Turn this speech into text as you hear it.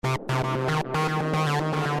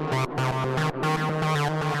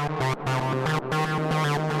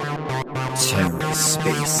Terror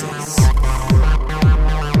Spaces.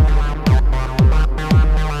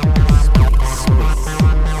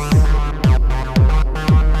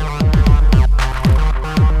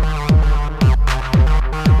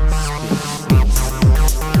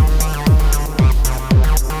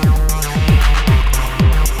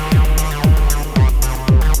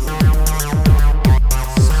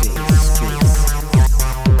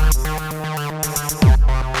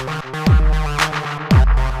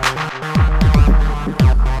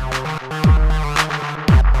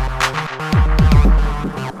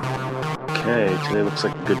 Today looks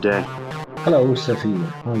like a good day. Hello, Cephii.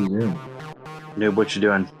 How are you doing? Noob, what you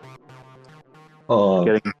doing? Oh,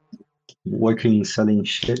 Getting working, selling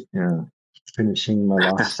shit. Yeah, finishing my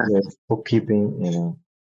last year of bookkeeping. It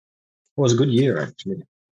was a good year actually.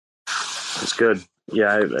 it's good.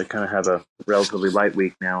 Yeah, I kind of have a relatively light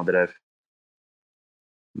week now that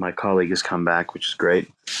my colleague has come back, which is great.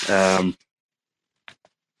 Um,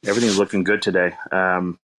 Everything's looking good today.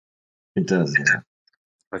 It does. Yeah.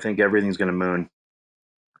 I think everything's going to moon.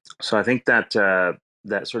 So I think that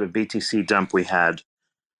that sort of BTC dump we had,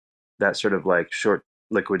 that sort of like short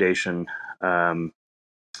liquidation.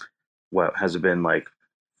 What has it been like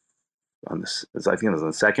on this? I think it was on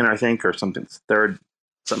the second, I think, or something third,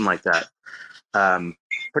 something like that. Um,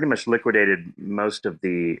 Pretty much liquidated most of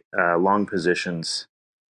the long positions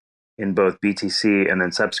in both BTC, and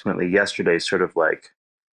then subsequently yesterday, sort of like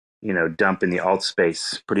dump in the alt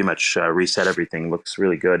space, pretty much reset everything. Looks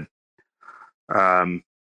really good. Um,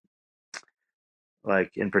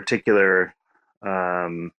 like in particular,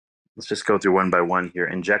 let's just go through one by one here.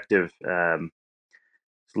 Injective is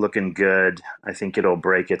looking good. I think it'll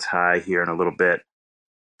break its high here in a little bit.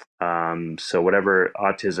 So whatever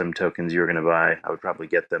autism tokens you're going to buy, I would probably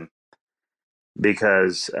get them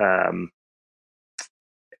because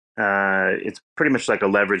it's pretty much like a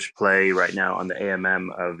leverage play right now on the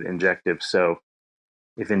AMM of Injective. So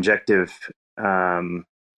if Injective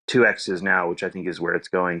 2x is now, which I think is where it's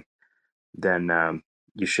going, then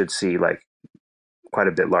you should see like quite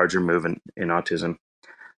a bit larger move in autism.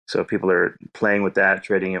 So if people are playing with that,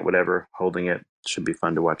 trading it, whatever, holding it, should be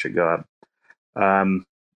fun to watch it go up.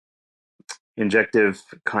 Injective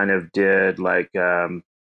kind of did like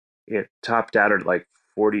it topped out at like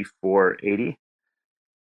 44.80,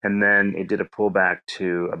 and then it did a pullback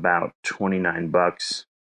to about $29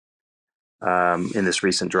 in this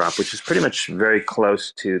recent drop, which is pretty much very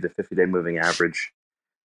close to the 50-day moving average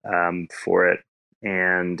for it.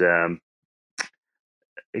 And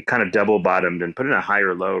it kind of double bottomed and put in a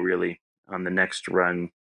higher low really on the next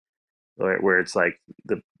run, where it's like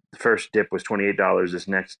the first dip was $28. This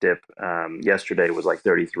next dip yesterday was like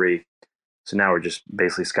 33. So now we're just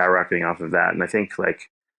basically skyrocketing off of that. And I think like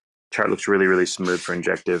chart looks really, really smooth for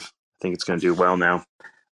Injective. I think it's going to do well now.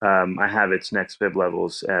 I have its next fib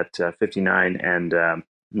levels at 59 and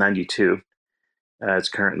 92. It's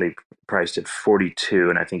currently priced at 42,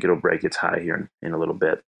 and I think it'll break its high here in a little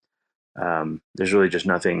bit. There's really just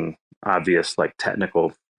nothing obvious like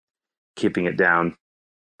technical keeping it down.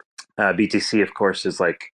 BTC, of course, is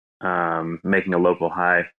like making a local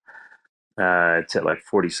high. It's at like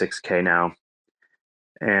 46K now.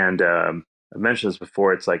 And I mentioned this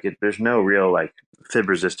before. It's like there's no real like fib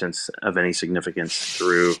resistance of any significance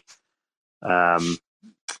through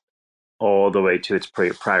all the way to its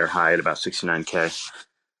prior high at about 69K.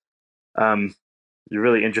 The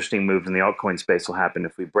really interesting move in the altcoin space will happen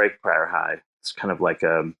if we break prior high. It's kind of like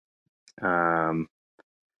a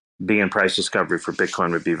being in price discovery for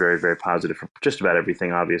Bitcoin would be very, very positive for just about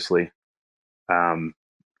everything, obviously. And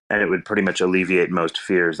it would pretty much alleviate most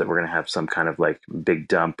fears that we're going to have some kind of like big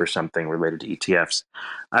dump or something related to ETFs.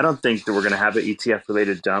 I don't think that we're going to have an ETF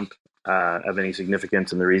related dump of any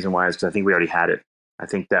significance. And the reason why is because I think we already had it. I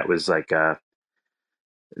think that was like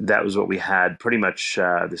that was what we had pretty much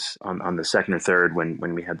this on the second or third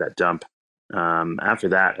when we had that dump. After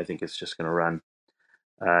that, I think it's just going to run.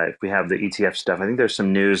 If we have the ETF stuff, I think there's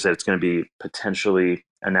some news that it's going to be potentially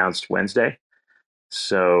announced Wednesday.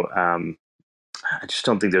 So I just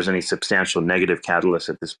don't think there's any substantial negative catalyst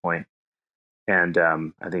at this point. And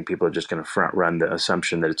I think people are just going to front run the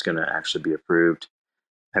assumption that it's going to actually be approved.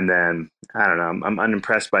 And then, I don't know, I'm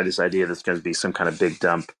unimpressed by this idea that it's going to be some kind of big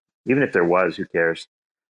dump. Even if there was, who cares?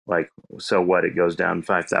 Like, so what? It goes down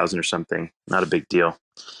 5,000 or something. Not a big deal.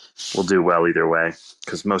 We'll do well either way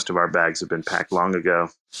because most of our bags have been packed long ago.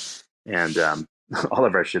 And all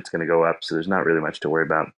of our shit's going to go up. So there's not really much to worry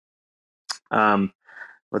about.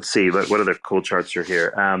 Let's see. What other cool charts are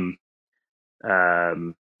here?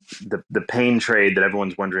 the pain trade that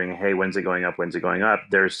everyone's wondering, hey, when's it going up? When's it going up?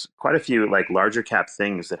 There's quite a few like larger cap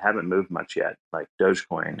things that haven't moved much yet, like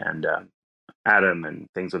Dogecoin and Atom and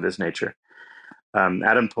things of this nature.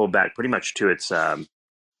 Atom pulled back pretty much to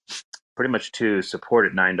support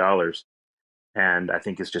at $9, and I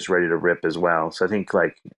think it's just ready to rip as well. So I think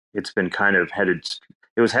like it's been kind of headed.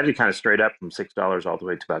 It was headed kind of straight up from $6 all the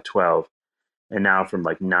way to about 12, and now from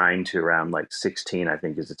like 9 to around like 16, I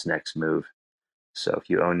think is its next move. So if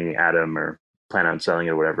you own any Atom or plan on selling it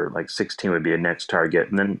or whatever, like 16 would be a next target.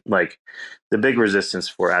 And then like the big resistance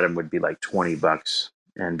for Atom would be like $20.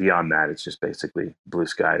 And beyond that, it's just basically blue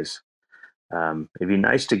skies. It'd be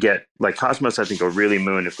nice to get like Cosmos, I think will really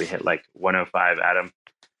moon if we hit like 105 Atom,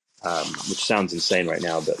 which sounds insane right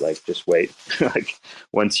now, but like just wait. Like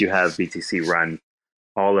once you have BTC run,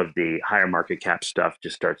 all of the higher market cap stuff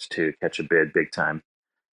just starts to catch a bid big time.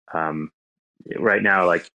 Um, right now,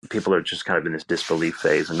 like people are just kind of in this disbelief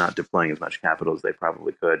phase and not deploying as much capital as they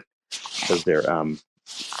probably could because they're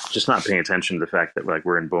just not paying attention to the fact that like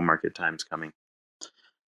we're in bull market times coming.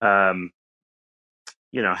 Um,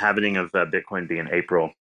 Happening of Bitcoin being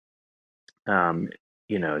April. Um,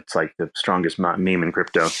 it's like the strongest meme in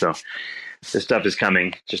crypto. So this stuff is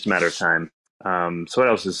coming, just a matter of time. So what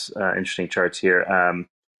else is interesting charts here?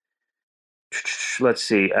 Let's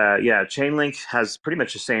see. Yeah, Chainlink has pretty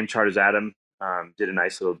much the same chart as Atom. Did a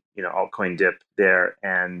nice little, altcoin dip there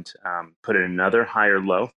and put in another higher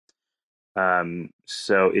low.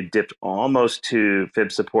 So it dipped almost to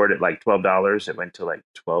fib support at like $12. It went to like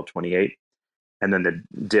 12.28, and then the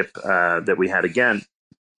dip that we had again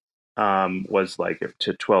was like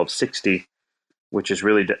to 12.60, which is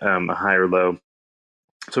really a higher low.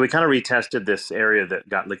 So we kind of retested this area that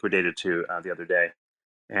got liquidated to the other day,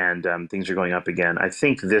 and things are going up again. I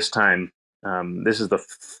think this time this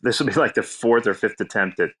will be like the fourth or fifth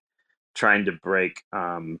attempt at trying to break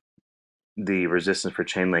the resistance for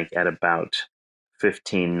Chainlink at about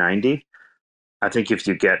 1590. I think if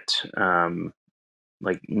you get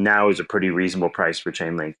like now is a pretty reasonable price for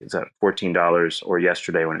Chainlink. It's at $14, or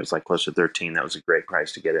yesterday when it was like close to 13, that was a great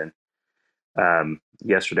price to get in.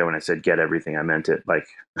 Yesterday when I said get everything, I meant it like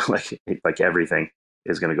like everything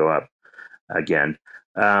is going to go up again.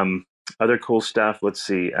 Other cool stuff. Let's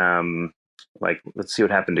see. Let's see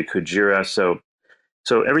what happened to Kujira.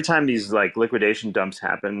 So every time these like liquidation dumps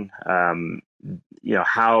happen,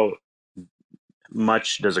 how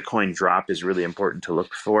much does a coin drop is really important to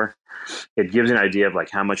look for. It gives an idea of like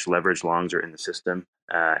how much leverage longs are in the system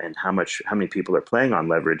and how many people are playing on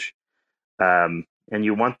leverage. And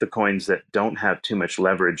you want the coins that don't have too much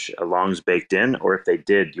leverage longs baked in, or if they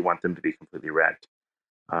did, you want them to be completely wrecked.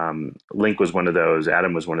 Link was one of those.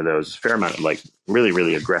 Atom was one of those. A fair amount of like really,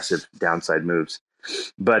 really aggressive downside moves.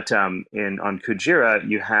 But on Kujira,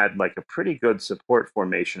 you had like a pretty good support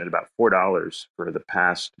formation at about $4 for the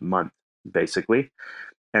past month, basically.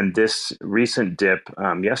 And this recent dip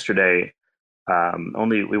yesterday,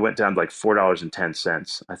 we went down to like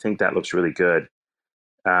 $4.10. I think that looks really good.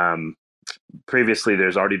 Previously,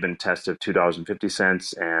 there's already been tests of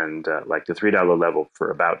 $2.50 and like the $3 level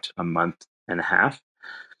for about a month and a half.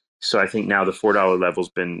 So I think now the $4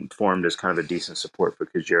 level's been formed as kind of a decent support for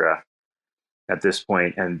Kujira at this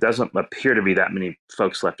point, and doesn't appear to be that many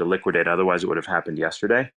folks left to liquidate. Otherwise, it would have happened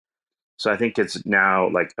yesterday. So I think it's now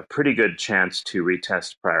like a pretty good chance to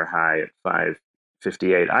retest prior high at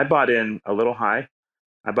 558. I bought in a little high.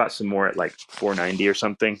 I bought some more at like 490 or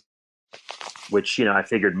something, which I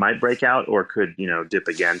figured might break out or could dip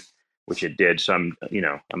again, which it did. So I'm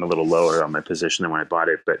a little lower on my position than when I bought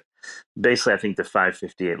it, but basically I think the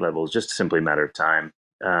 558 level is just simply a matter of time.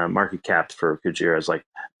 Market cap for Kujira is like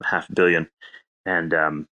 $500 million,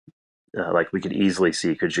 and like we could easily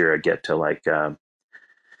see Kujira get to like I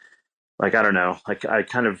don't know, like I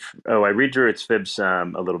redrew its fibs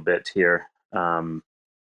a little bit here.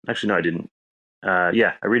 Actually, no, I didn't.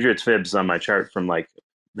 Yeah, I redrew its fibs on my chart from like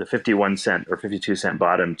the 51 cent or 52 cent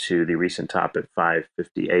bottom to the recent top at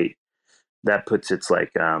 558. That puts its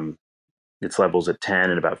like its levels at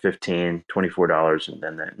 10 and about 15, $24, and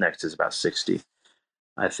then the next is about 60.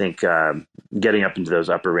 I think getting up into those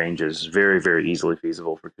upper ranges is very, very easily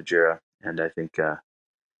feasible for Kujira, and I think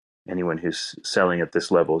anyone who's selling at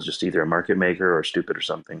this level is just either a market maker or stupid or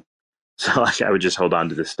something. So like, I would just hold on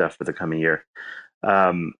to this stuff for the coming year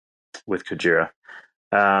with Kujira.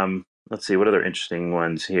 Let's see what other interesting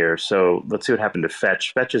ones here. So let's see what happened to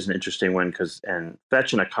Fetch. Fetch is an interesting one and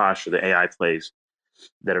Fetch and Akash are the AI plays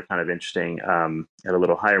that are kind of interesting at a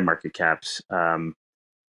little higher market caps.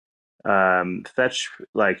 Fetch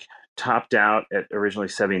like topped out at originally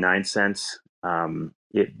 79 cents.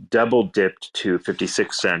 it double dipped to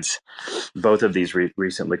 56 cents, both of these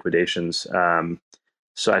recent liquidations.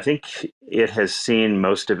 So I think it has seen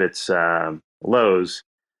most of its lows.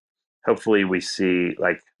 Hopefully, we see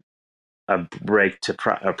like a break to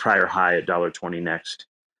a prior high at $1.20 next.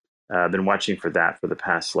 I've been watching for that for the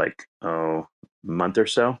past month or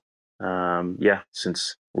so. Yeah,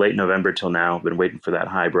 since late November till now, been waiting for that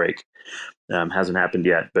high break. Hasn't happened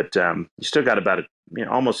yet, but you still got about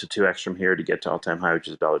almost a 2x from here to get to all-time high, which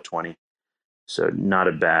is $1.20. So not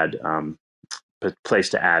a bad place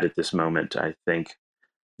to add at this moment, I think,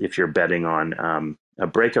 if you're betting on a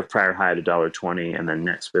break of prior high at $1.20 and then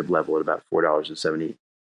next fib level at about $4.70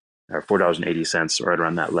 or $4.80, right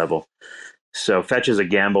around that level. So Fetch is a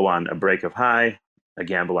gamble on a break of high, a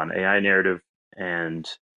gamble on AI narrative, and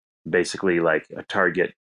basically like a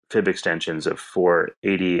target fib extensions of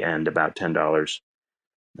 480 and about $10.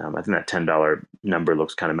 I think that $10 number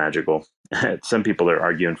looks kind of magical. Some people are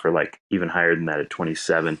arguing for like even higher than that at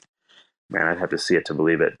 27. Man, I'd have to see it to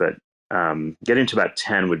believe it, but getting to about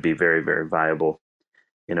 10 would be very, very viable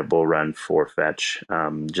in a bull run for Fetch,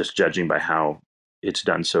 just judging by how it's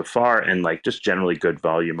done so far and like just generally good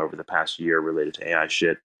volume over the past year related to AI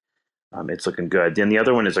shit. It's looking good. Then the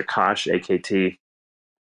other one is Akash, AKT.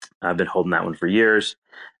 I've been holding that one for years,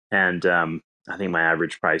 and I think my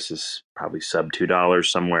average price is probably sub $2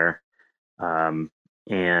 somewhere, and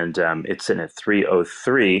it's in at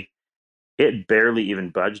 303. It barely even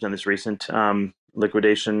budged on this recent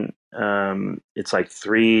liquidation. It's like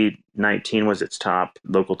 319 was its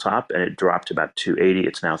local top, and it dropped to about 280.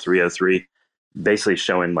 It's now 303, basically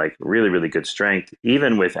showing like really, really good strength.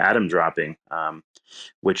 Even with Atom dropping,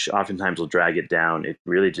 which oftentimes will drag it down, it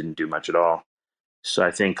really didn't do much at all. So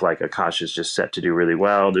I think like Akash is just set to do really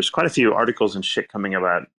well. There's quite a few articles and shit coming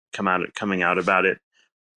out about it,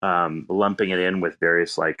 lumping it in with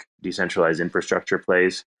various like decentralized infrastructure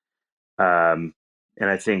plays. And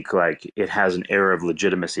I think like it has an air of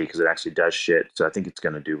legitimacy because it actually does shit. So I think it's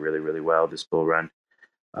going to do really, really well this bull run.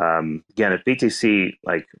 Again, if BTC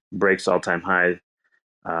like breaks all time high,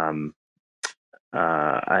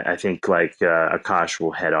 I think like Akash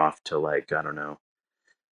will head off to like I don't know,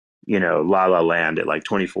 La La Land at like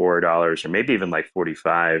 $24 or maybe even like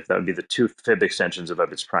 45. That would be the two fib extensions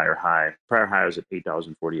above its prior high. Prior high was at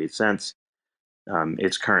 $8.48.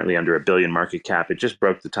 It's currently under $1 billion market cap. It just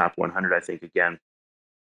broke the top 100, I think, again.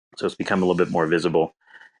 So it's become a little bit more visible.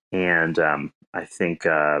 And I think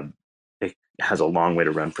it has a long way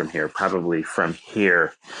to run from here. Probably from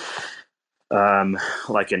here,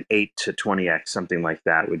 like an 8 to 20x, something like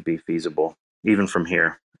that would be feasible, even from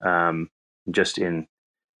here, just in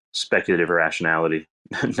speculative irrationality.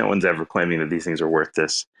 No one's ever claiming that these things are worth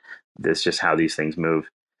this. This is just how these things move.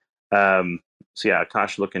 So yeah,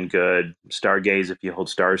 Akash looking good. Stargaze, if you hold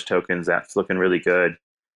stars tokens, that's looking really good.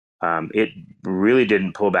 It really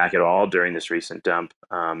didn't pull back at all during this recent dump.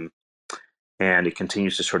 And it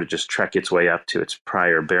continues to sort of just trek its way up to its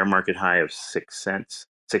prior bear market high of 6 cents,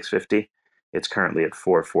 650. It's currently at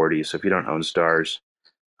 440. So if you don't own stars,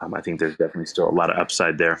 I think there's definitely still a lot of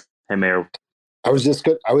upside there. Hey, Mayor. I was just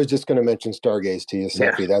going to mention Stargaze to you,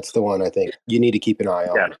 Cephii. Yeah. That's the one I think you need to keep an eye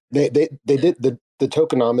on. Yeah. They did the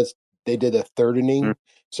tokenomics. They did a thirdening,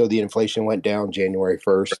 so the inflation went down January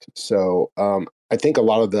 1st. So I think a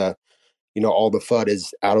lot of the, all the FUD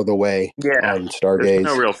is out of the way on Stargaze. There's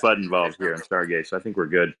no real FUD involved here on Stargaze, so I think we're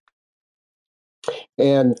good.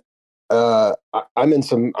 And I'm in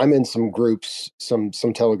some groups, some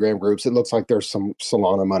Telegram groups. It looks like there's some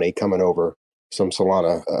Solana money coming over. Some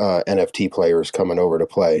Solana NFT players coming over to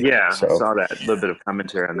play. Yeah, so. I saw that. A little bit of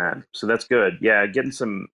commentary on that. So that's good. Yeah, getting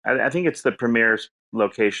some... I think it's the premier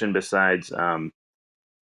location besides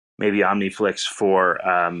maybe OmniFlix for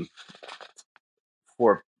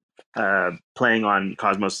playing on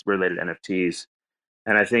Cosmos-related NFTs.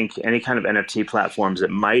 And I think any kind of NFT platforms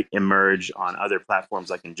that might emerge on other platforms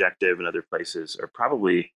like Injective and other places are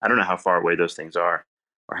probably... I don't know how far away those things are.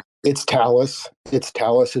 It's Talus.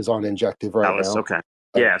 Talus is on Injective right now. Okay.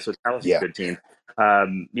 Yeah, so Talus is a good team. I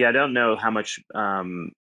don't know how much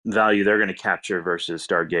value they're going to capture versus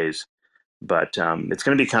Stargaze, but it's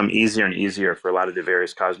going to become easier and easier for a lot of the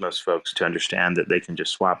various Cosmos folks to understand that they can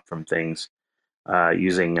just swap from things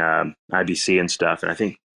using IBC and stuff. And I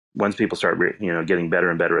think once people start, getting better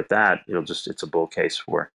and better at that, it's a bull case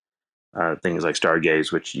for things like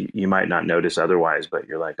Stargaze, which you might not notice otherwise, but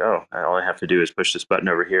you're like, oh, all I have to do is push this button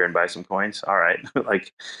over here and buy some coins. All right.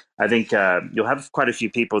 Like, I think you'll have quite a few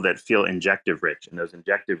people that feel injective rich, and those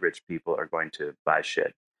injective rich people are going to buy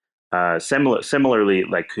shit. Similarly,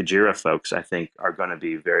 like Kujira folks, I think are going to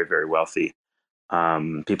be very, very wealthy.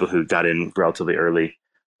 People who got in relatively early.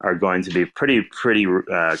 are going to be pretty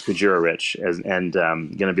Kujira rich, and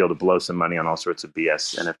going to be able to blow some money on all sorts of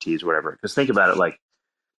BS NFTs, whatever. Because think about it, like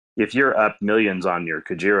if you're up millions on your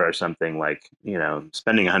Kujira or something, like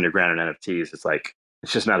spending 100 grand on NFTs,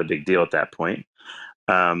 it's just not a big deal at that point.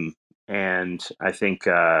 And I think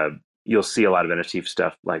you'll see a lot of NFT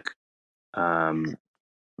stuff like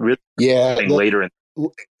really later in.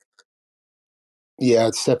 Yeah,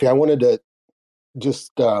 Cephii, I wanted to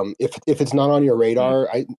just if it's not on your radar,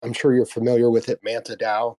 I'm sure you're familiar with it, Manta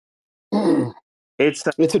DAO.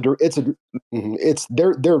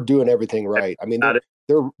 They're doing everything right. I mean,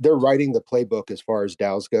 they're writing the playbook as far as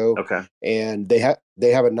DAOs go. Okay. And they have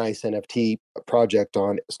a nice NFT project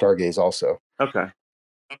on Stargaze also. Okay.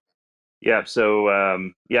 Yeah. So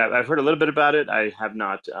I've heard a little bit about it. I have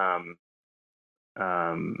not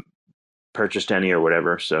purchased any or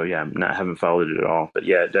whatever. So yeah, haven't followed it at all. But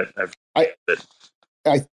yeah,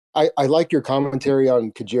 I like your commentary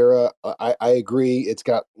on Kujira. I agree. It's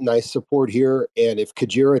got nice support here. And if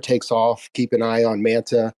Kujira takes off, keep an eye on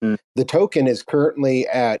Manta. The token is currently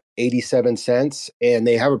at 87 cents, and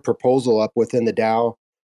they have a proposal up within the DAO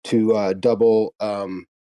to double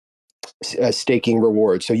staking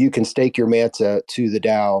reward. So you can stake your Manta to the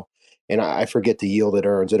DAO, and I forget the yield it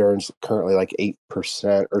earns. It earns currently like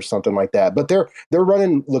 8% or something like that. But they're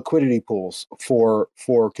running liquidity pools for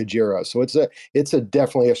Kujira, so it's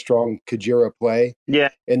definitely a strong Kujira play. Yeah,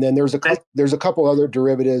 and then there's a couple other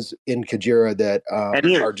derivatives in Kujira that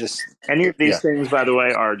are just any of these things, by the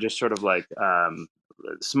way, are just sort of like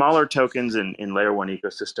smaller tokens in layer one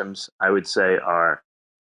ecosystems. I would say are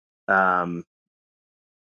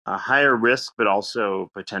a higher risk, but also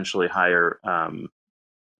potentially higher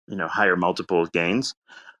higher multiple gains.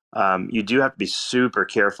 You do have to be super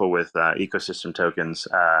careful with ecosystem tokens,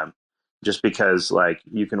 just because like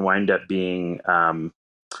you can wind up being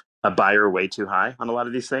a buyer way too high on a lot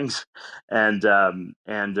of these things, and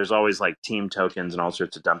there's always like team tokens and all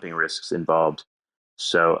sorts of dumping risks involved.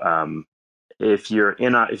 So if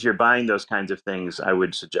you're buying those kinds of things, I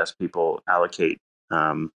would suggest people allocate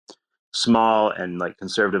small and like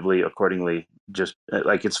conservatively accordingly. Just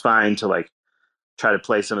like it's fine to like try to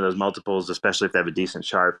play some of those multiples, especially if they have a decent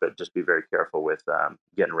chart, but just be very careful with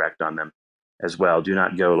getting wrecked on them as well. Do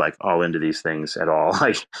not go like all into these things at all,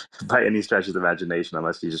 like by any stretch of the imagination,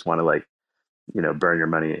 unless you just want to like, burn your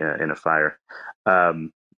money in a fire.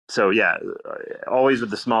 So yeah, always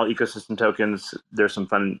with the small ecosystem tokens, there's some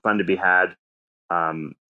fun to be had.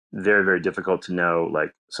 Very, very difficult to know,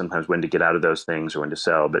 like sometimes when to get out of those things or when to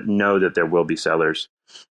sell, but know that there will be sellers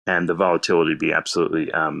and the volatility be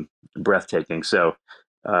absolutely breathtaking. So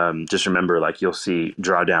just remember, like you'll see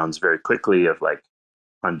drawdowns very quickly of like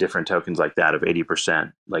on different tokens like that of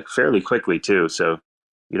 80%, like fairly quickly too. So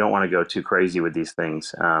you don't want to go too crazy with these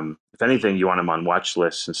things. If anything, you want them on watch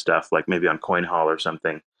lists and stuff, like maybe on CoinHall or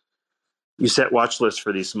something. You set watch lists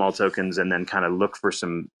for these small tokens and then kind of look for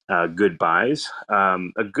some good buys.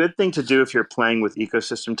 A good thing to do if you're playing with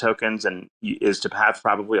ecosystem tokens is to have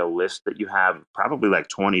probably a list that you have probably like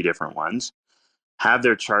 20 different ones. Have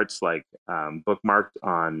their charts like bookmarked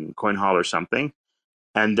on CoinHall or something,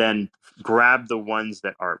 and then grab the ones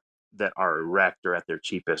that are wrecked or at their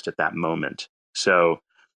cheapest at that moment. So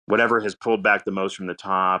whatever has pulled back the most from the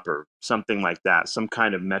top or something like that, some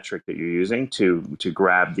kind of metric that you're using to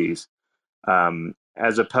grab these,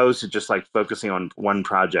 as opposed to just like focusing on one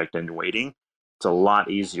project and waiting. It's a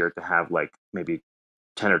lot easier to have like maybe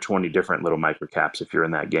 10 or 20 different little microcaps if you're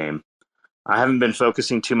in that game. I haven't been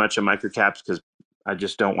focusing too much on microcaps because I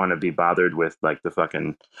just don't want to be bothered with like the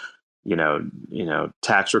fucking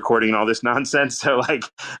tax recording and all this nonsense. So like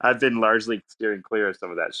I've been largely steering clear of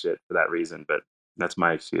some of that shit for that reason, but that's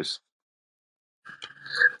my excuse.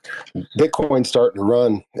 Bitcoin's starting to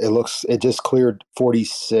run. It just cleared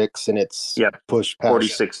 46 and it's pushed past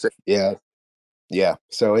 46. Yeah.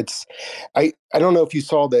 So it's I don't know if you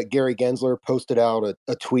saw that Gary Gensler posted out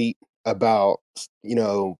a tweet about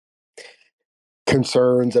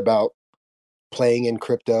concerns about playing in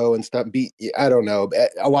crypto and stuff. I don't know.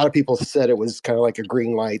 A lot of people said it was kind of like a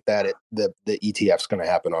green light that the ETF's going to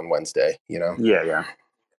happen on Wednesday. Yeah.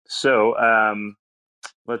 So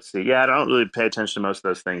let's see. Yeah, I don't really pay attention to most of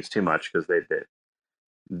those things too much because they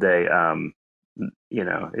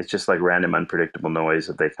it's just like random unpredictable noise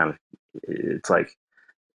that they kind of. It's like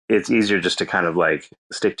it's easier just to kind of like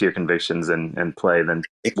stick to your convictions and play than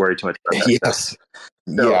worry too much about that stuff.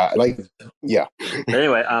 So,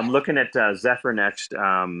 Anyway, I'm looking at Zephyr next.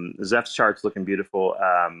 Zeph's chart's looking beautiful.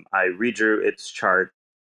 I redrew its chart.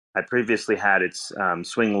 I previously had its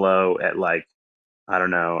swing low at like, I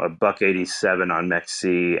don't know, $1.87 on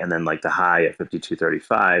MEXC, and then like the high at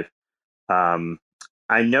 52.35.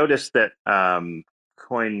 I noticed that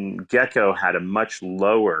CoinGecko had a much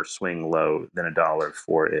lower swing low than $1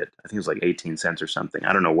 for it. I think it was like 18 cents or something.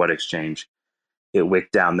 I don't know what exchange it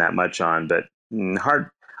wicked down that much on, but hard.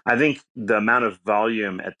 I think the amount of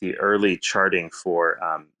volume at the early charting for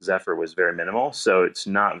Zephyr was very minimal, so it's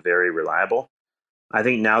not very reliable. I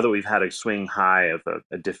think now that we've had a swing high of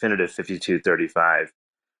a definitive 52.35,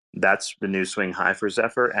 that's the new swing high for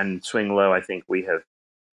Zephyr, and swing low. I think we've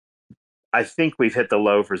hit the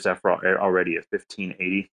low for Zephyr already at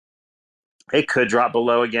 15.80. It could drop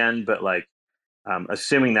below again, but like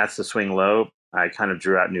assuming that's the swing low, I kind of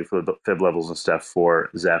drew out new fib levels and stuff for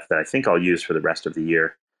Zeph that I think I'll use for the rest of the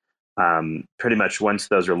year. Pretty much once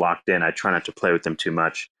those are locked in, I try not to play with them too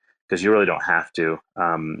much because you really don't have to.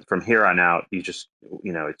 From here on out, it's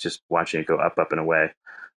just watching it go up, up and away.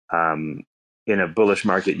 In a bullish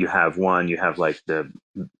market, you have like you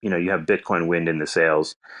have Bitcoin wind in the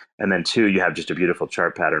sails, and then two, you have just a beautiful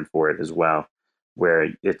chart pattern for it as well, where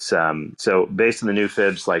it's so based on the new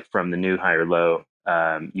fibs, like from the new higher low,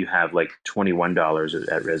 you have like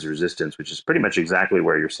 $21 as resistance, which is pretty much exactly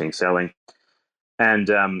where you're seeing selling. And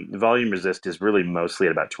volume resist is really mostly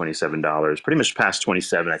at about $27, pretty much past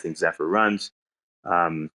 27. I think Zephyr runs.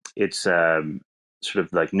 It's sort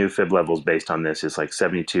of like new fib levels based on this is like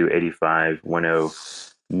 72, 85,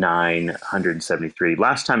 109, 173.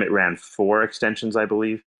 Last time it ran 4 extensions, I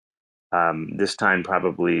believe. This time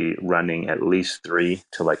probably running at least 3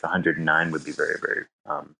 to like 109 would be very, very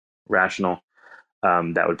rational.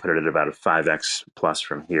 That would put it at about a 5x plus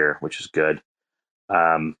from here, which is good.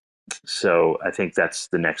 So I think that's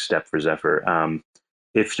the next step for Zephyr.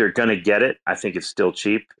 If you're going to get it, I think it's still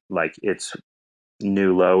cheap. Like its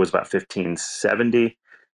new low is about 15.70.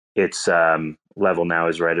 Its level now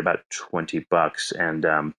is right about $20.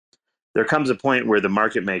 And there comes a point where the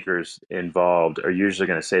market makers involved are usually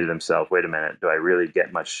going to say to themselves, wait a minute, do I really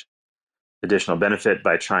get much additional benefit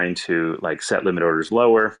by trying to like set limit orders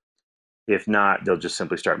lower? If not, they'll just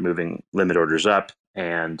simply start moving limit orders up,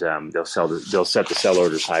 and they'll set the sell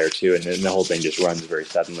orders higher too, and then the whole thing just runs very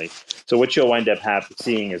suddenly. So what you'll wind up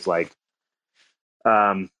seeing is like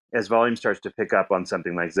as volume starts to pick up on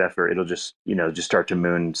something like Zephyr, it'll just start to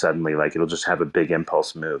moon suddenly. Like it'll just have a big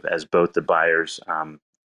impulse move as both the buyers,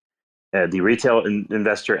 the retail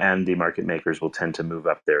investor, and the market makers will tend to move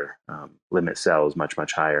up their limit sells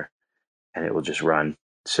much higher, and it will just run.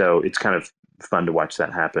 So it's kind of fun to watch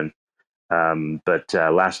that happen. But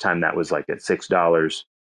last time that was like at $6,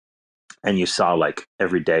 and you saw like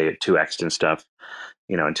every day at 2x and stuff,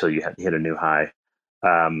 until you hit a new high.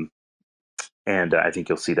 And I think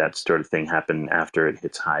you'll see that sort of thing happen after it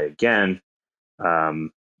hits high again,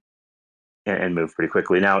 and move pretty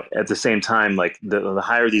quickly. Now, at the same time, like the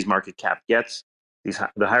higher these market cap gets,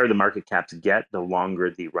 the higher the market caps get, the longer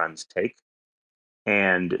the runs take,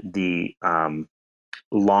 and the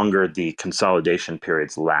longer the consolidation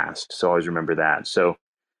periods last. So always remember that. So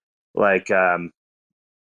like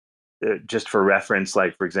just for reference,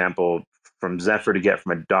 like for example, from Zephyr to get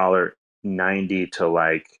from $1.90 to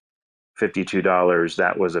like $52,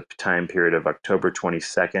 that was a time period of October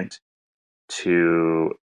 22nd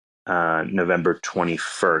to November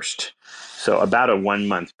 21st. So about a 1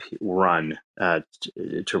 month run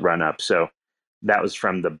to run up. So that was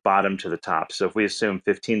from the bottom to the top. So if we assume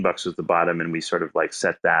 $15 was the bottom, and we sort of like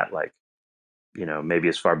set that like, maybe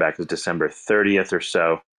as far back as December 30th or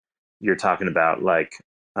so, you're talking about like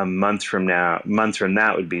a month from that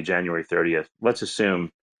would be January 30th. Let's assume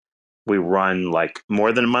we run like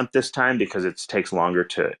more than a month this time because it takes longer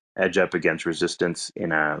to edge up against resistance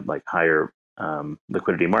in a like higher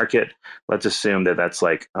liquidity market. Let's assume that that's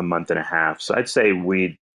like a month and a half. So I'd say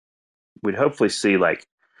we'd hopefully see like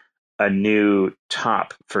a new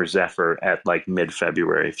top for Zephyr at like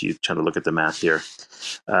mid-February if you try to look at the math here.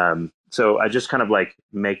 So I just kind of like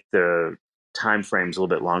make the time frames a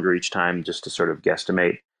little bit longer each time just to sort of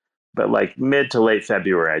guesstimate. But like mid to late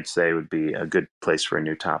February, I'd say would be a good place for a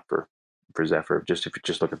new top for Zephyr, just if you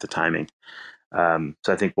just look at the timing. So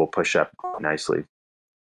I think we'll push up nicely.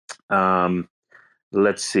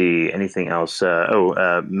 Let's see, anything else?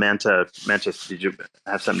 Mantis, did you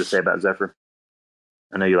have something to say about Zephyr?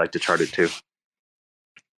 I know you like to chart it too.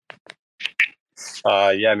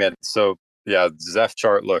 Yeah, man. So yeah, Zeph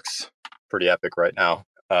chart looks pretty epic right now.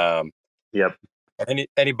 Yep.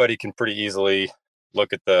 Anybody can pretty easily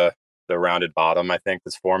look at the rounded bottom, I think,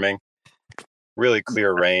 that's forming. Really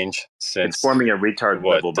clear range since it's forming a retard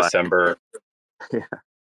level December.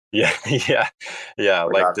 Yeah. Yeah.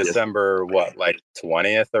 Like obvious. December, like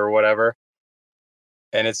 20th or whatever.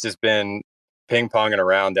 And it's just been ping ponging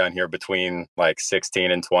around down here between like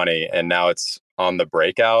 16 and 20. And now it's on the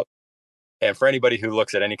breakout. And for anybody who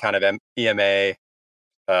looks at any kind of EMA,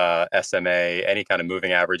 SMA, any kind of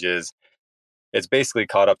moving averages, it's basically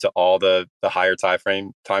caught up to all the higher time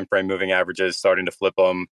frame moving averages, starting to flip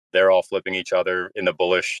them. They're all flipping each other in the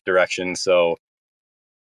bullish direction. So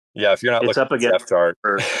yeah, if you're not looking at the Zeph chart,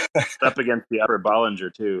 it's up against the upper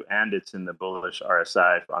Bollinger too, and it's in the bullish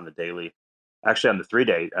RSI on the daily. Actually, on the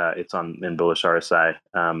 3-day, it's in bullish RSI.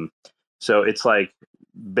 So it's like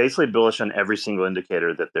basically bullish on every single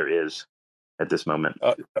indicator that there is at this moment.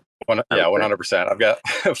 100%. I've got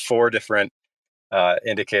 4 different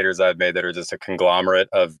indicators I've made that are just a conglomerate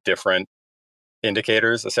of different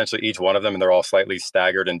indicators, essentially each one of them, and they're all slightly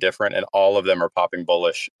staggered and different, and all of them are popping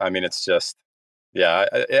bullish. I mean, it's just,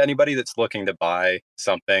 anybody that's looking to buy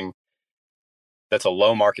something that's a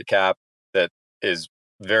low market cap that is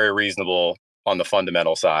very reasonable on the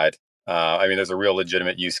fundamental side. I mean, there's a real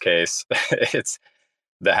legitimate use case. It's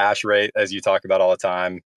the hash rate, as you talk about all the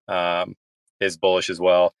time, is bullish as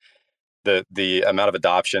well. The amount of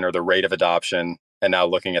adoption or the rate of adoption, and now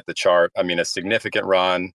looking at the chart, I mean, a significant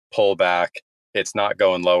run, pullback. It's not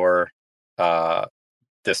going lower,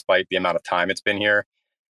 despite the amount of time it's been here,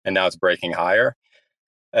 and now it's breaking higher.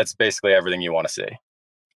 That's basically everything you want to see.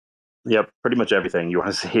 Yep, pretty much everything you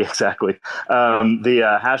want to see, exactly.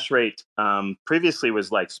 The hash rate previously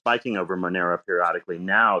was like spiking over Monero periodically.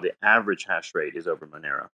 Now the average hash rate is over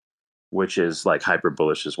Monero, which is like hyper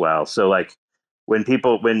bullish as well. So like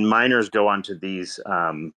when miners go onto these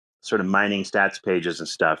sort of mining stats pages and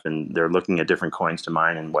stuff, and they're looking at different coins to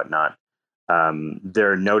mine and whatnot,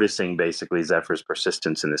 they're noticing basically Zephyr's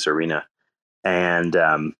persistence in this arena. And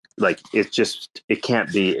like it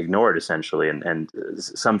can't be ignored essentially, and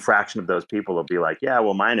some fraction of those people will be like, yeah,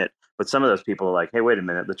 we'll mine it, but some of those people are like, hey, wait a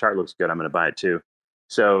minute, the chart looks good, I'm going to buy it too.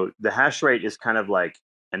 So the hash rate is kind of like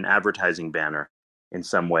an advertising banner in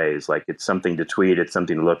some ways. Like it's something to tweet, it's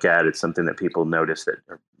something to look at, it's something that people notice that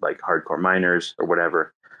are like hardcore miners or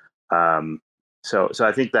whatever. So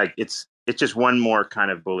I think that it's just one more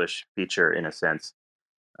kind of bullish feature in a sense.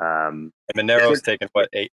 And Monero's taken what,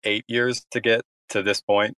 eight years to get to this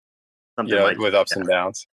point, with ups and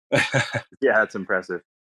downs. Yeah, that's impressive.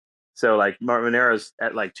 So like Monero's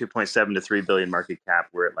at like 2.7 to 3 billion market cap.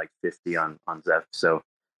 We're at like 50 on Zeph. So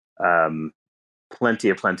plenty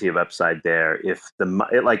of upside there. If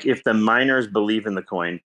the miners believe in the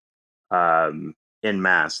coin in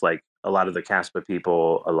mass, like a lot of the Caspa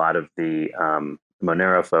people, a lot of the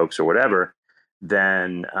Monero folks or whatever,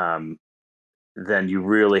 then you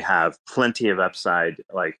really have plenty of upside.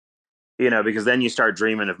 Like, because then you start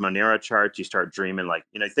dreaming of Monero charts. You start dreaming like,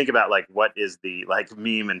 think about like what is the like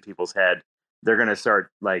meme in people's head. They're going to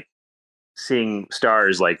start like seeing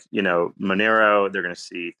stars like, Monero. They're going to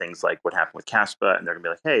see things like what happened with Caspa, and they're going to be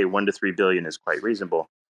like, hey, 1 to 3 billion is quite reasonable.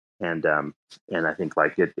 And I think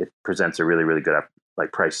like it presents a really, really good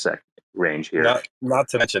price range here. Not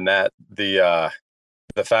to mention that the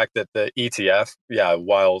fact that the ETF,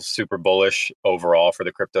 while super bullish overall for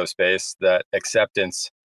the crypto space, that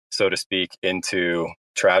acceptance, so to speak, into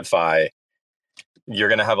TradFi, you're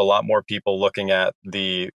going to have a lot more people looking at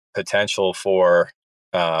the potential for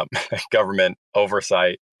government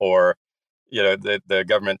oversight, or the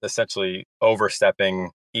government essentially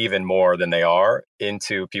overstepping even more than they are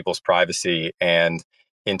into people's privacy and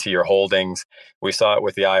into your holdings. We saw it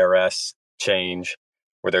with the IRS change,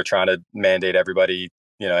 where they're trying to mandate everybody,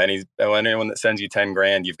 anyone that sends you 10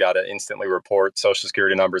 grand, you've got to instantly report social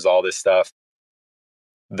security numbers, all this stuff.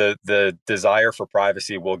 The desire for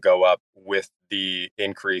privacy will go up with the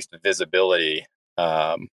increased visibility,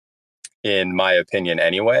 in my opinion,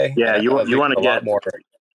 anyway. Yeah, you want to get more.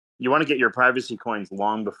 You want to get your privacy coins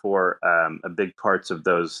long before a big parts of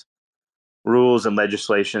those rules and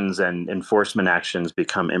legislations and enforcement actions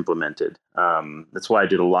become implemented. That's why I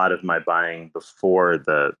did a lot of my buying before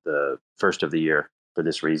the first of the year for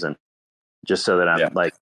this reason, just so that I'm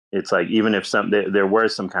like, it's like, even if there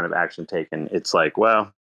was some kind of action taken, it's like,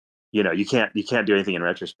 well, you can't do anything in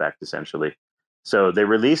retrospect, essentially. So they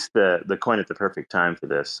released the coin at the perfect time for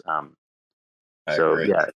this. So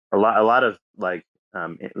yeah, a lot of like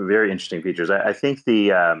very interesting features. I think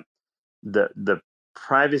the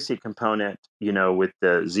privacy component, with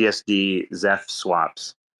the ZSD Zeph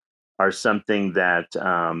swaps, are something that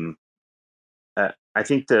I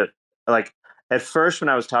think that, like, at first when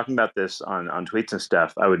I was talking about this on tweets and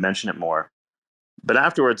stuff, I would mention it more, but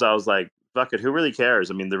afterwards I was like, fuck it, who really cares?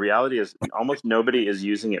 I mean, the reality is almost nobody is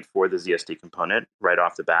using it for the ZSD component right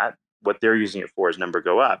off the bat. What they're using it for is number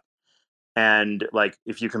go up. And like,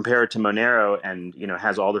 if you compare it to Monero, and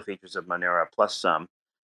has all the features of Monero plus some,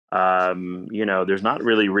 there's not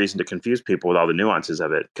really reason to confuse people with all the nuances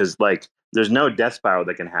of it, because like there's no death spiral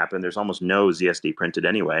that can happen. There's almost no ZSD printed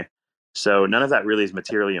anyway. So none of that really is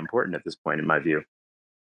materially important at this point, in my view.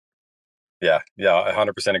 Yeah,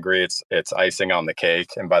 100% agree. It's icing on the cake,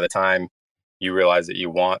 and by the time you realize that you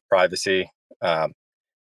want privacy,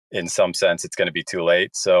 in some sense, it's going to be too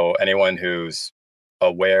late. So anyone who's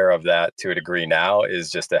aware of that to a degree now is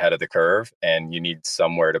just ahead of the curve, and you need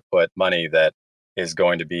somewhere to put money that is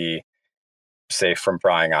going to be safe from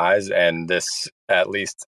prying eyes. And this, at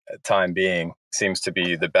least time being, seems to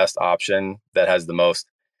be the best option that has the most.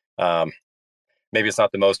 Maybe it's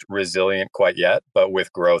not the most resilient quite yet, but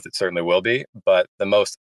with growth, it certainly will be. But the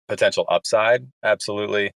most potential upside,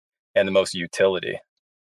 absolutely, and the most utility.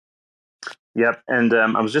 Yep, and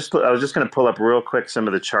I was just going to pull up real quick some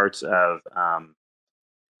of the charts of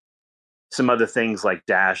some other things like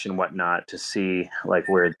Dash and whatnot to see like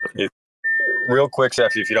where. Real quick,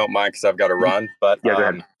 Cephii, if you don't mind, because I've got to run. But yeah, go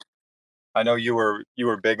ahead. I know you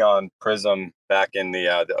were big on Prism back in the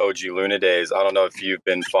OG Luna days. I don't know if you've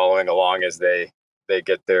been following along as they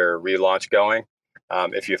get their relaunch going.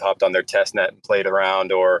 If you've hopped on their testnet and played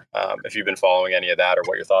around, or if you've been following any of that, or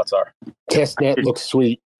what your thoughts are. Testnet looks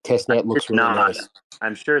sweet. Testnet looks really nice.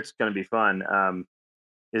 I'm sure it's going to be fun.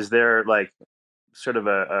 Is there like sort of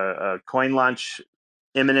a coin launch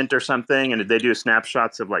imminent or something? And did they do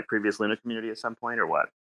snapshots of like previous Luna community at some point, or what?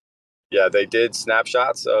 Yeah, they did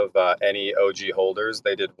snapshots of any OG holders.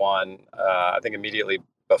 They did one, I think, immediately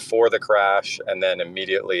before the crash, and then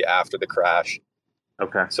immediately after the crash.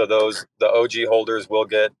 Okay. So the OG holders will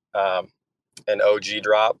get an OG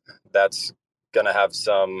drop. That's going to have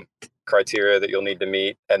some criteria that you'll need to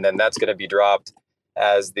meet, and then that's going to be dropped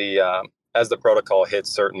as the protocol hits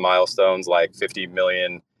certain milestones, like 50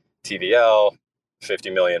 million TVL, 50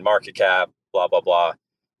 million market cap, blah blah blah,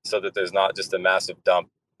 so that there's not just a massive dump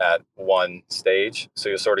at one stage. So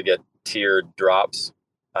you'll sort of get tiered drops.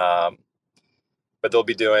 But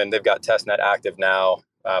they've got testnet active now,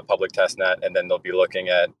 public testnet, and then they'll be looking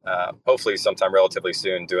at hopefully sometime relatively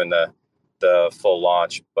soon doing the full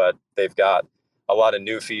launch. But they've got a lot of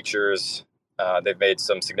new features. They've made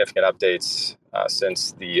some significant updates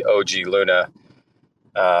since the OG Luna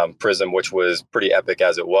Prism, which was pretty epic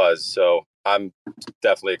as it was. So I'm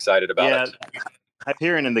definitely excited about it. I'm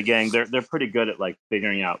hearing in the gang they're pretty good at like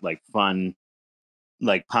figuring out like fun,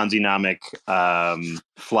 like Ponzi-nomic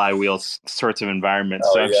flywheel sorts of environments.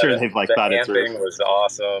 So I'm sure they've like thought it through. The was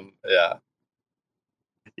awesome.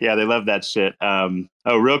 Yeah, they love that shit.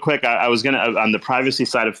 Real quick, I was gonna on the privacy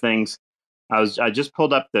side of things. I just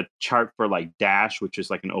pulled up the chart for like Dash, which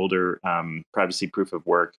is like an older privacy proof of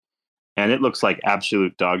work, and it looks like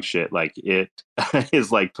absolute dog shit. Like it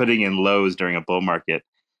is like putting in lows during a bull market,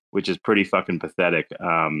 which is pretty fucking pathetic.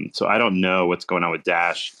 So I don't know what's going on with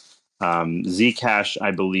Dash. Zcash,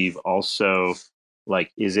 I believe, also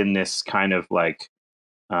like is in this kind of like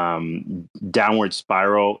downward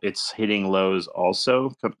spiral. It's hitting lows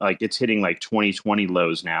also. Like it's hitting like 2020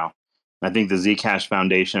 lows now. I think the Zcash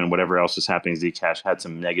Foundation and whatever else is happening, Zcash had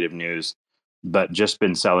some negative news, but just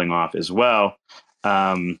been selling off as well.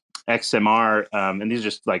 XMR, and these are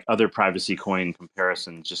just like other privacy coin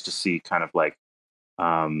comparisons just to see kind of like,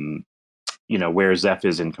 where Zeph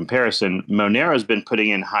is in comparison. Monero has been putting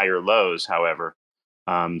in higher lows, however.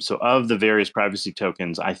 So of the various privacy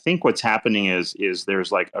tokens, I think what's happening is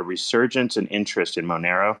there's like a resurgence in interest in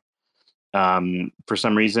Monero for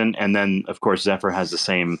some reason. And then, of course, Zephyr has the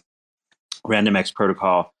same RandomX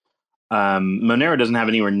protocol. Monero doesn't have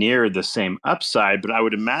anywhere near the same upside, but I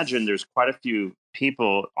would imagine there's quite a few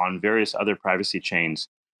people on various other privacy chains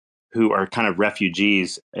who are kind of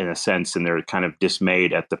refugees in a sense, and they're kind of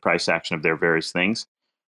dismayed at the price action of their various things.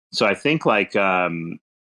 So I think like, if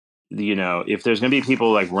there's going to be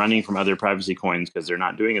people like running from other privacy coins because they're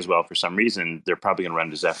not doing as well for some reason, they're probably going to run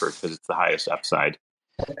to Zephyr because it's the highest upside.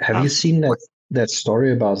 Have you seen that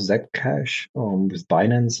story about Zcash with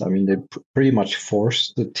Binance? I mean, they pretty much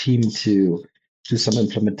forced the team to do some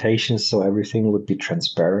implementations so everything would be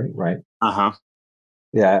transparent, right? Uh-huh.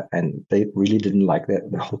 Yeah, and they really didn't like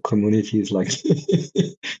that. The whole community is like,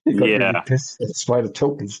 they got really pissed. That's why the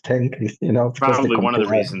tokens tank, Probably one of the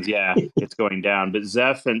reasons, it's going down. But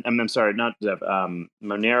Zeph and I'm sorry, not Zeph,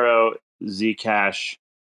 Monero, Zcash,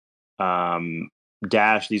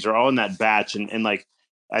 Dash, these are all in that batch. And like,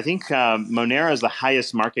 I think Monero is the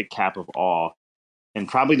highest market cap of all and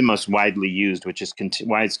probably the most widely used, which is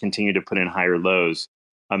why it's continued to put in higher lows.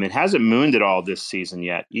 It hasn't mooned at all this season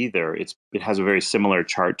yet either. It has a very similar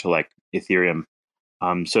chart to like Ethereum.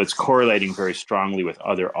 So it's correlating very strongly with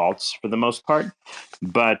other alts for the most part.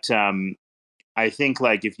 But I I think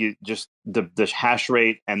like if you just the hash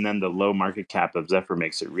rate and then the low market cap of Zephyr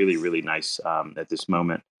makes it really, really nice at this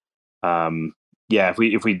moment. Yeah,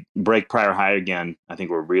 if we break prior high again, I think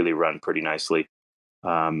we'll really run pretty nicely.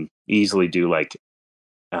 Easily do like,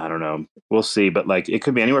 I don't know, we'll see, but like it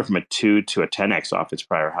could be anywhere from a 2 to a 10x off its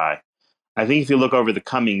prior high. I think if you look over the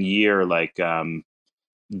coming year, like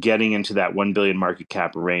getting into that 1 billion market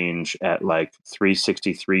cap range at like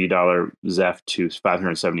 $363 Zeph to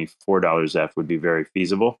 $574 Zeph would be very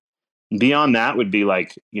feasible. Beyond that would be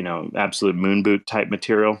like, absolute moon boot type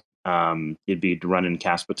material. It'd be running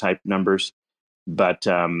Caspa type numbers, but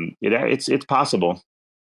it's possible.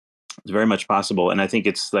 It's very much possible, and I think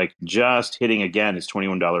it's like just hitting again is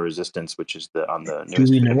 $21 resistance, which is on the Do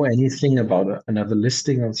newest. we know anything about another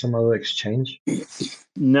listing on some other exchange?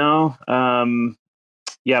 No.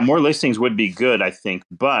 Yeah, more listings would be good, I think.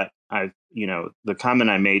 But the comment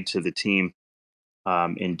I made to the team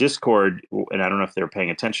in Discord, and I don't know if they're paying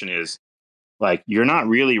attention, is like you're not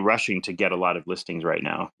really rushing to get a lot of listings right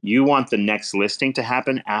now. You want the next listing to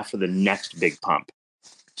happen after the next big pump.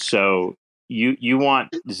 So you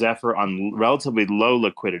want Zephyr on relatively low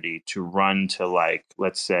liquidity to run to like,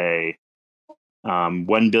 let's say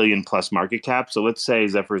 1 billion plus market cap. So let's say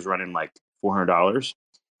Zephyr is running like $400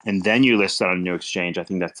 and then you list it on a new exchange. I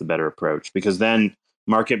think that's the better approach, because then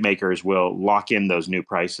market makers will lock in those new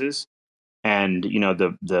prices, and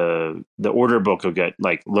the order book will get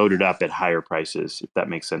like loaded up at higher prices, if that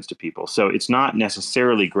makes sense to people. So it's not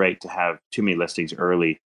necessarily great to have too many listings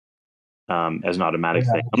early as an automatic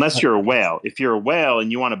thing, unless you're a whale. If you're a whale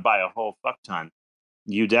and you want to buy a whole fuck ton,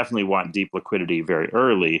 you definitely want deep liquidity very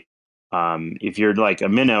early. If you're like a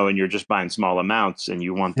minnow and you're just buying small amounts and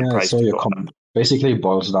you want the price so to your go up, basically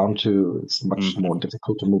boils down to it's much more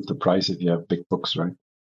difficult to move the price if you have big books, right?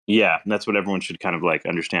 Yeah, and that's what everyone should kind of like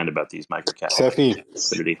understand about these microcaps. Cephii.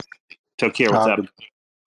 Liquidity. Tokyo, what's up?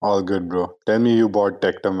 All good, bro. Tell me you bought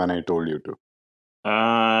Tectum when I told you to.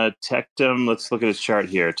 Tectum, let's look at his chart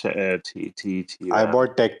here. I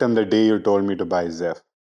bought Tectum the day you told me to buy Zeph.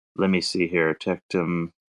 Let me see here.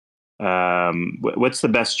 Tectum. What's the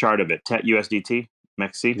best chart of it? TET USDT?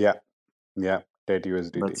 MEXC? Yeah, TET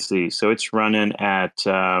USDT. Let's see. So it's running at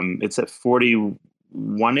it's at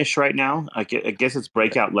 41-ish right now. I guess its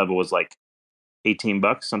breakout level was like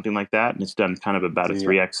 $18, something like that, and it's done kind of about a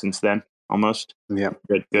 3x since then, almost. Yeah.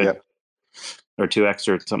 Good. Yeah. Or 2x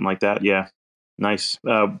or something like that. Yeah. Nice.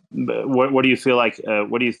 What do you feel like?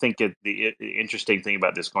 What do you think the interesting thing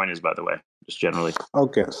about this coin is, by the way, just generally?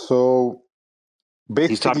 Okay, so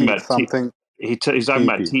basically he's talking about something. He's talking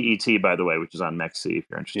about TET, by the way, which is on MEXC, if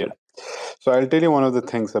you're interested. Yeah. So I'll tell you one of the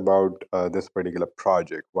things about this particular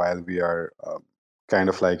project. While we are kind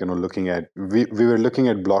of like looking at, we were looking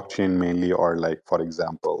at blockchain mainly, or like for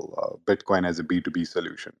example, Bitcoin as a B2B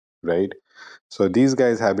solution, right? So these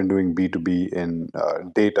guys have been doing B2B in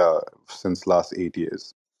data since last 8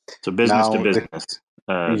 years. So business to business.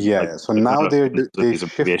 So now they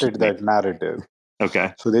shifted that narrative.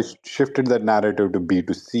 Okay. So they shifted that narrative to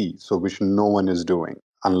B2C, so which no one is doing.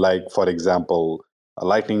 Unlike, for example, a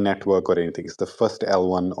Lightning Network or anything. It's the first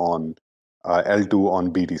L1 on L2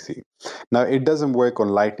 on BTC. Now, it doesn't work on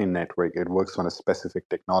Lightning Network. It works on a specific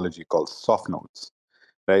technology called soft nodes,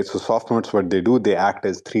 right? So soft nodes, what they do, they act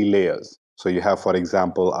as 3 layers. So you have, for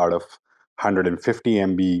example, out of 150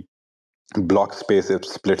 MB block space, it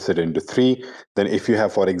splits it into 3. Then if you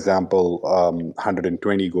have, for example,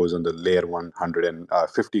 120 goes on the layer 1,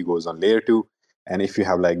 150 goes on layer 2. And if you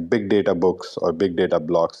have like big data books or big data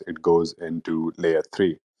blocks, it goes into layer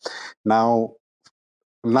 3. Now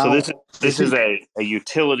so this is a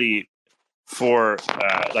utility for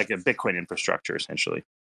like a Bitcoin infrastructure, essentially.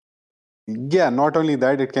 Yeah, not only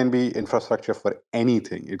that, it can be infrastructure for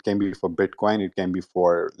anything. It can be for Bitcoin, it can be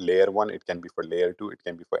for layer 1, it can be for layer 2, it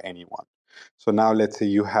can be for anyone. So now let's say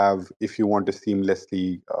you have, if you want to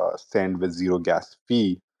seamlessly send with zero gas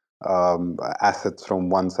fee assets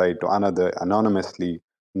from one side to another anonymously,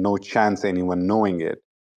 no chance anyone knowing it,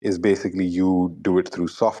 is basically you do it through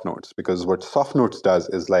soft nodes. Because what soft nodes does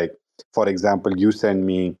is like, for example, you send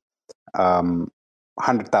me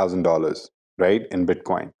 $100,000, right, in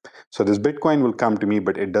Bitcoin. So this Bitcoin will come to me,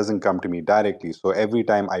 but it doesn't come to me directly. So every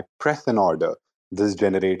time I press an order, this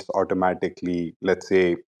generates automatically, let's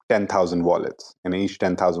say, 10,000 wallets. And each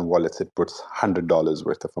 10,000 wallets, it puts $100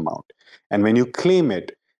 worth of amount. And when you claim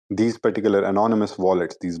it, these particular anonymous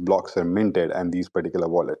wallets, these blocks are minted, and these particular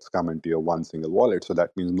wallets come into your one single wallet. So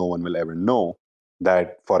that means no one will ever know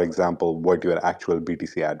that, for example, what your actual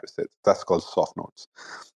BTC address is. That's called soft nodes.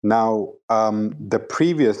 Now, the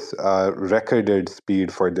previous recorded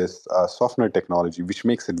speed for this software technology, which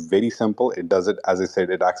makes it very simple, it does it, as I said,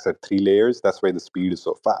 it acts at 3 layers. That's why the speed is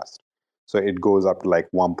so fast. So it goes up to like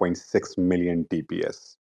 1.6 million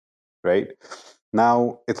TPS, right?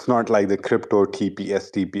 Now, it's not like the crypto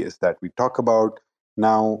TPS that we talk about.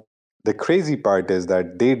 Now, the crazy part is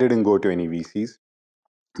that they didn't go to any VCs.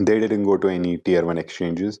 They didn't go to any tier one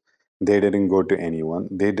exchanges. They didn't go to anyone.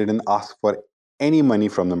 They didn't ask for any money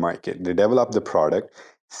from the market. They developed the product.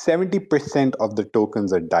 70% of the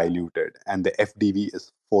tokens are diluted, and the FDV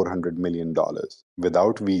is $400 million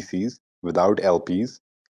without VCs, without LPs,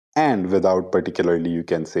 and without particularly, you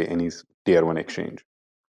can say, any tier one exchange.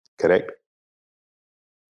 Correct?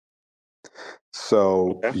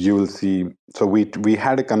 So you will see. So we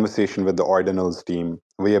had a conversation with the Ordinals team.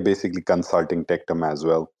 We are basically consulting Tectum as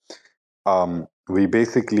well. We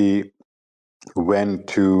basically went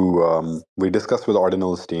to we discussed with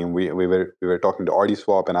Ordinals team. We were talking to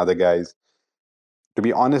Audiswap and other guys. To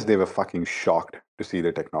be honest, they were fucking shocked to see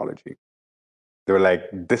the technology. They were like,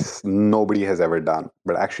 this nobody has ever done.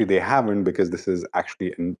 But actually they haven't, because this is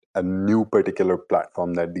actually a new particular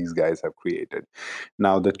platform that these guys have created.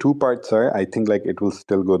 Now, the two parts are, I think like it will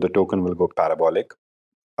still go, the token will go parabolic.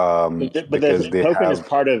 But because the token have, is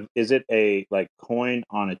part of, is it a like coin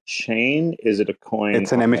on a chain? Is it a coin?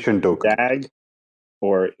 It's an emission token. DAG?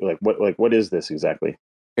 Or what is this exactly?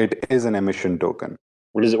 It is an emission token.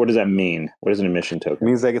 What does that mean? What is an emission token? It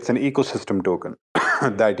means like it's an ecosystem token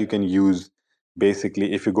that you can use.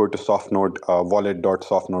 Basically, if you go to softnode,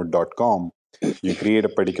 wallet.softnode.com, you create a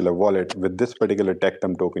particular wallet. With this particular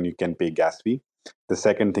Tectum token, you can pay gas fee. The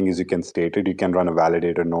second thing is you can state it. You can run a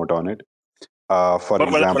validator node on it. For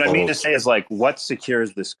example, what I mean to say is like, what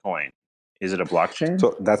secures this coin? Is it a blockchain?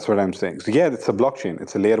 So that's what I'm saying. So yeah, it's a blockchain.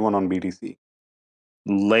 It's a layer 1 on BTC.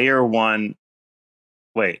 Layer 1.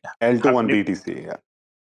 Wait. L2 on BTC. Yeah.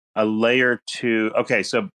 A layer 2. Okay,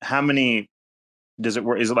 so how many does it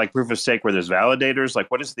work? Is it like proof of stake where there's validators?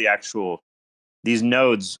 Like, what is the actual? These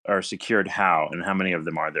nodes are secured how, and how many of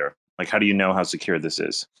them are there? Like, how do you know how secure this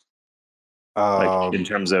is? Like in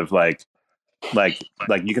terms of like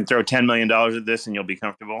you can throw $10 million at this and you'll be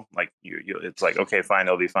comfortable. Like it's like, okay, fine,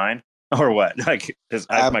 it'll be fine, or what? Like, because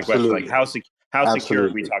that's my question. Like, how secure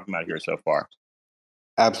are we talking about here so far?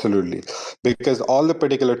 Absolutely, because all the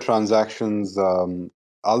particular transactions are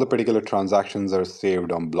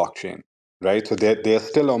saved on blockchain, right? So they are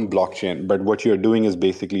still on blockchain, but what you're doing is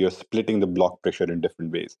basically you're splitting the block pressure in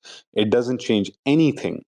different ways. It doesn't change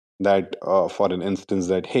anything that, for an instance,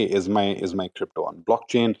 that hey, is my crypto on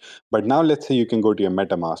blockchain? But now let's say you can go to your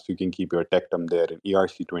MetaMask, you can keep your Tectum there in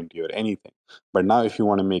ERC20 or anything. But now if you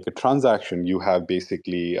want to make a transaction, you have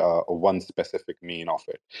basically one specific mean of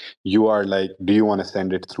it. You are like, do you want to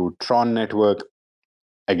send it through Tron network?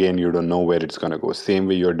 Again, you don't know where it's going to go. Same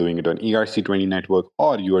way you're doing it on ERC20 network,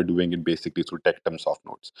 or you are doing it basically through Tectum soft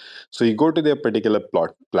nodes. So you go to their particular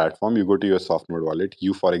platform, you go to your soft node wallet,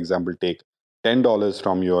 you, for example, take $10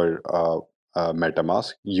 from your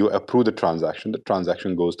MetaMask, you approve the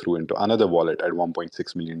transaction goes through into another wallet at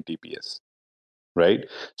 1.6 million TPS, right?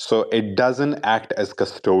 So it doesn't act as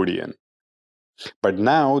custodian. But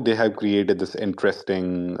now they have created this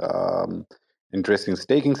interesting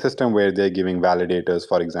staking system where they're giving validators,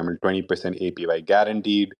 for example, 20% APY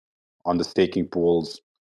guaranteed on the staking pools.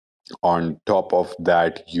 On top of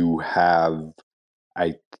that, you have,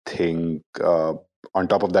 I think, on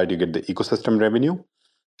top of that, you get the ecosystem revenue.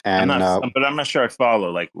 And but I'm not sure I follow.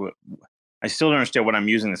 Like, I still don't understand what I'm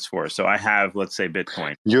using this for. So I have, let's say,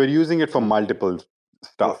 Bitcoin. You're using it for multiple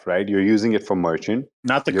stuff, right? You're using it for merchant.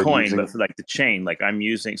 Not the coin, but for like the chain. Like I'm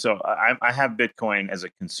using. So I have Bitcoin as a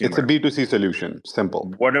consumer. It's a B2C solution.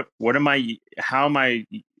 Simple. What is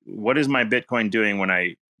my Bitcoin doing when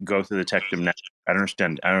I go through the Tectum network? I don't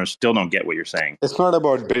understand. Still don't get what you're saying. It's not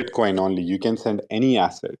about Bitcoin only. You can send any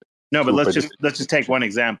asset. No, but let's just take one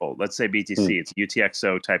example. Let's say BTC. It's a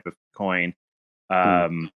UTXO type of coin.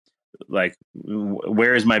 Like,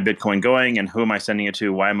 where is my Bitcoin going, and who am I sending it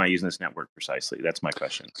to? Why am I using this network precisely? That's my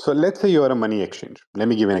question. So let's say you're a money exchange. Let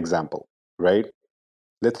me give you an example, right?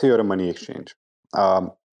 Let's say you're a money exchange,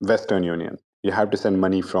 Western Union. You have to send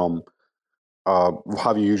money from,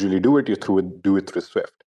 how you usually do it, do it through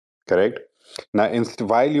Swift, correct? Now,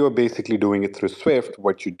 while you're basically doing it through Swift,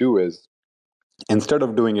 what you do is, instead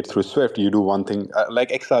of doing it through Swift, you do one thing like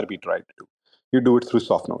XRP tried to do. You do it through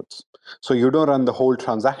soft nodes. So you don't run the whole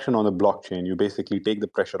transaction on the blockchain. You basically take the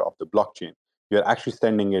pressure off the blockchain. You're actually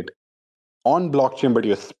sending it on blockchain, but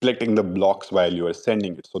you're splitting the blocks while you are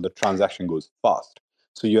sending it. So the transaction goes fast.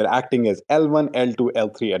 So you're acting as L1, L2,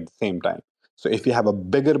 L3 at the same time. So if you have a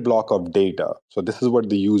bigger block of data, so this is what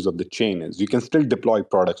the use of the chain is. You can still deploy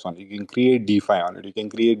products on it. You can create DeFi on it. You can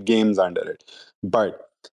create games under it. But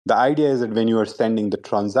the idea is that when you are sending the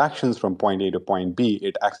transactions from point A to point B,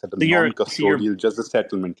 it acts as a non-custodial, just a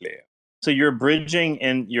settlement layer. So you're bridging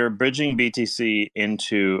BTC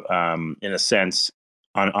into, in a sense,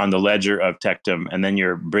 on the ledger of Tectum, and then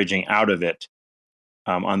you're bridging out of it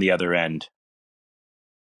on the other end.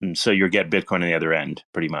 And so you get Bitcoin on the other end,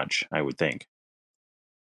 pretty much, I would think.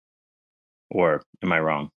 Or am I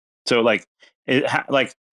wrong? So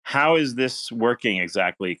how is this working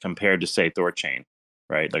exactly compared to, say, Thorchain,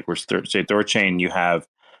 right? Like say Thorchain, you have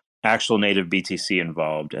actual native BTC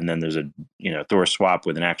involved, and then there's a Thor swap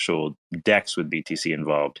with an actual DEX with BTC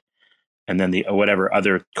involved, and then the whatever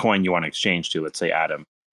other coin you want to exchange to, let's say Atom,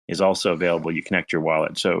 is also available. You connect your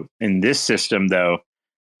wallet. So in this system, though,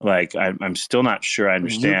 like I'm still not sure I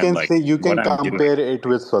understand. You can compare it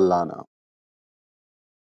with Solana.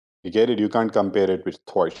 You get it? You can't compare it with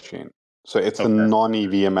Thorchain. So it's a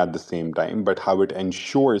non-EVM at the same time, but how it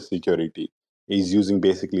ensures security is using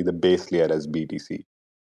basically the base layer as BTC,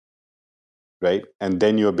 right? And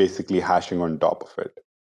then you're basically hashing on top of it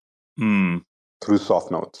through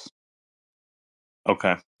soft nodes.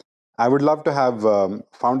 Okay. I would love to have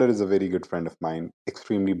founder is a very good friend of mine,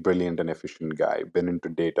 extremely brilliant and efficient guy. Been into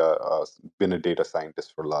data, been a data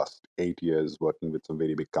scientist for the last 8 years, working with some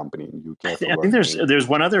very big company in UK. I think there's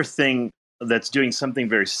one other thing that's doing something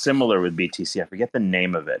very similar with BTC. I forget the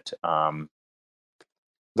name of it.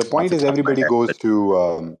 The point is everybody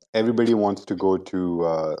wants to go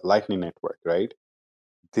to Lightning Network, right?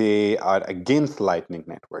 They are against Lightning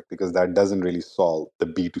Network because that doesn't really solve the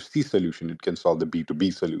B2C solution. It can solve the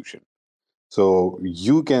B2B solution. So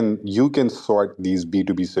you can sort these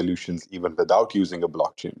B2B solutions even without using a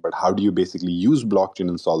blockchain. But how do you basically use blockchain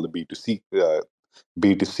and solve the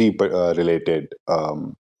B2C related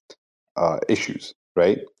issues,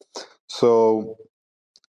 right? So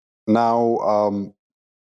now,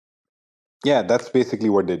 that's basically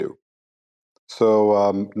what they do.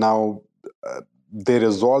 So now they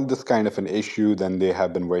resolve this kind of an issue. Then they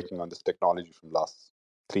have been working on this technology for the last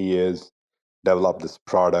 3 years, develop this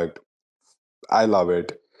product. I love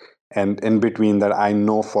it. And in between that, I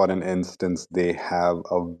know for an instance, they have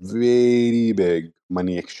a very big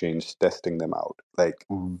money exchange testing them out, like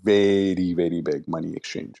very, very big money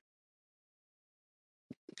exchange.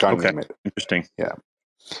 Can't name it. Interesting. Yeah.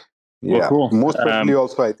 Well, cool. Most probably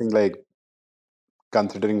also, I think, like,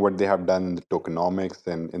 considering what they have done in the tokenomics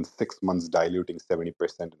and in 6 months diluting 70%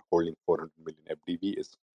 and holding 400 million FDV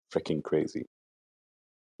is freaking crazy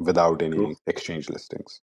without any exchange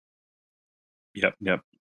listings. Yep.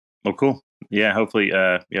 Well, cool. Yeah, hopefully,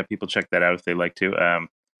 people check that out if they like to. Let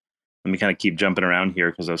me kind of keep jumping around here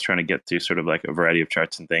because I was trying to get through sort of like a variety of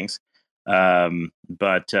charts and things.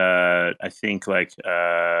 But I think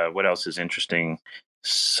what else is interesting?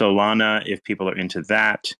 Solana, if people are into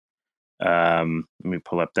that. Let me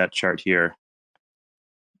pull up that chart here.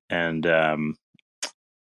 And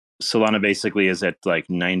Solana basically is at like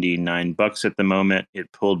 $99 at the moment.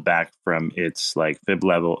 It pulled back from its like fib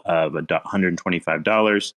level of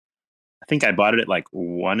 $125. I think I bought it at like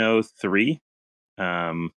 103.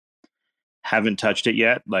 Haven't touched it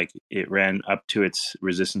yet. Like it ran up to its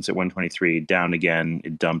resistance at 123, down again.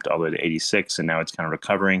 It dumped all the way to 86, and now it's kind of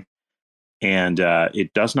recovering. And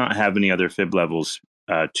it does not have any other fib levels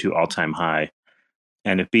to all-time high.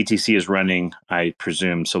 And if BTC is running, I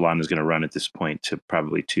presume Solana is going to run at this point to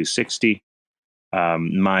probably 260.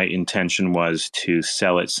 My intention was to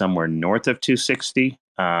sell it somewhere north of 260.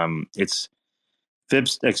 Its fib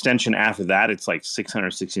extension after that, it's like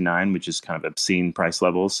 669, which is kind of obscene price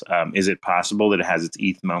levels. Is it possible that it has its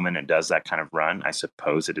ETH moment and does that kind of run? I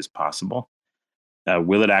suppose it is possible.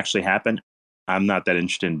 Will it actually happen? I'm not that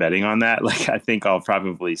interested in betting on that. Like, I think I'll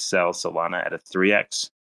probably sell Solana at a 3x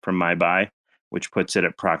from my buy, which puts it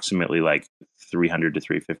approximately like 300 to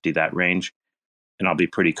 350, that range. And I'll be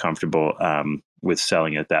pretty comfortable with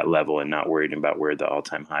selling at that level and not worried about where the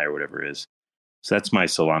all-time high or whatever is. So that's my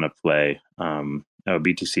Solana play.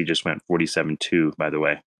 BTC just went 47.2, by the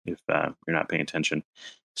way, if you're not paying attention.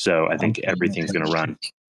 So I think everything's going to run.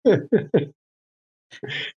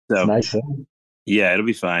 So nice. Yeah, it'll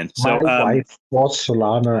be fine. My wife bought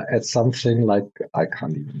Solana at something like, I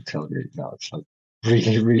can't even tell you now. It's like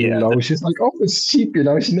really, really low. She's like, oh, it's cheap,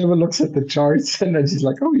 She never looks at the charts. And then she's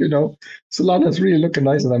like, oh, Solana's really looking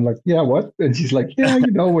nice. And I'm like, yeah, what? And she's like, yeah,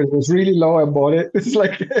 when it was really low, I bought it. It's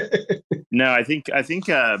like No, I think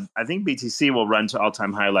BTC will run to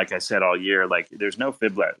all-time high, like I said all year. Like there's no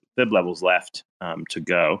fib levels left to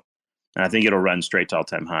go. And I think it'll run straight to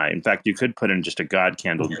all-time high. In fact, you could put in just a God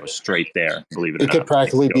candle and go straight there, believe it or It could not.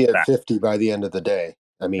 practically be at 50 by the end of the day.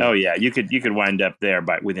 I mean, oh yeah, you could wind up there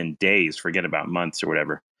by within days, forget about months or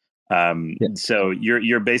whatever. So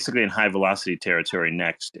you're basically in high velocity territory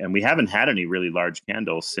next. And we haven't had any really large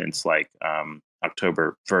candles since like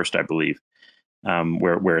October 1st, I believe,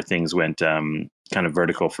 where things went kind of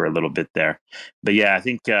vertical for a little bit there. But yeah, I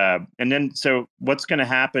think, and then so what's going to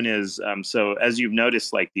happen is, so as you've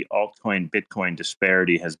noticed, like the altcoin Bitcoin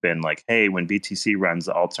disparity has been like, hey, when BTC runs,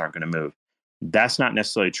 the alts aren't going to move. That's not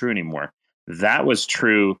necessarily true anymore. That was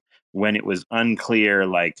true when it was unclear,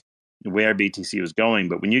 like where BTC was going.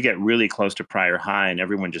 But when you get really close to prior high and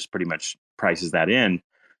everyone just pretty much prices that in,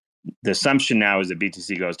 the assumption now is that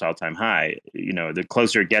BTC goes to all-time high. You know, the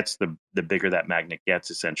closer it gets, the bigger that magnet gets,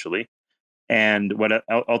 essentially. And what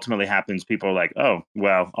ultimately happens, people are like, oh,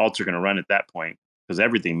 well, alts are going to run at that point because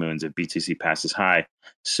everything moons if BTC passes high.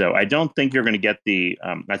 So I don't think you're going to get the,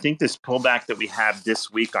 I think this pullback that we have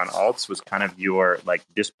this week on alts was kind of your like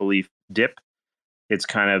disbelief dip. It's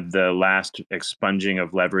kind of the last expunging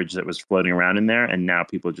of leverage that was floating around in there. And now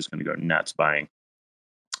people are just going to go nuts buying.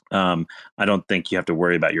 I don't think you have to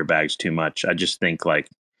worry about your bags too much. I just think like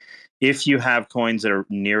if you have coins that are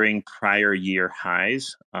nearing prior year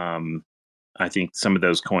highs, I think some of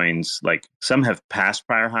those coins, like some have passed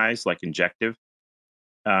prior highs, like Injective.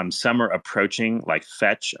 Some are approaching, like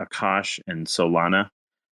Fetch, Akash, and Solana.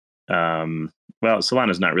 Well,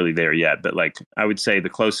 Solana's not really there yet, but like I would say the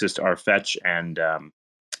closest are Fetch and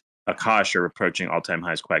Akash are approaching all-time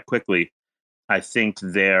highs quite quickly. I think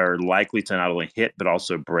they're likely to not only hit but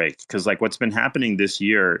also break, because like what's been happening this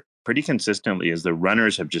year pretty consistently is the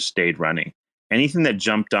runners have just stayed running. Anything that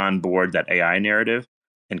jumped on board that AI narrative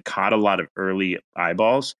and caught a lot of early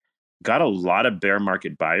eyeballs got a lot of bear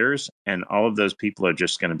market buyers, and all of those people are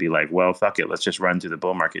just going to be like, well, fuck it, let's just run through the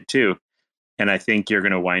bull market too. And I think you're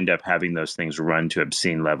going to wind up having those things run to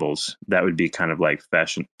obscene levels. That would be kind of like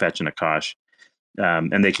Fetch and Akash.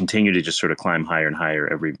 And they continue to just sort of climb higher and higher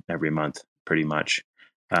every month, pretty much.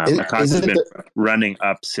 Akash has been running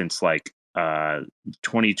up since like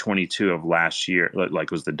 2022 of last year,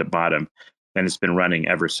 like was the bottom, and it's been running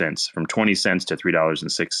ever since from 20 cents to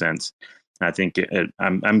 $3.06. I think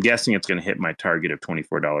I'm guessing it's going to hit my target of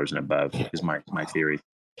 $24 and above is my theory.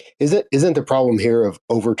 Isn't the problem here of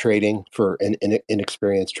over trading for an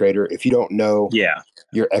inexperienced trader? If you don't know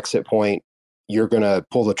your exit point, you're gonna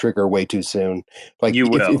pull the trigger way too soon. Like you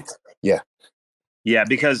will. Yeah,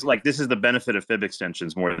 because like this is the benefit of fib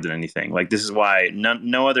extensions more than anything. Like this is why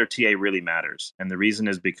no other TA really matters, and the reason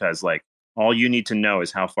is because like all you need to know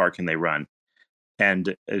is how far can they run,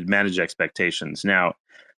 and manage expectations. Now,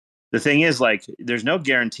 the thing is like there's no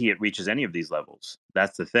guarantee it reaches any of these levels.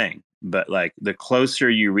 That's the thing. But like the closer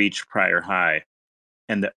you reach prior high,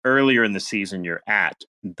 and the earlier in the season you're at,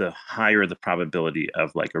 the higher the probability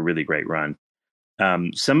of like a really great run.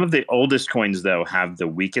 Some of the oldest coins, though, have the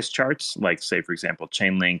weakest charts, like, say, for example,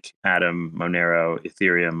 Chainlink, Atom, Monero,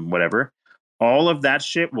 Ethereum, whatever. All of that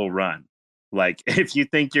shit will run. Like, if you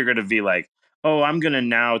think you're going to be like, oh, I'm going to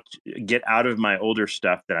now get out of my older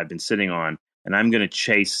stuff that I've been sitting on, and I'm going to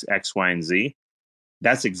chase X, Y, and Z,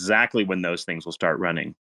 that's exactly when those things will start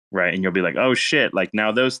running, right? And you'll be like, oh, shit, like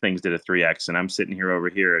now those things did a 3X, and I'm sitting here over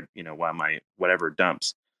here, while my whatever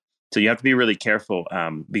dumps. So you have to be really careful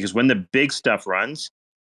because when the big stuff runs,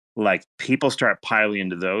 like people start piling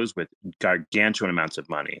into those with gargantuan amounts of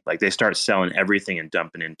money. Like they start selling everything and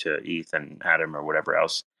dumping into ETH and Atom or whatever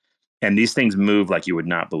else. And these things move like you would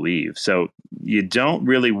not believe. So you don't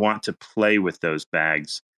really want to play with those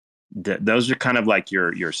bags. Those are kind of like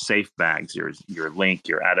your safe bags, your Link,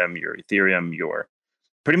 your Atom, your Ethereum, your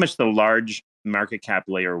pretty much the large market cap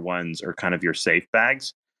layer ones are kind of your safe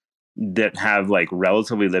bags that have like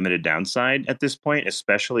relatively limited downside at this point,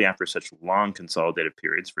 especially after such long consolidated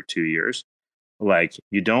periods for 2 years. Like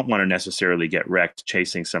you don't want to necessarily get wrecked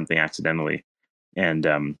chasing something accidentally and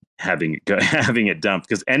having it dumped,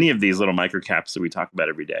 because any of these little microcaps that we talk about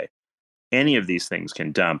every day, any of these things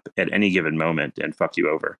can dump at any given moment and fuck you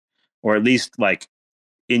over, or at least like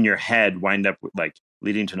in your head wind up with like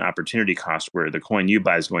leading to an opportunity cost where the coin you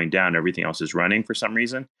buy is going down, everything else is running for some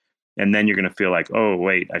reason. And then you're going to feel like, oh,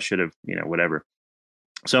 wait, I should have, whatever.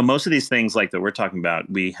 So most of these things like that we're talking about,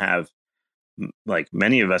 we have like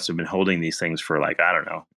many of us have been holding these things for like, I don't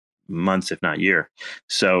know, months, if not year.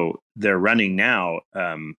 So they're running now.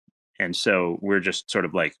 And so we're just sort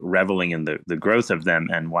of like reveling in the growth of them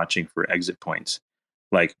and watching for exit points.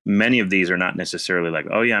 Like many of these are not necessarily like,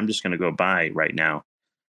 oh yeah, I'm just going to go buy right now.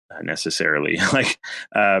 Necessarily like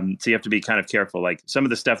so you have to be kind of careful. Like some of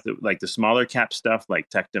the stuff that like the smaller cap stuff like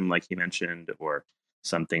Tectum, like he mentioned, or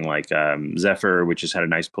something like Zephyr, which has had a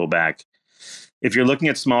nice pullback. If you're looking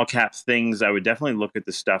at small cap things, I would definitely look at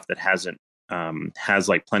the stuff that has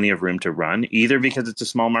like plenty of room to run, either because it's a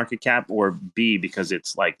small market cap, or B, because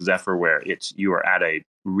it's like Zephyr, where you are at a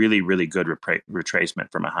really, really good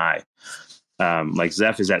retracement from a high. Like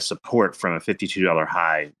Zeph is at support from a $52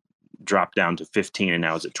 high, dropped down to 15, and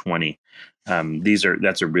now is at 20.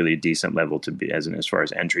 That's a really decent level to be as far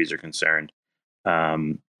as entries are concerned.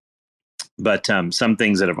 But some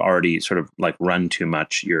things that have already sort of like run too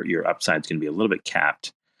much, your upside is going to be a little bit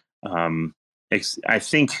capped. I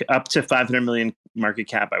think up to 500 million market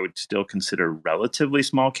cap, I would still consider relatively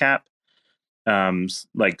small cap. So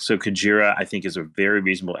Kujira, I think, is a very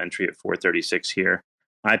reasonable entry at 436 here.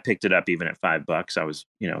 I picked it up even at $5. I was,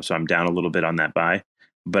 so I'm down a little bit on that buy,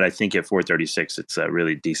 but I think at 436, it's a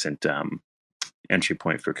really decent entry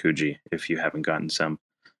point for Kuji if you haven't gotten some.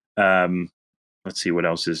 Let's see what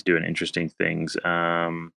else is doing interesting things.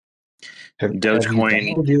 Have you Dogecoin.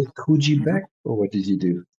 doubled your Kuji back, or what did you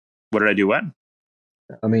do? What did I do? What?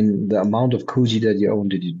 I mean, the amount of Kuji that you own,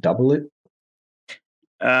 did you double it?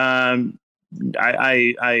 I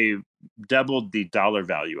doubled the dollar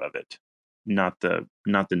value of it, not the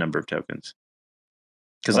number of tokens.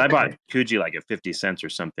 Because I bought Kuji like at 50 cents or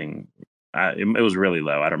something. It was really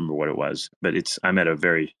low. I don't remember what it was, but I'm at a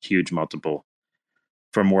very huge multiple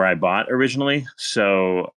from where I bought originally.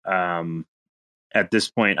 So at this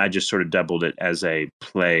point, I just sort of doubled it as a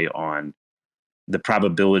play on the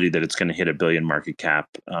probability that it's going to hit $1 billion market cap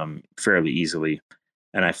fairly easily.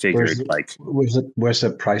 And I figured where's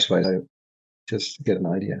the price wise? Just to get an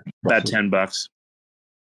idea. About $10.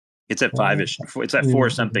 It's at 5-ish. It's at 4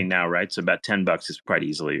 something now, right? So about $10 is quite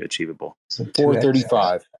easily achievable. So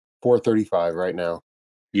 435. 435 right now.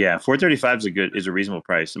 Yeah, 435 is a reasonable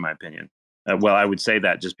price in my opinion. Well, I would say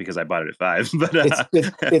that just because I bought it at 5, but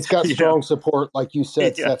it's got strong support, like you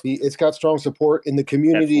said, Cephii. It's got strong support, and the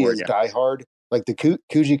community is diehard. Like the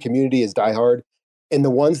Kuji community is diehard, and the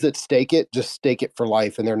ones that stake it just stake it for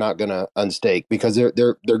life, and they're not going to unstake because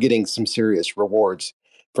they're getting some serious rewards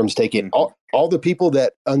from staking. Mm-hmm. All the people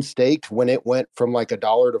that unstaked when it went from like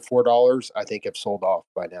 $1 to $4, I think have sold off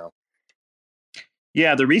by now.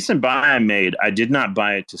 Yeah, the recent buy I made, I did not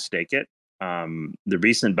buy it to stake it. The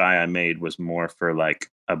recent buy I made was more for like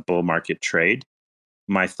a bull market trade.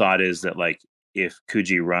 My thought is that like if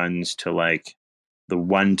Kuji runs to like the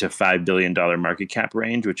 $1 to $5 billion market cap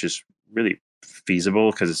range, which is really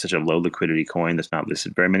feasible because it's such a low liquidity coin that's not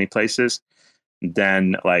listed very many places,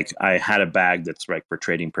 then like I had a bag that's like for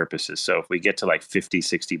trading purposes. So if we get to like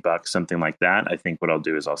 $50-$60, something like that, I think what I'll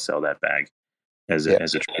do is I'll sell that bag as a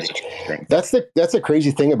trading thing. That's the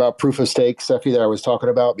crazy thing about proof of stake, Cephii, that I was talking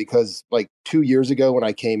about, because like 2 years ago when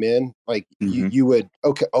I came in, like you would,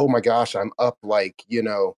 oh my gosh, I'm up like,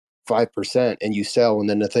 5%, and you sell, and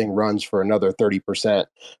then the thing runs for another 30%.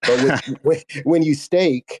 But when you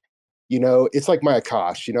stake, it's like my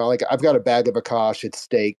Akash, like I've got a bag of Akash, it's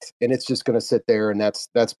staked, and it's just going to sit there, and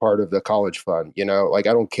that's part of the college fund, like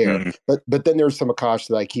I don't care. Mm-hmm. But then there's some Akash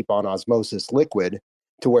that I keep on osmosis liquid,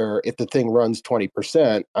 to where if the thing runs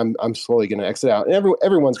 20%, I'm slowly going to exit out. And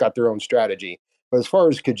everyone's got their own strategy. But as far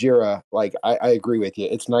as Kujira, like I agree with you.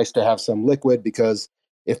 It's nice to have some liquid, because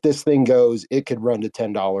if this thing goes, it could run to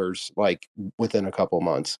 $10 like within a couple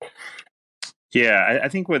months. Yeah, I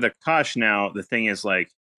think with Akash now, the thing is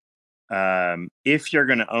like, if you're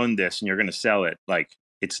going to own this and you're going to sell it, like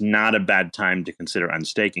it's not a bad time to consider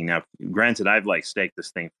unstaking. Now, granted, I've like staked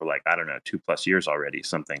this thing for like, I don't know, 2+ years already,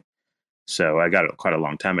 something. So I got it quite a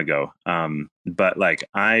long time ago. But like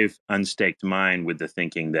I've unstaked mine with the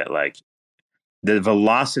thinking that like the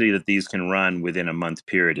velocity that these can run within a month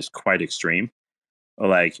period is quite extreme.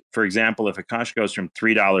 Like, for example, if Akash goes from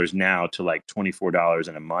 $3 now to like $24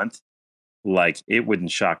 in a month, like it wouldn't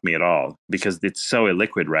shock me at all because it's so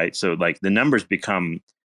illiquid, right? So like the numbers become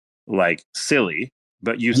like silly.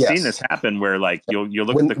 But you've seen this happen where like you'll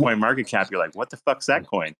look at the coin market cap, you're like, what the fuck's that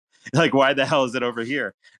coin? Like, why the hell is it over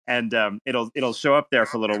here? And it'll show up there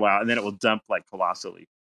for a little while, and then it will dump like colossally.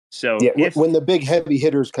 So when the big heavy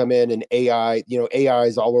hitters come in, and AI, AI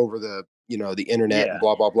is all over the the internet, and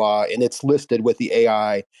blah blah blah, and it's listed with the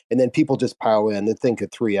AI, and then people just pile in and think of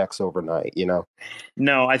 3x overnight.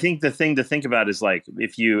 No, I think the thing to think about is like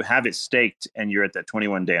if you have it staked and you're at that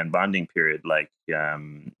 21-day unbonding period, like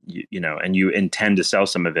and you intend to sell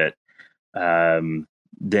some of it,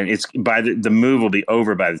 then it's by the move will be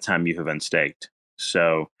over by the time you have unstaked.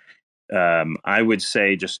 So I would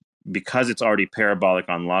say just because it's already parabolic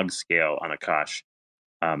on log scale on Akash,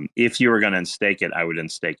 if you were going to unstake it, I would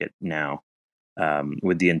unstake it now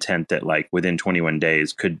with the intent that like within 21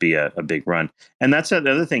 days could be a big run. And that's the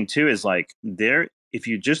other thing too, is like if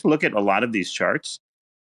you just look at a lot of these charts,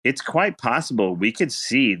 it's quite possible we could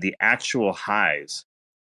see the actual highs.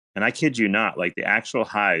 And I kid you not, like the actual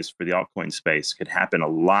highs for the altcoin space could happen a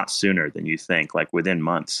lot sooner than you think, like within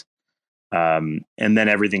months. And then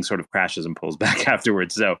everything sort of crashes and pulls back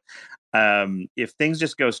afterwards. So if things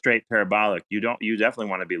just go straight parabolic, you definitely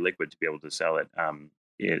want to be liquid to be able to sell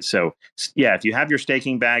it. So yeah, if you have your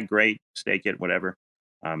staking bag, great, stake it, whatever.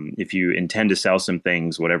 If you intend to sell some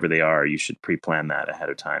things, whatever they are, you should pre-plan that ahead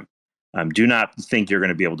of time. Do not think you're going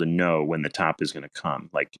to be able to know when the top is going to come.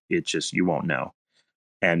 Like you won't know.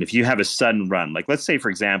 And if you have a sudden run, like let's say, for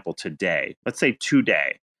example, today,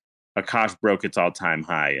 Akash broke its all-time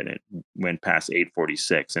high and it went past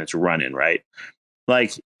 846 and it's running, right?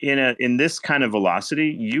 Like in this kind of velocity,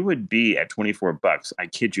 you would be at $24. I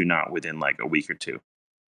kid you not, within like a week or two.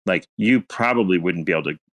 Like you probably wouldn't be able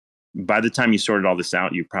to, by the time you sorted all this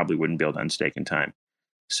out, you probably wouldn't be able to unstake in time.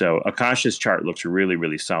 So Akash's chart looks really,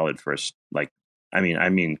 really solid for us. Like, I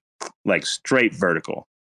mean, like straight vertical.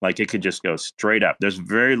 Like it could just go straight up. There's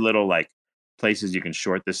very little like places you can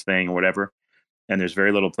short this thing or whatever. And there's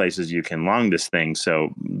very little places you can long this thing. So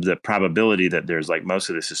the probability that there's like most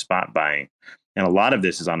of this is spot buying. And a lot of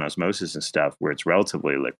this is on osmosis and stuff where it's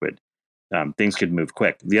relatively liquid. Things could move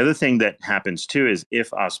quick. The other thing that happens too is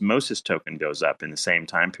if osmosis token goes up in the same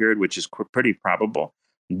time period, which is pretty probable,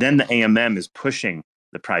 then the AMM is pushing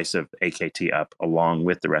the price of AKT up along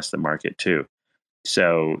with the rest of the market too.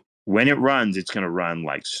 So when it runs, it's going to run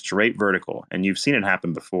like straight vertical. And you've seen it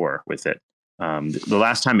happen before with it. The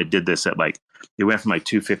last time it did this at like, it went from like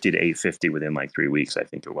 250 to 850 within like 3 weeks, I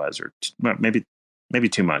think it was, or maybe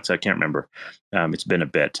 2 months. I can't remember. It's been a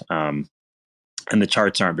bit. And the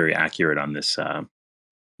charts aren't very accurate on this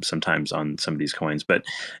sometimes on some of these coins, but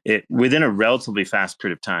within a relatively fast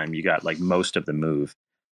period of time, you got like most of the move.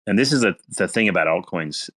 And this is the thing about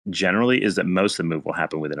altcoins generally is that most of the move will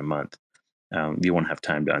happen within a month. You won't have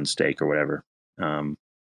time to unstake or whatever.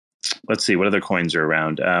 Let's see what other coins are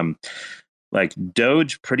around. Like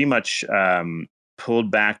Doge pretty much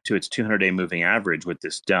pulled back to its 200-day moving average with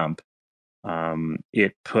this dump.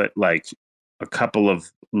 It put like a couple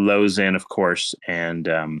of lows in, of course, and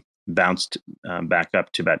bounced back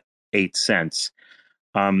up to about 8 cents.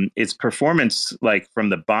 Its performance, like from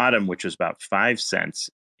the bottom, which was about 5 cents,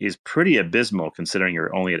 is pretty abysmal considering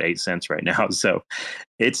you're only at 8 cents right now. So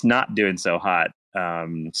it's not doing so hot.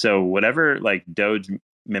 So whatever like Doge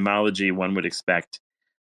memology one would expect,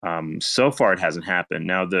 so far it hasn't happened.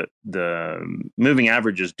 Now the moving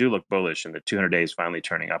averages do look bullish, and the 200 days finally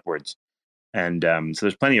turning upwards, and so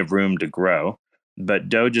there's plenty of room to grow. But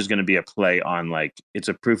Doge is going to be a play on like it's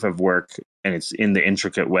a proof of work, and it's in the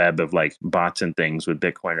intricate web of like bots and things with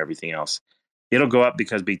Bitcoin and everything else. It'll go up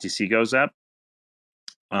because BTC goes up,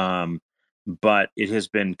 but it has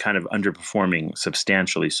been kind of underperforming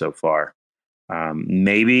substantially so far.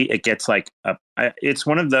 Maybe it gets like it's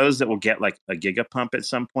one of those that will get like a gigapump at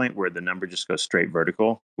some point where the number just goes straight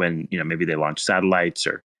vertical when, maybe they launch satellites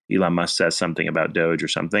or Elon Musk says something about Doge or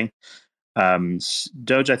something.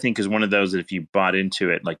 Doge, I think, is one of those that if you bought into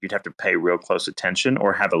it, like you'd have to pay real close attention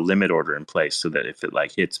or have a limit order in place so that if it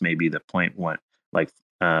like hits maybe the 0.1, like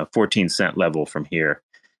 14 cent level from here,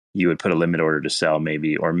 you would put a limit order to sell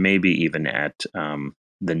maybe, or maybe even at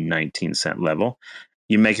the 19 cent level.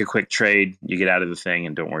 You make a quick trade, you get out of the thing,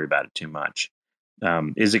 and don't worry about it too much.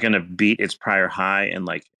 Is it going to beat its prior high and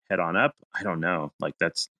like head on up? I don't know. Like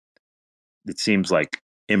it seems like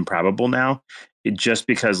improbable now. Just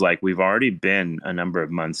because like we've already been a number of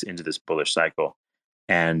months into this bullish cycle,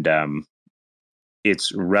 and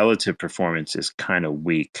its relative performance is kind of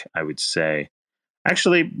weak, I would say.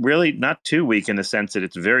 Actually, really not too weak in the sense that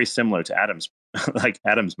it's very similar to Adam's, like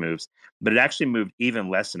Adam's moves, but it actually moved even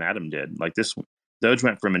less than Adam did. Like this, Doge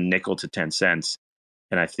went from a nickel to 10 cents,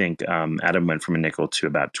 and I think Adam went from a nickel to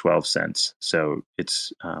about 12 cents. So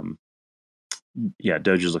it's,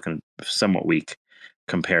 Doge is looking somewhat weak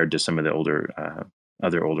compared to some of the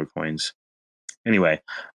other older coins. Anyway,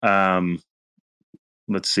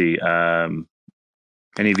 let's see.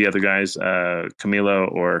 Any of the other guys,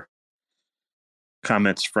 Camilo or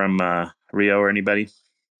comments from Rio or anybody?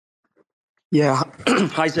 Yeah.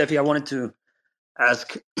 Hi, Cephii. I wanted to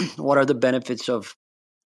ask, what are the benefits of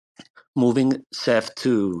moving Ceph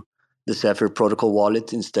to the Cephii protocol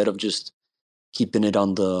wallet instead of just keeping it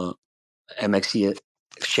on the MXC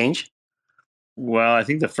exchange? Well, I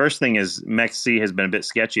think the first thing is MEXC has been a bit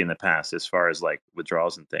sketchy in the past as far as like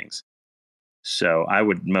withdrawals and things. So I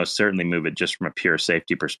would most certainly move it just from a pure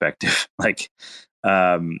safety perspective. Like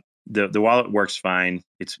the wallet works fine.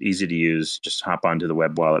 It's easy to use. Just hop onto the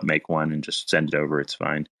web wallet, make one, and just send it over. It's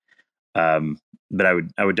fine. but I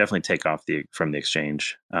would definitely take off from the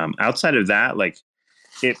exchange. Outside of that, like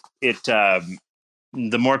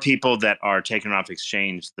the more people that are taken off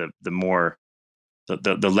exchange, the more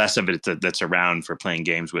the less of it that's around for playing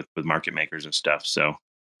games with market makers and stuff. So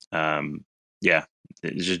yeah,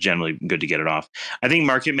 it's just generally good to get it off. I think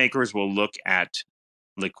market makers will look at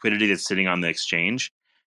liquidity that's sitting on the exchange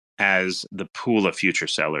as the pool of future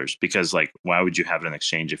sellers, because like, why would you have an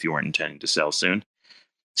exchange if you weren't intending to sell soon?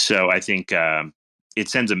 So I think it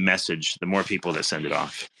sends a message. The more people that send it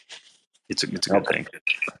off, it's a good thing.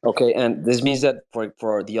 Okay, and this means that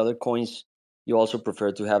for the other coins, you also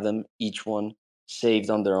prefer to have them each one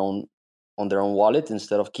saved on their own wallet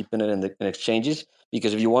instead of keeping it in exchanges.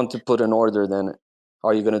 Because if you want to put an order, then how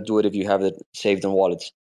are you going to do it if you have it saved in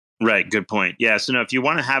wallets? Right, good point. Yeah, so no, if you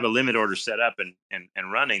want to have a limit order set up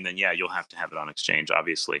and running, then yeah, you'll have to have it on exchange,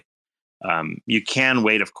 obviously. You can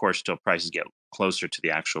wait, of course, till prices get closer to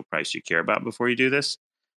the actual price you care about before you do this.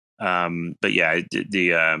 But yeah,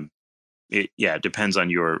 it depends on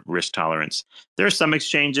your risk tolerance. There are some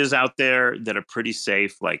exchanges out there that are pretty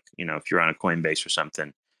safe, like, if you're on a Coinbase or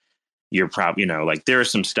something, you're probably, like there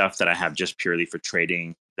is some stuff that I have just purely for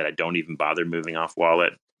trading that I don't even bother moving off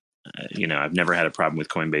wallet. I've never had a problem with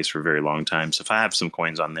Coinbase for a very long time. So if I have some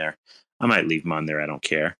coins on there, I might leave them on there. I don't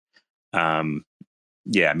care.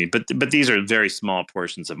 Yeah, I mean, but these are very small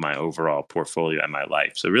portions of my overall portfolio and my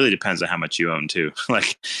life. So it really depends on how much you own too.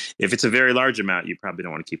 Like if it's a very large amount, you probably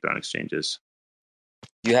don't want to keep it on exchanges.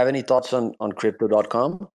 Do you have any thoughts on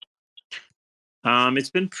Crypto.com? It's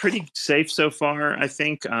been pretty safe so far, I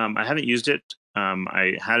think. I haven't used it.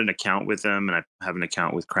 I had an account with them, and I have an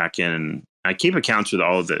account with Kraken, and I keep accounts with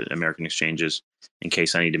all of the American exchanges in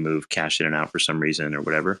case I need to move cash in and out for some reason or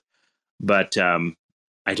whatever. But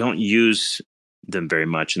I don't use them very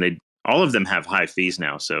much, and all of them have high fees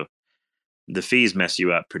now, so the fees mess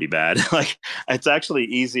you up pretty bad. Like it's actually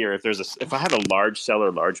easier if I have a large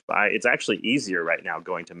seller, large buy. It's actually easier right now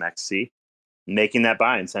going to MEXC, making that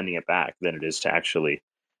buy and sending it back than it is to actually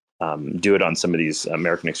do it on some of these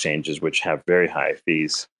American exchanges, which have very high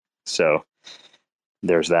fees. So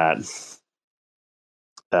there's that.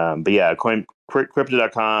 But yeah,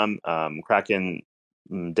 Crypto.com, Kraken,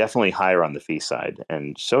 definitely higher on the fee side.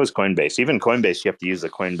 And so is Coinbase. Even Coinbase, you have to use the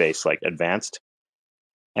Coinbase like advanced.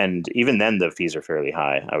 And even then, the fees are fairly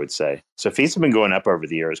high, I would say. So fees have been going up over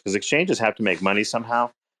the years because exchanges have to make money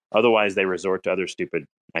somehow. Otherwise, they resort to other stupid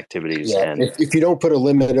activities. Yeah, And if you don't put a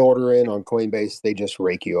limit order in on Coinbase, they just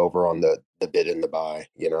rake you over on the bid and the buy,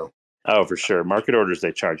 oh, for sure. Market orders,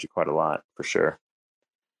 they charge you quite a lot, for sure.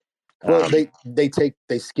 Well, they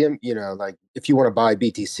skim, like if you want to buy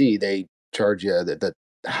BTC, they charge you the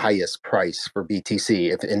highest price for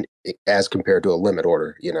BTC as compared to a limit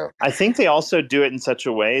order, I think they also do it in such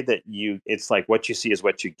a way that it's like what you see is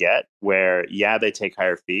what you get, where yeah, they take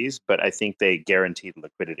higher fees, but I think they guarantee the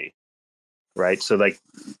liquidity. Right. So like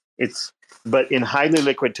but in highly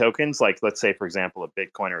liquid tokens, like let's say, for example, a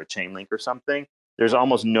Bitcoin or a Chainlink or something, there's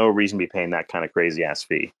almost no reason to be paying that kind of crazy ass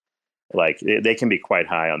fee. Like they can be quite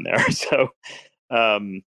high on there. So,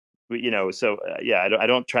 yeah, I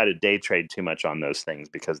don't try to day trade too much on those things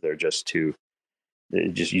because they're just you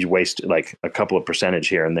waste like a couple of percentage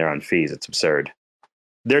here and there on fees. It's absurd.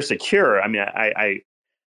 They're secure. I mean,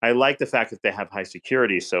 I like the fact that they have high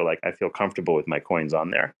security. So like, I feel comfortable with my coins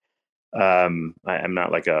on there. I'm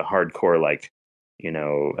not like a hardcore, like,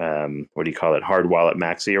 what do you call it? Hard wallet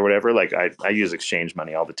maxi or whatever. Like I use exchange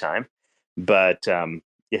money all the time, but,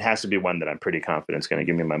 it has to be one that I'm pretty confident is going to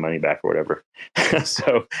give me my money back or whatever.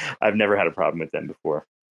 So I've never had a problem with them before.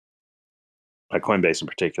 Coinbase in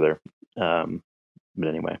particular. But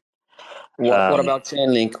anyway. What about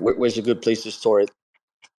Chainlink? Where's a good place to store it?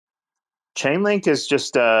 Chainlink is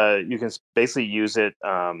just, you can basically use it,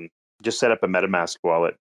 just set up a MetaMask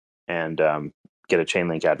wallet and get a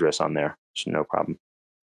Chainlink address on there. It's no problem.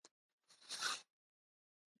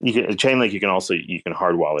 Chainlink, you can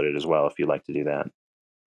hard wallet it as well if you like to do that.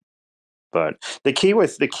 But the key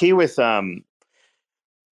with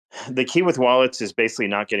wallets is basically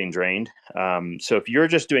not getting drained. So if you're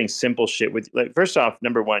just doing simple shit with, like, first off,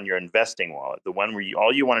 number one, your investing wallet, the one where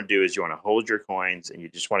all you want to do is you want to hold your coins and you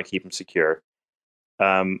just want to keep them secure.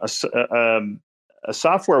 A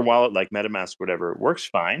software wallet like MetaMask, whatever, works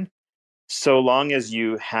fine, so long as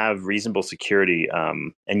you have reasonable security,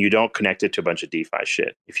 and you don't connect it to a bunch of DeFi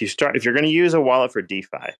shit. If you're going to use a wallet for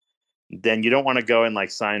DeFi, then you don't want to go and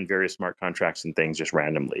like sign various smart contracts and things just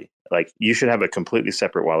randomly. Like you should have a completely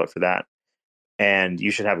separate wallet for that. And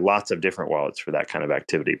you should have lots of different wallets for that kind of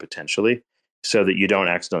activity potentially, so that you don't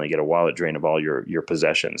accidentally get a wallet drain of all your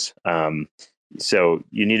possessions. So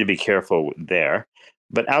you need to be careful there.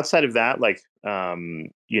 But outside of that, like, I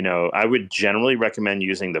would generally recommend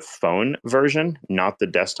using the phone version, not the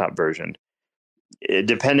desktop version.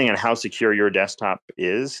 Depending on how secure your desktop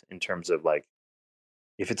is in terms of like,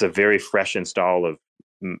 if it's a very fresh install of,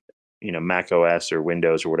 Mac OS or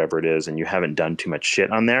Windows or whatever it is, and you haven't done too much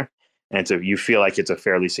shit on there, and so you feel like it's a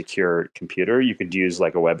fairly secure computer, you could use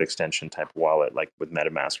like a web extension type wallet, like with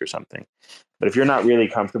MetaMask or something. But if you're not really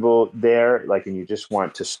comfortable there, like, and you just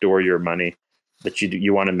want to store your money, that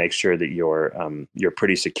you want to make sure that you're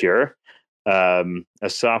pretty secure. A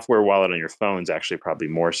software wallet on your phone is actually probably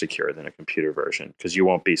more secure than a computer version, because you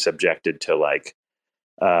won't be subjected to like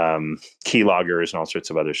keyloggers and all sorts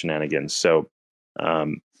of other shenanigans. So,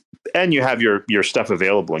 and you have your stuff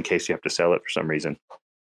available in case you have to sell it for some reason.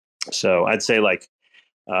 So I'd say like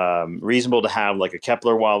reasonable to have like a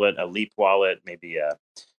Kepler wallet, a Leap wallet, maybe a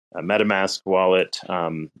MetaMask wallet,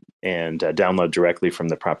 and download directly from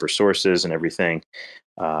the proper sources and everything.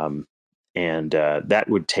 And that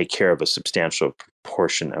would take care of a substantial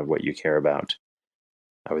portion of what you care about,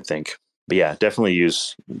 I would think. But yeah, definitely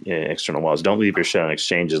use external wallets. Don't leave your shit on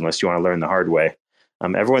exchanges unless you want to learn the hard way.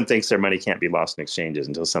 Everyone thinks their money can't be lost in exchanges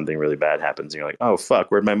until something really bad happens. And you're like, oh, fuck,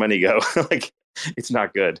 where'd my money go? Like, it's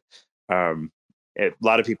not good. A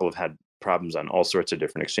lot of people have had problems on all sorts of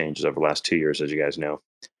different exchanges over the last 2 years, as you guys know.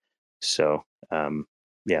 So,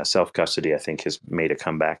 yeah, self-custody, I think, has made a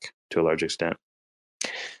comeback to a large extent.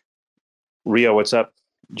 Rio, what's up?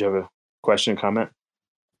 Do you have a question, comment?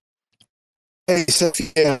 Hey,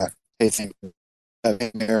 Cephii. Yeah. Hey, thank you.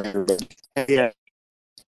 Yeah.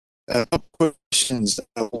 Questions.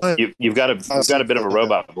 You've got a bit of a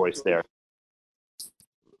robot voice there,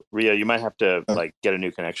 Rio. You might have to like get a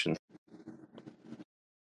new connection.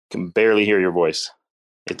 Can barely hear your voice.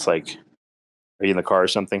 It's like, are you in the car or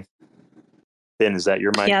something? Ben, is that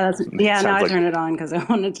your mic? Yeah, now I turned it on because I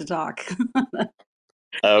wanted to talk.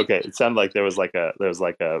 Oh, okay. It sounded like there was like a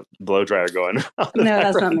blow dryer going on. No,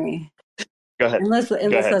 that's not me. Go ahead. Unless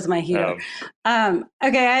that's my heater.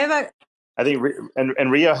 Okay, I think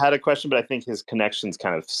and Rio had a question, but I think his connection's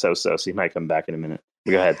kind of so he might come back in a minute.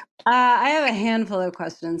 Go ahead. I have a handful of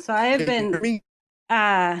questions. So I have been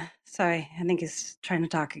sorry, I think he's trying to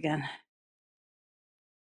talk again.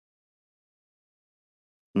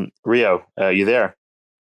 Rio, you there?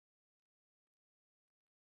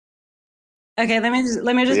 Okay, let me just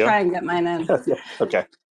Rio? try and get mine in. Okay.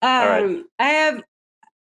 All right. I have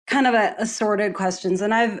kind of assorted questions,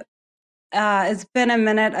 and it's been a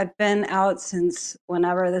minute. I've been out since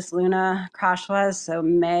whenever this Luna crash was, so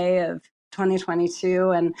May of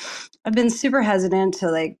 2022, and I've been super hesitant to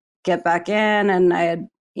like get back in, and I had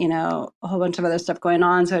a whole bunch of other stuff going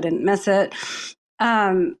on, so I didn't miss it.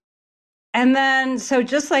 And then, so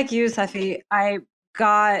just like you, Cephii, I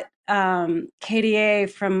got KDA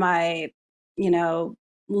from my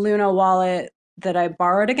Luna wallet that I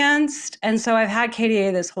borrowed against, and so I've had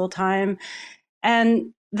KDA this whole time,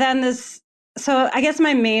 and then so I guess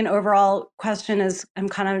my main overall question is, I'm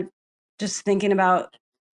kind of just thinking about.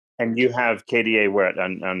 And you have KDA where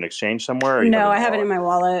on an exchange somewhere? Or no, I have it in my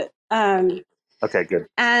wallet. Okay, good.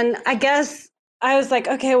 And I guess I was like,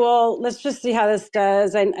 okay, well, let's just see how this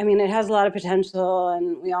does. I mean, it has a lot of potential,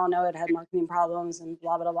 and we all know it had marketing problems and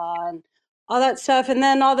blah, blah, blah, and all that stuff. And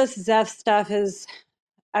then all this Zeph stuff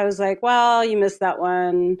I was like, well, you missed that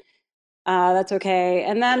one. That's okay.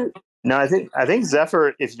 And then no, I think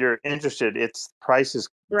Zephyr, if you're interested, its price is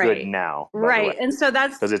good now. Right. And so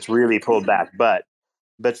that's because it's really pulled back. But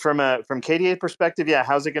from KDA perspective, yeah,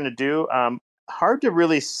 how's it going to do? Hard to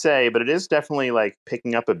really say, but it is definitely like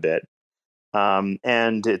picking up a bit.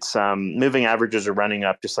 And its moving averages are running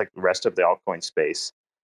up just like the rest of the altcoin space.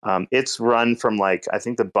 It's run from like, I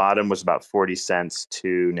think the bottom was about 40 cents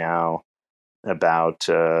to now about,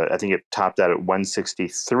 I think it topped out at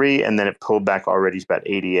 163, and then it pulled back already to about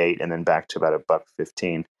 88, and then back to about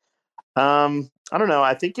 $1.15. I don't know.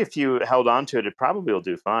 I think if you held on to it, it probably will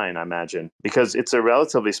do fine, I imagine, because it's a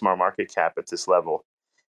relatively small market cap at this level,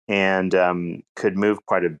 and could move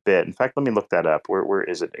quite a bit. In fact, let me look that up. Where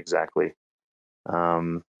is it exactly?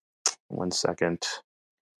 1 second.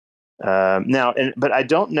 But I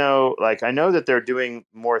don't know. Like, I know that they're doing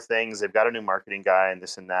more things. They've got a new marketing guy and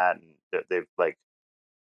this and that, and they've like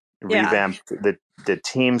revamped the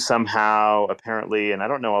team somehow, apparently. And I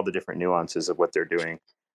don't know all the different nuances of what they're doing,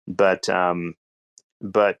 but to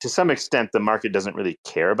some extent, the market doesn't really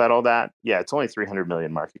care about all that. Yeah, it's only 300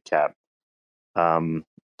 million market cap,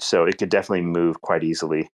 so it could definitely move quite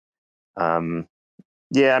easily.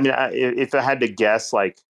 Yeah, I mean, if I had to guess,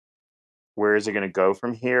 like, where is it going to go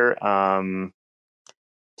from here?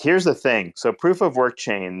 Here's the thing. So proof of work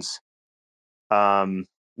chains,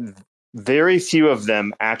 very few of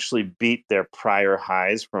them actually beat their prior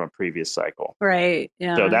highs from a previous cycle. Right.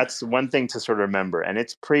 Yeah. So that's one thing to sort of remember. And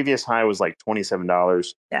its previous high was like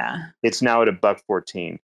 $27. Yeah. It's now at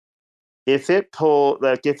 $1.14. If it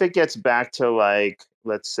gets back to like,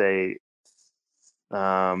 let's say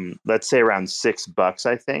around $6,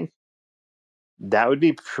 I think that would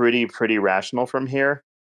be pretty rational from here.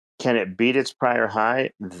 Can it beat its prior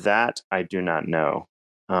high? That I do not know.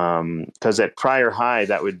 Because at prior high,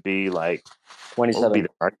 that would be like 27. what would be the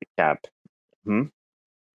market cap?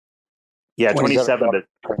 Yeah, 27, but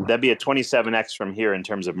that'd be a 27x from here in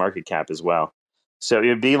terms of market cap as well. So it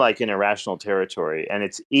would be like in irrational territory. And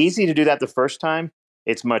it's easy to do that the first time.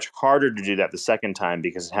 It's much harder to do that the second time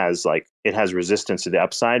because it has resistance to the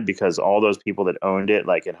upside because all those people that owned it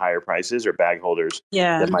like at higher prices are bag holders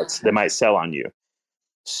that might sell on you.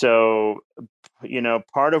 So,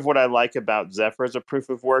 part of what I like about Zephyr as a proof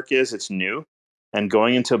of work is it's new, and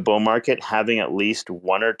going into a bull market, having at least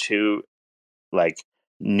one or two like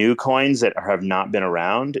new coins that have not been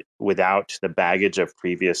around without the baggage of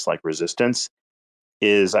previous like resistance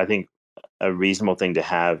is, I think, a reasonable thing to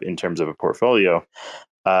have in terms of a portfolio.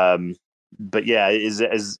 But yeah, is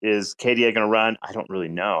KDA going to run? I don't really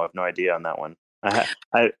know. I have no idea on that one.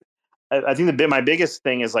 I think my biggest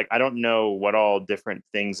thing is like I don't know what all different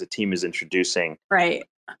things the team is introducing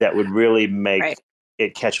that would really make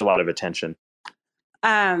it catch a lot of attention.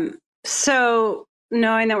 So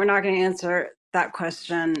knowing that we're not going to answer that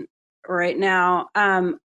question right now,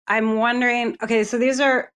 I'm wondering, okay, so these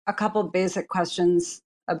are a couple basic questions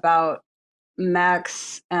about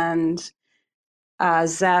MEX and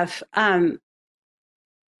Zeph.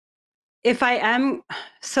 If I am,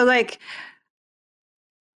 so like,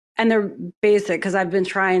 and they're basic because I've been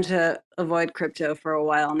trying to avoid crypto for a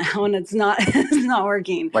while now, and it's not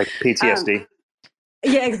working. Like PTSD.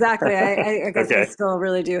 Yeah, exactly. I guess I still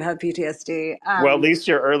really do have PTSD. Well, at least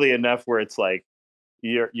you're early enough where it's like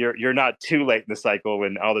you're not too late in the cycle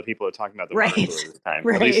when all the people are talking about the water cooler this time.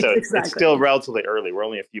 At least it's still relatively early. We're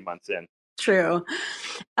only a few months in. True.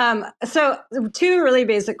 So two really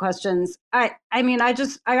basic questions. I mean, I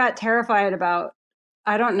got terrified about,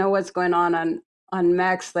 I don't know what's going on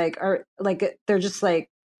MEX, they're just like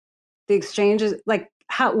the exchanges, like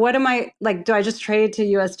what am I, like, do I just trade to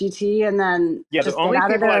USDT and then the only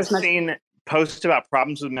people I've seen post about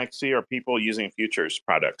problems with MEXC are people using futures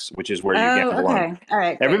products, which is where you gamble on. All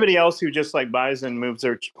right. Everybody else who just like buys and moves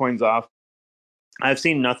their coins off, I've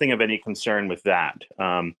seen nothing of any concern with that.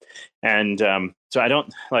 So I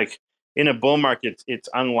don't like in a bull market, it's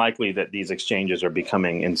unlikely that these exchanges are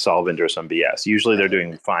becoming insolvent or some BS. Usually they're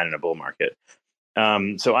doing fine in a bull market.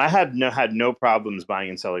 So I had no problems buying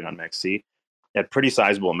and selling on MEXC at pretty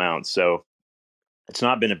sizable amounts. So it's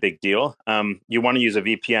not been a big deal. You want to use a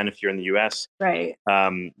VPN if you're in the US. Right.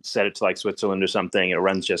 Set it to like Switzerland or something. It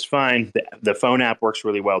runs just fine. The phone app works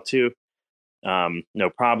really well too. No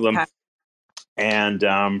problem. Okay. And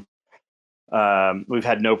we've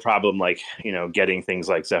had no problem like, getting things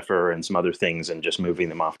like Zephyr and some other things and just moving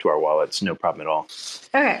them off to our wallets. No problem at all.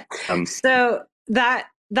 Okay. So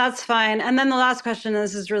that's fine. And then the last question,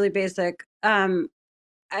 this is really basic.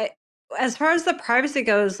 As far as the privacy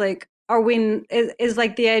goes, like, is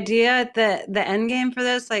like the idea that the end game for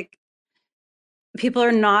this, like people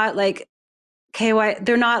are not like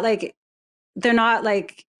they're not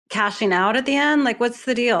like cashing out at the end. Like, what's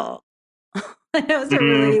the deal? That was a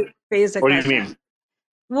really basic question. What do you mean?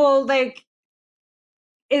 Well, like,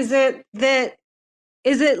 is it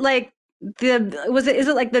like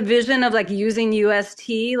the vision of like using UST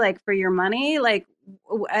like for your money? Like,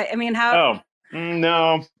 I mean, how? Oh,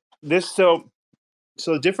 no.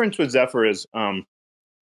 So the difference with Zephyr is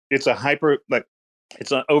it's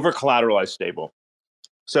it's an over collateralized stable.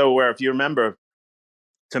 So where if you remember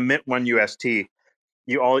to mint one UST,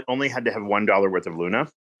 you only had to have $1 worth of Luna.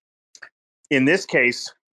 In this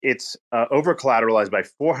case, it's over collateralized by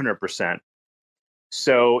 400%.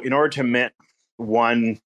 So in order to mint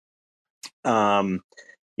one, in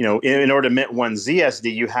order to mint one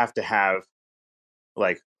ZSD, you have to have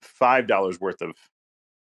like $5 worth of,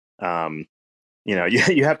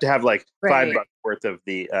 you have to have like $5 worth of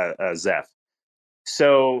the Zeph.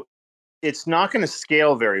 So it's not going to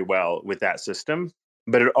scale very well with that system,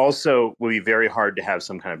 but it also will be very hard to have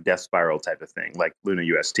some kind of death spiral type of thing like Luna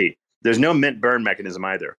UST. There's no mint burn mechanism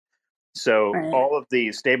either. So all of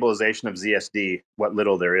the stabilization of ZSD, what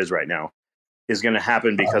little there is right now, is going to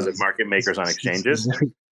happen because of market makers on exchanges.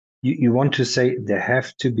 You want to say there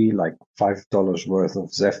have to be like $5 worth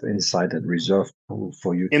of Zeph inside that reserve pool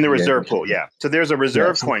for you. In the reserve pool, yeah. So there's a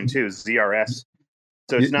reserve coin too, ZRS.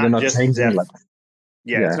 So it's not just Zeph.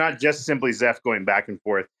 It's not just simply Zeph going back and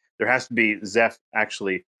forth. there has to be Zeph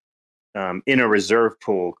actually in a reserve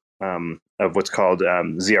pool of what's called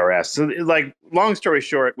ZRS. So, like, long story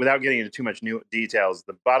short, without getting into too much new details,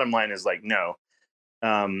 the bottom line is like, no.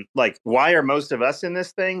 Like, why are most of us in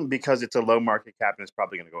this thing? Because it's a low market cap and it's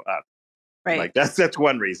probably going to go up. Right. Like, that's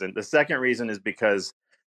one reason. The second reason is because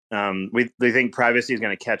we think privacy is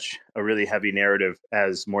going to catch a really heavy narrative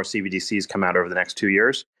as more CBDCs come out over the next 2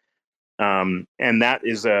 years. And that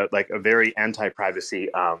is a very anti-privacy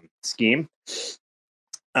scheme.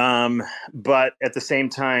 But at the same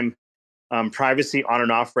time, privacy on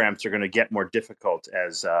and off ramps are going to get more difficult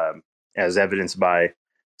as evidenced by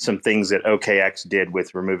some things that OKX did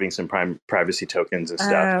with removing some privacy tokens and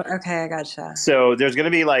stuff. Oh, okay, I gotcha. So there's going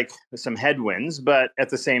to be like some headwinds, but at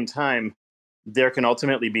the same time, there can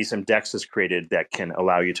ultimately be some DEXs created that can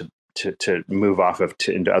allow you to move off of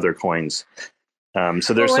into other coins.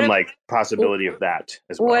 So there's some possibility of that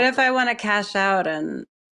as well. What if I want to cash out and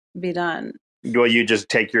be done? Well, you just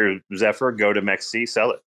take your Zephyr, go to MEXC,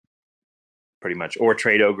 sell it, pretty much, or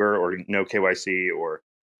Trade Ogre, or no KYC, or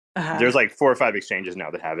there's like 4 or 5 exchanges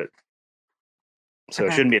now that have it, so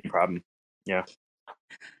it shouldn't be a problem. Yeah.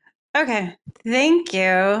 Okay. Thank you.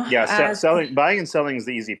 Yeah. Buying and selling is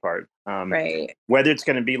the easy part. Right. Whether it's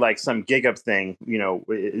going to be like some gig up thing,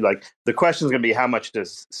 like the question is going to be how much to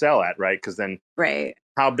sell at, right? Because then, right,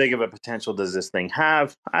 how big of a potential does this thing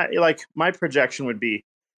have? My projection would be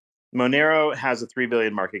Monero has a 3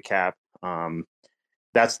 billion market cap.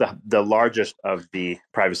 That's the largest of the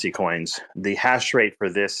privacy coins. The hash rate for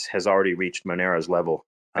this has already reached Monero's level,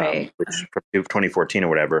 right, which from 2014 or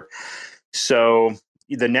whatever. So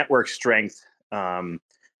the network strength,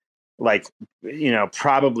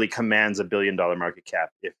 probably commands $1 billion market cap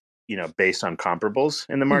if based on comparables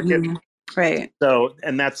in the market. Mm-hmm. Right. So,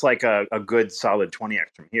 and that's like a good solid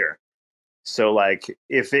 20x from here. So, like,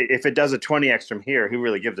 if it does a 20x from here, who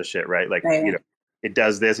really gives a shit, right? Like, right. It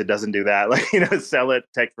does this, it doesn't do that. Like, sell it,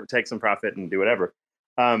 take some profit, and do whatever.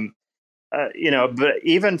 But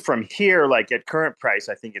even from here, like at current price,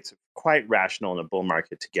 I think it's quite rational in a bull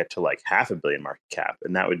market to get to like $500 million market cap,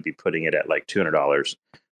 and that would be putting it at like $200,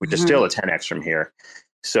 which is still a 10x from here.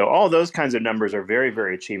 So all those kinds of numbers are very,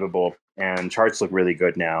 very achievable, and charts look really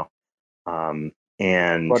good now. And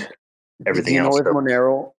everything else. If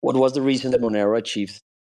Monero, what was the reason that Monero achieved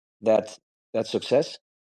that success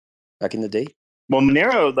back in the day? Well,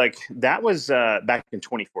 Monero, like that was back in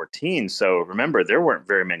 2014. So remember, there weren't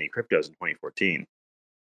very many cryptos in 2014,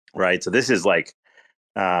 right? So this is like,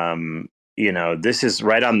 this is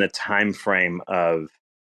right on the time frame of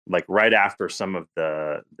like right after some of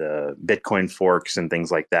the Bitcoin forks and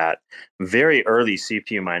things like that. Very early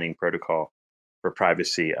CPU mining protocol for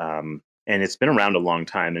privacy, and it's been around a long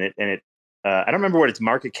time. And it I don't remember what its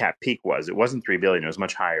market cap peak was. It wasn't 3 billion. It was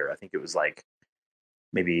much higher. I think it was like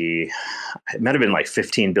maybe it might have been like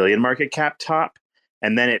 15 billion market cap top,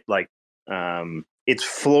 and then it like its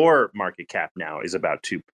floor market cap now is about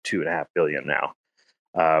 2.5 billion now.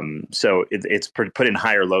 So it's put in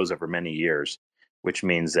higher lows over many years, which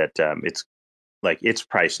means that it's like its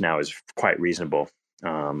price now is quite reasonable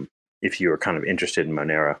if you are kind of interested in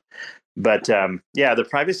Monero. But the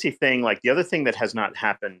privacy thing, like the other thing that has not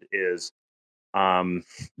happened is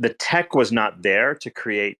the tech was not there to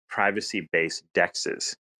create privacy-based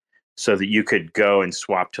DEXs so that you could go and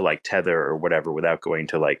swap to like Tether or whatever without going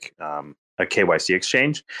to like a KYC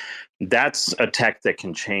exchange. That's a tech that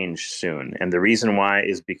can change soon. And the reason why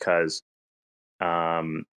is because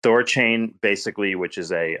Thorchain, basically, which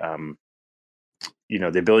is a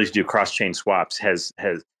the ability to do cross-chain swaps,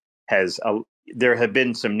 there have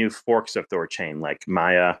been some new forks of Thorchain like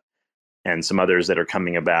Maya and some others that are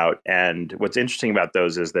coming about. And what's interesting about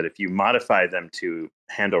those is that if you modify them to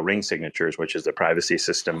handle ring signatures, which is the privacy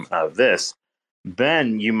system of this,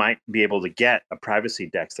 then you might be able to get a privacy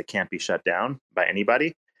DEX that can't be shut down by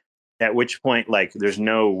anybody. At which point, like, there's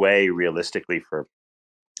no way realistically for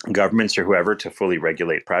governments or whoever to fully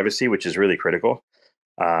regulate privacy, which is really critical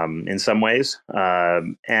in some ways.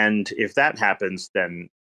 And if that happens, then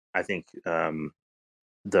I think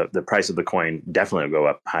the price of the coin definitely will go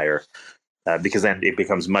up higher. Because then it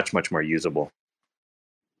becomes much, much more usable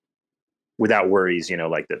without worries,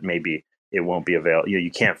 like that maybe it won't be available. You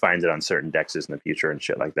can't find it on certain DEXs in the future and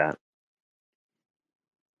shit like that.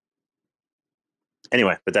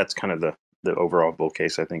 Anyway, but that's kind of the overall bull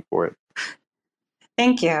case, I think, for it.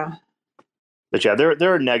 Thank you. But yeah,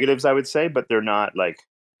 there are negatives, I would say, but they're not like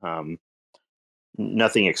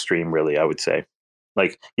nothing extreme, really, I would say.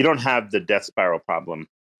 Like, you don't have the death spiral problem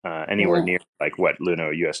anywhere near like what Luna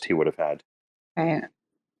or UST would have had. Right.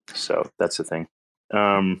 So that's the thing.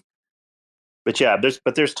 But yeah,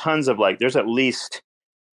 there's tons of like, there's at least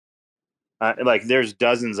Like there's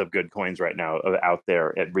dozens of good coins right now out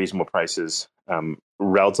there at reasonable prices,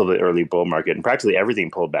 relatively early bull market, and practically everything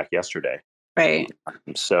pulled back yesterday. Right.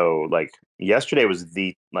 So like yesterday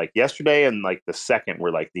and like the second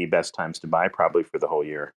were like the best times to buy probably for the whole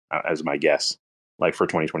year, as my guess. Like for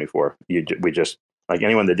 2024, we just like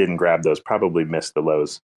anyone that didn't grab those probably missed the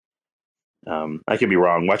lows. I could be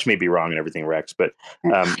wrong. Watch me be wrong and everything wrecks. But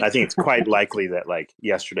I think it's quite likely that like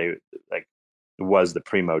yesterday, like was the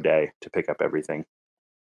primo day to pick up everything.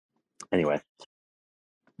 Anyway,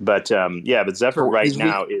 but but Zephyr right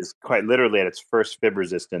now is quite literally at its first fib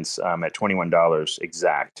resistance at $21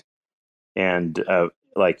 exact, and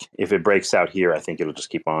like if it breaks out here, I think it'll just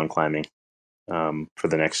keep on climbing for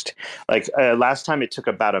the next. Like last time, it took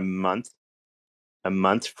about a month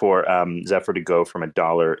for Zephyr to go from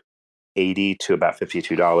 $1.80 to about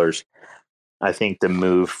 $52. I think the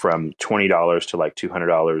move from $20 to like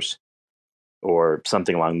 $200 or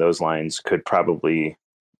something along those lines could probably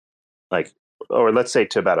like, or let's say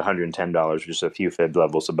to about $110, just a few fib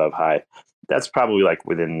levels above high. That's probably like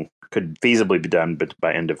could feasibly be done, but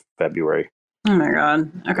by end of February. Oh my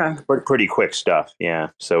God. Okay. Pretty quick stuff. Yeah.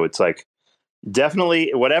 So it's like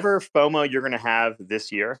definitely whatever FOMO you're going to have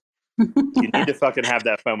this year, you need to fucking have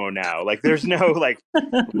that FOMO now. Like there's no like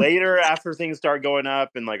later after things start going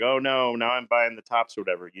up and like, oh no, now I'm buying the tops or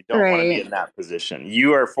whatever. You don't want to be in that position.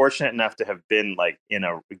 You are fortunate enough to have been like in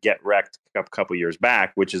a get wrecked a couple years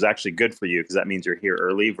back, which is actually good for you because that means you're here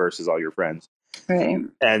early versus all your friends. Right.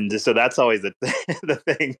 And so that's always the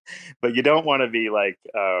thing. But you don't want to be like,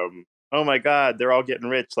 oh my God, they're all getting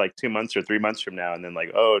rich like 2 months or 3 months from now. And then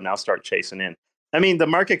like, oh, now start chasing in. I mean, the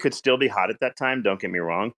market could still be hot at that time. Don't get me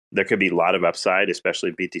wrong. There could be a lot of upside, especially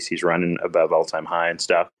if BTC's running above all-time high and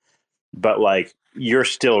stuff. But like, you're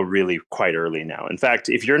still really quite early now. In fact,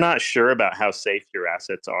 if you're not sure about how safe your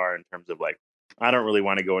assets are in terms of like, I don't really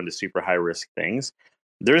want to go into super high risk things,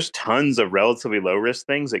 there's tons of relatively low risk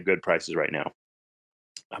things at good prices right now.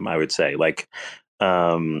 I would say like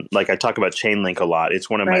I talk about Chainlink a lot. It's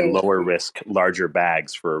one of my lower risk, larger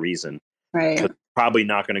bags for a reason. Right. Probably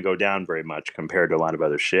not going to go down very much compared to a lot of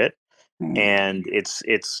other shit. And it's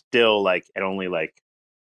still like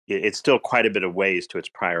it's still quite a bit of ways to its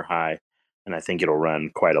prior high, and I think it'll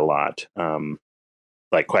run quite a lot,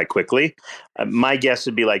 like quite quickly. My guess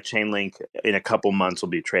would be like Chainlink in a couple months will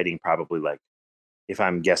be trading probably like, if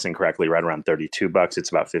I'm guessing correctly, right around $32. It's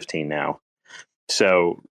about 15 now.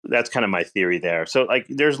 So that's kind of my theory there. So like,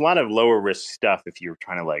 there's a lot of lower risk stuff if you're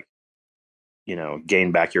trying to like, you know,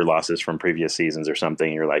 gain back your losses from previous seasons or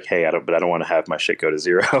something. You're like, hey, I don't want to have my shit go to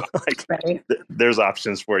zero. Like, there's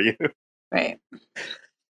options for you. Right.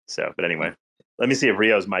 So, but anyway, let me see if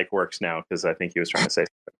Rio's mic works now, because I think he was trying to say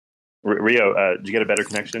Rio, did you get a better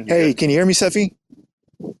connection? Hey, can you hear me, Cephii?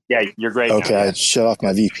 Yeah, you're great. Okay, now, yeah. I shut off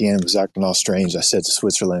my VPN. It was acting all strange. I said to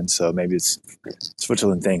Switzerland, so maybe it's a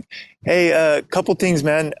Switzerland thing. Hey, a couple things,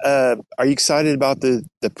 man. Are you excited about the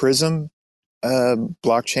Prism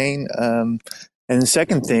blockchain? And the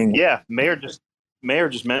second thing, yeah, Mayor just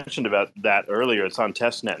mentioned about that earlier. It's on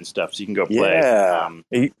testnet and stuff, so you can go play. Yeah,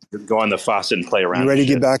 go on the faucet and play around. You ready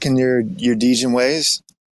to get back in your Degen ways?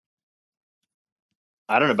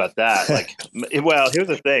 I don't know about that. Like, well, here's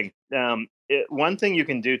the thing. One thing you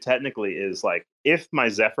can do technically is like, if my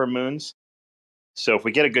Zephyr moons, so if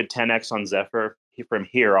we get a good 10x on Zephyr from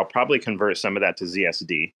here, I'll probably convert some of that to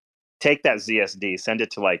ZSD. Take that ZSD, send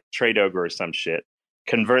it to like Trade Ogre or some shit.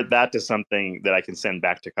 Convert that to something that I can send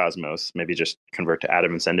back to Cosmos. Maybe just convert to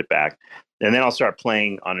Atom and send it back. And then I'll start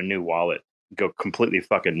playing on a new wallet. Go completely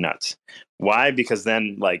fucking nuts. Why? Because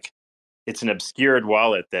then like, it's an obscured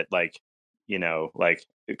wallet that like, you know, like,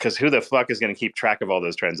 because who the fuck is going to keep track of all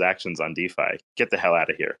those transactions on DeFi? Get the hell out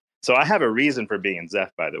of here. So I have a reason for being in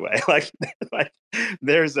Zeph, by the way. like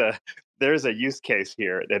there's a use case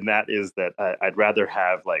here, and that is that I'd rather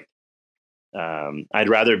have like, I'd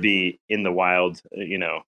rather be in the wild, you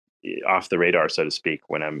know, off the radar, so to speak,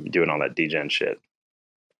 when I'm doing all that degen shit.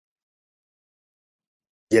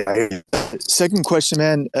 Yeah. Second question,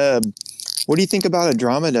 man. What do you think about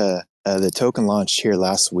Andromeda? The token launched here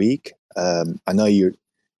last week. I know you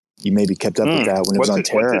maybe kept up with that when it was on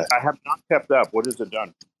Terra. I have not kept up. What has it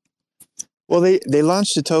done? Well, they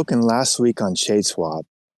launched a token last week on ShadeSwap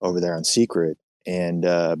over there on Secret. And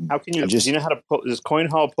how can you? Do you know how to pull? Does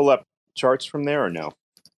CoinHall pull up charts from there or no?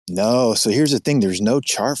 No. So here's the thing: there's no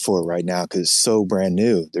chart for it right now because it's so brand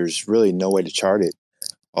new. There's really no way to chart it.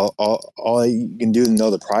 All you can do to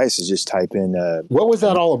know the price is just type in. What was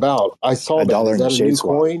that all about? I saw that. Is that a new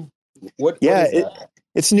coin? What is that?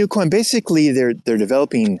 It's a new coin. Basically, they're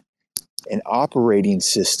developing an operating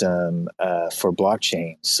system for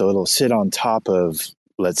blockchain, so it'll sit on top of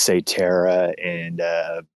let's say Terra and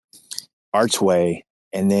Archway,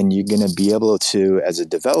 and then you're going to be able to, as a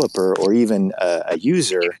developer or even a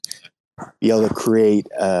user, be able to create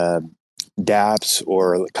dApps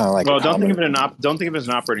or kind of like. Well, don't think of it as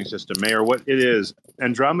an operating system, Mayor. What it is,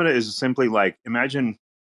 Andromeda is simply like, imagine.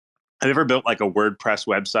 Have you ever built like a WordPress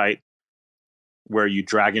website where you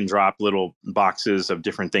drag and drop little boxes of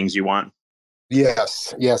different things you want?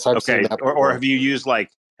 Yes, I've seen that. Or have you used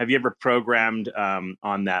have you ever programmed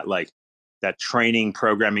on that that training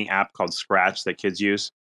programming app called Scratch that kids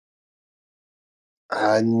use?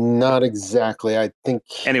 Not exactly.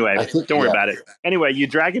 Anyway, don't worry about it. Anyway, you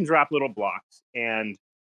drag and drop little blocks, and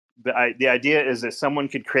the idea is that someone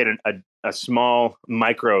could create a small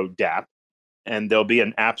micro dApp, and there'll be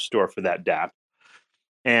an app store for that dApp,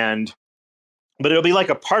 but it'll be like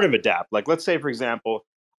a part of a dApp. Like, let's say, for example,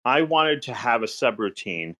 I wanted to have a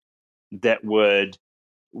subroutine that would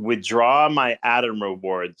withdraw my Atom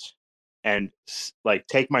rewards and like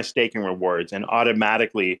take my staking rewards and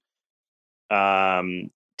automatically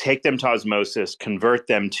take them to Osmosis, convert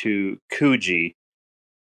them to Kuji,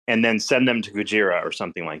 and then send them to Kujira or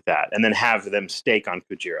something like that, and then have them stake on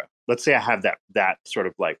Kujira. Let's say I have that sort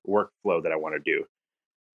of like workflow that I want to do,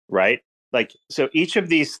 right? Like, so each of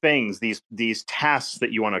these things, these tasks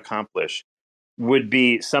that you want to accomplish, would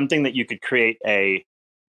be something that you could create a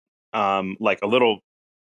like a little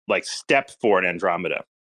like step for in Andromeda,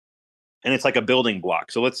 and it's like a building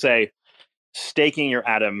block. So let's say staking your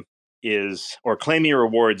Atom is, or claiming your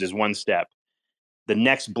rewards is one step. The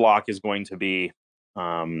next block is going to be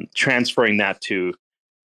transferring that to,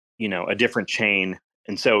 a different chain.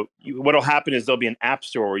 And so what'll happen is there'll be an app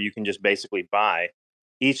store where you can just basically buy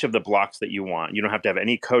each of the blocks that you want. You don't have to have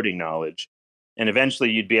any coding knowledge. And eventually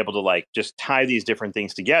you'd be able to like just tie these different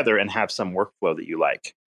things together and have some workflow that you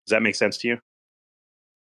like. Does that make sense to you?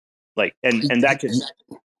 Like, and that could.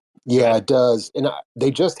 Yeah, it does. And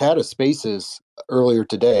they just had a Spaces earlier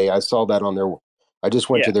today. I saw that on their. I just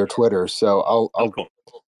went to their Twitter, so I'll. Cool.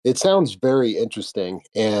 It sounds very interesting,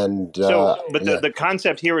 and the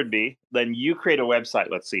concept here would be then you create a website,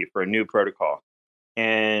 let's see, for a new protocol,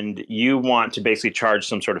 and you want to basically charge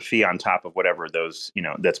some sort of fee on top of whatever those,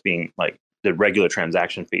 that's being like the regular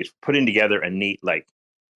transaction fees, putting together a neat like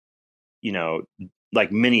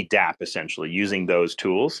mini dApp essentially using those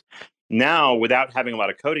tools. Now, without having a lot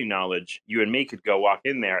of coding knowledge, you and me could go walk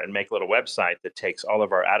in there and make a little website that takes all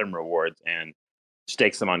of our Atom rewards and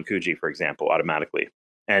stakes them on Kuji, for example, automatically.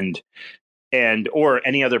 And or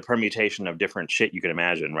any other permutation of different shit you can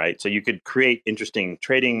imagine, right? So you could create interesting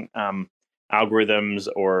trading algorithms,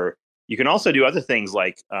 or you can also do other things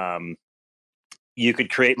like you could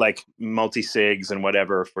create like multi-sigs and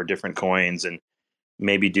whatever for different coins, and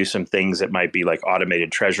maybe do some things that might be like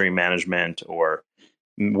automated treasury management, or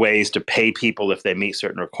ways to pay people if they meet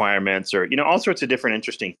certain requirements, or all sorts of different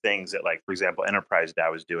interesting things that, like, for example, Enterprise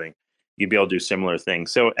DAO is doing. You'd be able to do similar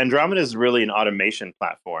things. So Andromeda is really an automation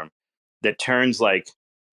platform that turns like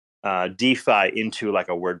DeFi into like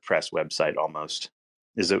a WordPress website almost,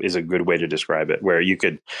 is a good way to describe it, where you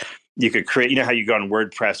could create, how you go on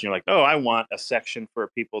WordPress and you're like, oh, I want a section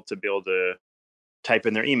for people to be able to type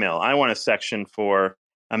in their email. I want a section for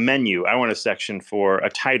a menu. I want a section for a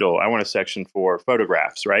title. I want a section for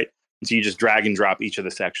photographs, right? And so you just drag and drop each of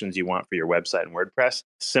the sections you want for your website in WordPress.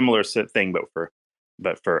 Similar thing, but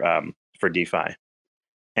for DeFi.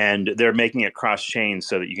 And they're making it cross chain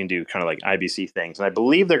so that you can do kind of like IBC things. And I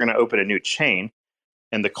believe they're going to open a new chain,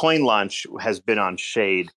 and the coin launch has been on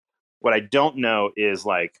Shade. What I don't know is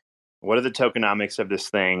like, what are the tokenomics of this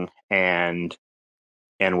thing, and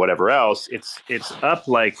whatever else. It's up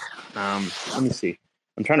like, let me see.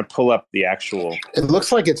 I'm trying to pull up the actual. It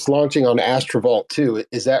looks like it's launching on Astrovault too.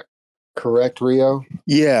 Is that correct, Rio?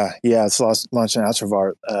 Yeah, it's launching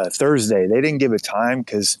Astrovault Thursday. They didn't give a time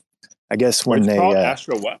because I guess when they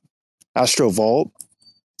Astro what? Astrovault.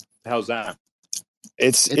 How's that?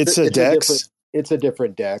 It's a DEX. It's a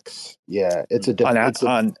different DEX. Yeah, it's a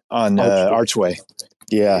different on Archway.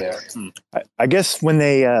 Yeah. I guess when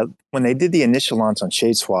they did the initial launch on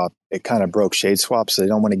ShadeSwap, it kind of broke ShadeSwap, so they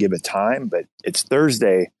don't want to give it time. But it's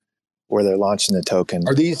Thursday where they're launching the token.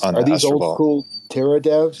 Are these old school Terra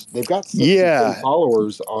devs? They've got 60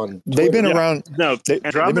 followers on Twitter. They've been around. No, they've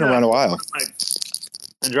been around a while.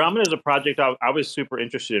 Andromeda is a project I was super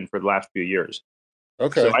interested in for the last few years.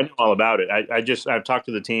 Okay, so I know all about it. I've talked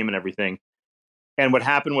to the team and everything. And what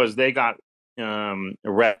happened was they got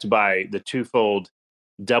wrecked by the twofold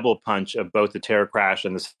double punch of both the Terra crash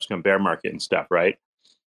and the subsequent bear market and stuff, right?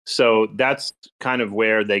 So that's kind of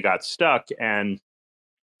where they got stuck. And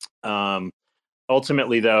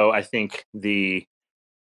ultimately, though, I think the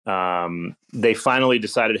they finally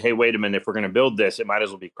decided, hey, wait a minute, if we're going to build this, it might as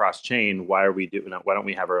well be cross-chain. Why don't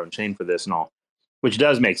we have our own chain for this and all? Which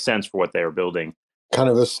does make sense for what they were building. Kind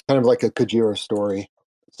of like a Kujira story.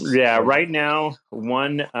 Yeah, right now,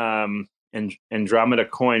 one Andromeda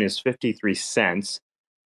coin is 53 cents.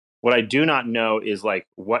 What I do not know is like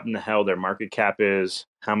what in the hell their market cap is,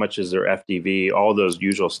 how much is their FDV, all those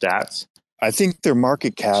usual stats. I think their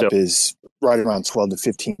market cap is right around 12 to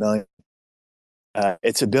 15 million.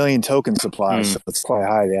 It's a billion token supply, so it's quite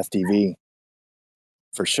high, the FDV,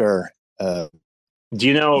 for sure. Do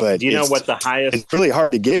you know what the highest? It's really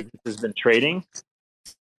hard to get. Has been trading.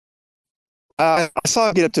 I saw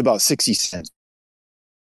it get up to about 60 cents,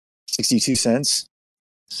 62 cents.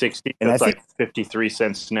 60, and that's like 53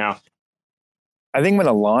 cents now. I think when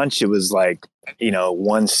it launched, it was like,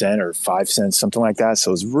 1 cent or 5 cents, something like that.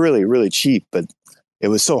 So it was really, really cheap, but it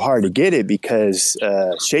was so hard to get it because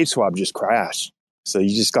ShadeSwap just crashed. So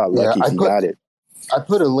you just got lucky if you got it. I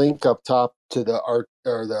put a link up top to the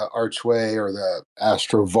Archway or the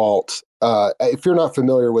Astro Vault. If you're not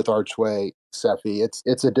familiar with Archway, Cephii,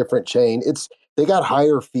 it's a different chain. They got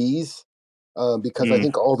higher fees because I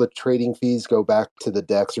think all the trading fees go back to the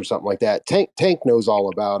DEX or something like that. Tank knows all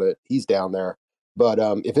about it. He's down there. But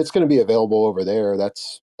if it's going to be available over there,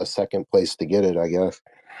 that's a second place to get it, I guess.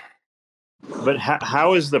 But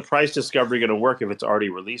how is the price discovery going to work if it's already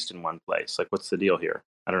released in one place? Like, what's the deal here?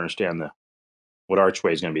 I don't understand what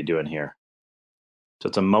Archway is going to be doing here. So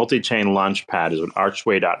it's a multi-chain launch pad is with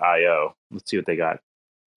archway.io. Let's see what they got.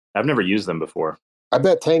 I've never used them before. I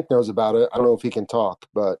bet Tank knows about it. I don't know if he can talk,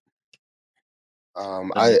 but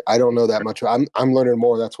I don't know that much. I'm learning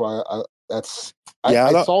more. That's why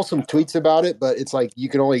I saw some tweets about it, but it's like you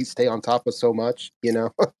can only stay on top of so much,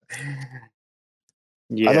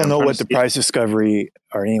 Yeah, I don't know what the price discovery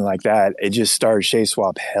or anything like that. It just started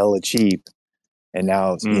ShadeSwap hella cheap. And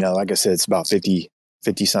now, like I said, it's about 50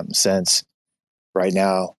 something cents right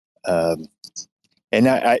now. And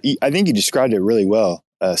I think you described it really well,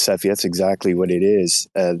 Cephii. That's exactly what it is.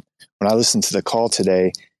 When I listened to the call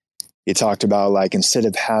today, you talked about like, instead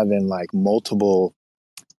of having like multiple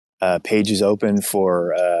pages open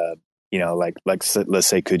for, like let's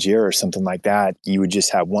say Kujira or something like that, you would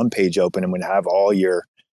just have one page open and would have all your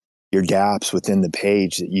gaps within the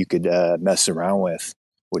page that you could mess around with,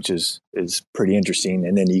 which is pretty interesting.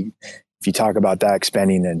 And then if you talk about that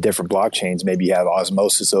expanding in different blockchains, maybe you have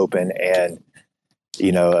Osmosis open and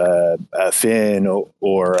a Fin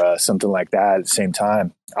or something like that at the same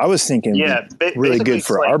time. I was thinking, really good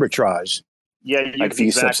for arbitrage. Yeah, like if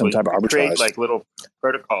you set up some type of arbitrage, create like little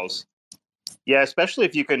protocols. Yeah, especially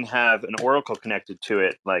if you can have an oracle connected to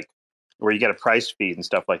it, like where you get a price feed and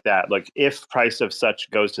stuff like that. Like if price of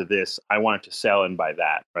such goes to this, I want it to sell and buy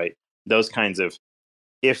that, right? Those kinds of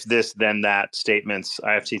if this then that statements,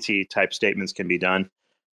 IFTT type statements can be done,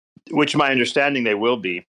 which my understanding they will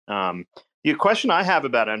be. The question I have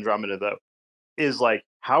about Andromeda though is like,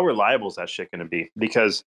 how reliable is that shit going to be?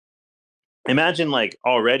 Because imagine like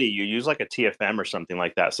already you use like a TFM or something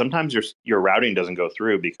like that. Sometimes your routing doesn't go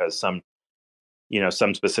through because some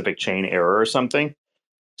specific chain error or something.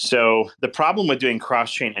 So the problem with doing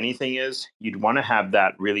cross-chain anything is you'd want to have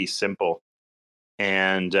that really simple,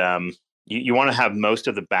 and you want to have most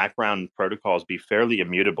of the background protocols be fairly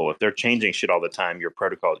immutable. If they're changing shit all the time, your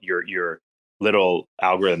protocol, your little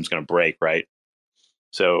algorithm's going to break, right?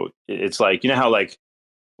 So it's like, how like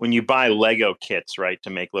when you buy Lego kits, right, to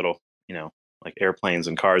make little, like airplanes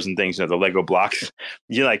and cars and things, the Lego blocks,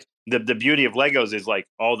 you like the beauty of Legos is like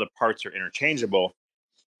all the parts are interchangeable.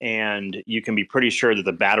 And you can be pretty sure that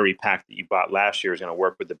the battery pack that you bought last year is going to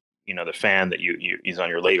work with the fan that you use on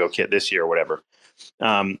your Lego kit this year or whatever.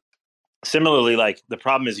 Similarly, like the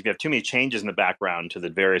problem is if you have too many changes in the background to the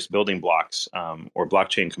various building blocks or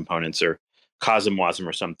blockchain components or COSM-WASM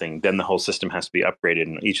or something, then the whole system has to be upgraded,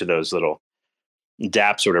 and each of those little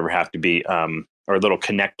dApps or whatever have to be, or little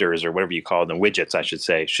connectors or whatever you call them, widgets, I should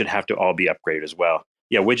say, should have to all be upgraded as well.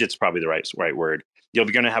 Yeah, widget's probably the right word. You're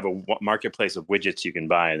going to have a marketplace of widgets you can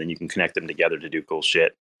buy, and then you can connect them together to do cool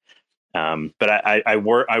shit. But I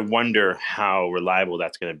wonder how reliable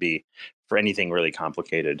that's going to be for anything really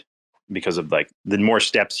complicated, because of like the more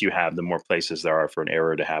steps you have, the more places there are for an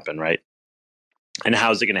error to happen, right? And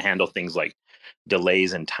how is it going to handle things like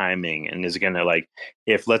delays and timing? And is it going to, like,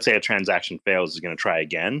 if let's say a transaction fails, is it going to try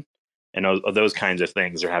again? And those kinds of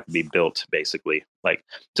things have to be built, basically. Like,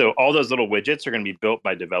 so all those little widgets are going to be built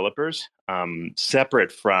by developers,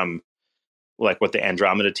 separate from like what the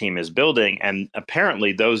Andromeda team is building. And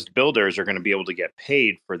apparently those builders are going to be able to get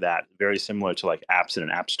paid for that, very similar to like apps in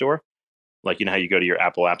an app store. Like, how you go to your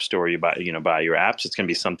Apple App Store, you buy your apps. It's going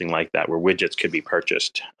to be something like that, where widgets could be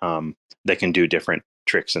purchased that can do different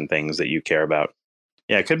tricks and things that you care about.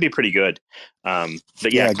 Yeah, it could be pretty good.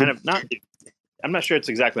 But yeah, kind of not. I'm not sure it's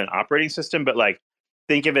exactly an operating system, but like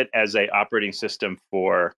think of it as a operating system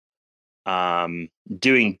for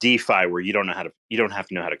doing DeFi, where you don't have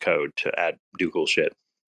to know how to code to do cool shit.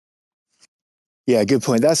 Yeah, good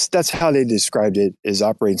point. That's how they described it as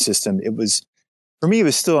operating system. It was, for me, it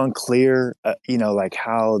was still unclear, like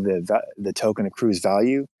how the token accrues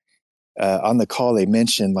value. On the call, they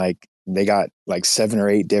mentioned like they got like 7 or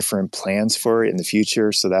 8 different plans for it in the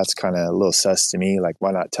future. So that's kind of a little sus to me. Like,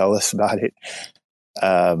 why not tell us about it?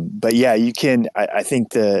 But yeah, you can. I think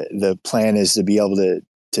the plan is to be able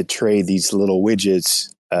to trade these little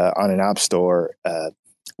widgets on an app store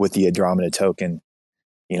with the Andromeda token.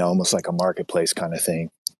 Almost like a marketplace kind of thing.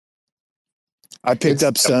 I picked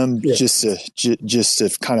up some just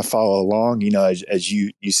to kind of follow along. As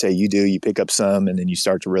you say you do, you pick up some and then you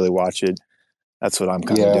start to really watch it. That's what I'm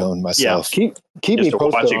kind of doing myself. Keep me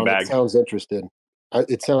posted on it. Sounds interesting.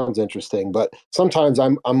 It sounds interesting, but sometimes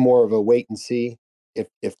I'm more of a wait and see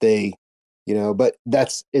if they, But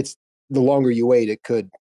it's the longer you wait,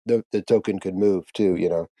 the token could move too.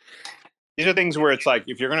 These are things where it's like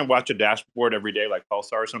if you're going to watch a dashboard every day, like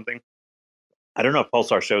Pulsar or something. I don't know if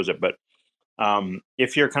Pulsar shows it, but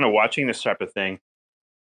if you're kind of watching this type of thing,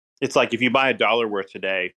 it's like if you buy $1 worth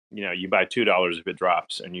today, you buy $2 if it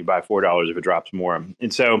drops, and you buy $4 if it drops more.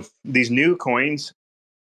 And so these new coins,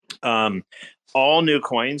 all new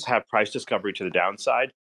coins have price discovery to the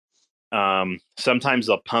downside. Sometimes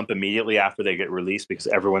they'll pump immediately after they get released because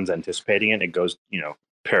everyone's anticipating it. It goes,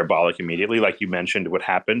 parabolic immediately. Like you mentioned, what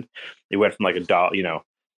happened? It went from like $1,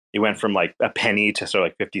 it went from like a penny to sort of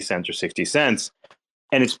like 50 cents or 60 cents.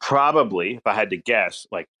 And it's probably, if I had to guess,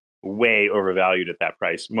 like way overvalued at that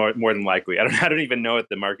price, more than likely. I don't even know what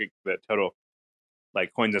the total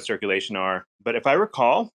like coins in circulation are. But if I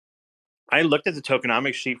recall, I looked at the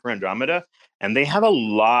tokenomics sheet for Andromeda, and they have a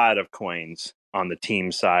lot of coins on the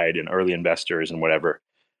team side and early investors and whatever.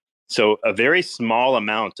 So a very small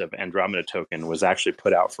amount of Andromeda token was actually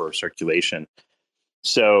put out for circulation.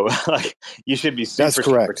 So like you should be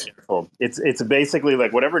super careful. It's basically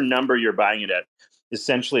like whatever number you're buying it at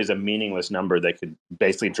essentially is a meaningless number that could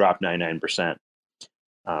basically drop 99%.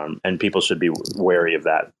 And people should be wary of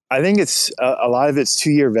that. I think it's a lot of it's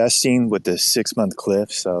 2-year vesting with the 6-month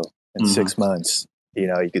cliff. So in 6 months,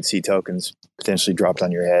 you could see tokens potentially dropped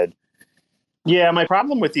on your head. Yeah, my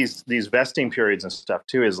problem with these vesting periods and stuff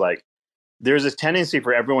too is like there's a tendency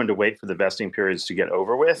for everyone to wait for the vesting periods to get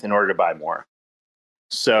over with in order to buy more.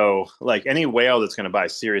 So like any whale that's going to buy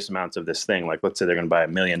serious amounts of this thing, like let's say they're going to buy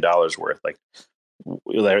 $1 million worth, like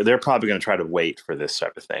they're probably going to try to wait for this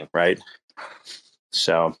type of thing, right?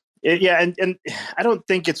 So and I don't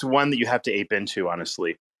think it's one that you have to ape into,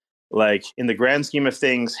 honestly. Like in the grand scheme of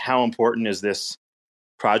things, how important is this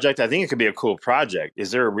project? I think it could be a cool project.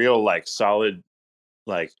 Is there a real like solid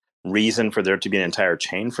like reason for there to be an entire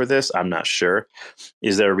chain for this? I'm not sure.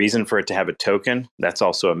 Is there a reason for it to have a token? That's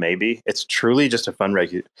also a maybe. It's truly just a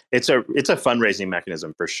fundraising. It's a fundraising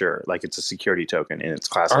mechanism for sure. Like it's a security token in its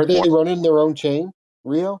classic form. Are they running their own chain,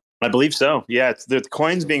 Rio? I believe so. Yeah, it's the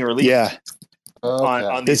coins being released. Yeah,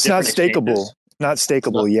 on these it's not stakeable. Exchanges. Not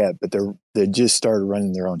stakeable yet, but they just started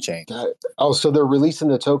running their own chain. So they're releasing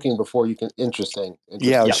the token before you can. Interesting.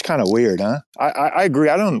 Yeah, which is kind of weird, huh? I agree.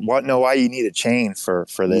 I don't know why you need a chain for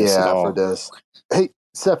this at all. For this. Hey,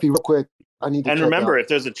 Cephii, real quick. I need to. And remember, if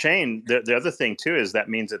there's a chain, the other thing too is that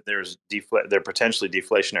means that there are potentially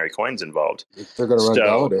deflationary coins involved. If they're going to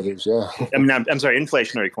run validators, yeah. I mean, I'm sorry,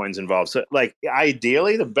 inflationary coins involved. So, like,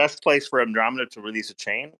 ideally, the best place for Andromeda to release a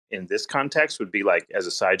chain in this context would be like as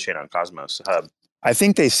a side chain on Cosmos Hub. I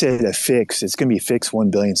think they said a fix. It's going to be a fixed 1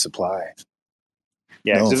 billion supply.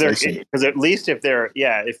 Yeah, because at least if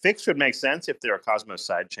fixed would make sense if they're a Cosmos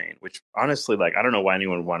side chain. Which honestly, like, I don't know why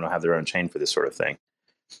anyone would want to have their own chain for this sort of thing.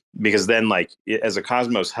 Because then, like, as a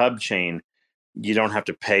Cosmos Hub chain, you don't have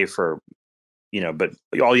to pay for, but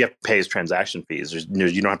all you have to pay is transaction fees.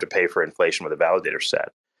 You don't have to pay for inflation with a validator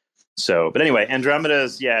set. So, but anyway,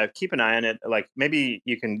 Andromeda's, keep an eye on it. Like maybe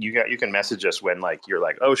you can message us when like you're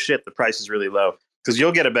like, oh shit, the price is really low, because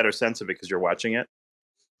you'll get a better sense of it because you're watching it.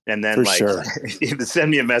 And then send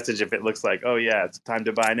me a message if it looks like, oh yeah, it's time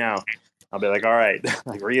to buy now. I'll be like, all right,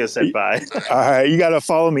 like Rio said, bye. All right, you got to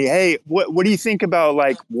follow me. Hey, what do you think about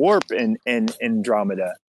like Warp and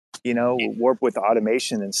Andromeda? Warp with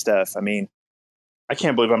automation and stuff. I mean, I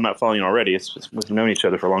can't believe I'm not following you already. We've known each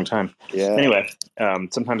other for a long time. Yeah. Anyway,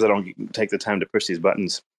 sometimes I don't take the time to push these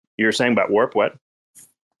buttons. You're saying about Warp, what?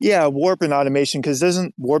 Yeah, warp and automation, because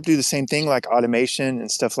doesn't warp do the same thing like automation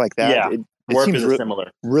and stuff like that? Yeah, It warp seems is similar.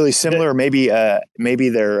 really similar. Or maybe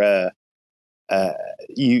they're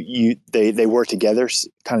they work together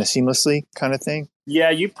kind of seamlessly, kind of thing. Yeah,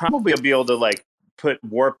 you probably will be able to like put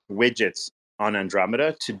warp widgets on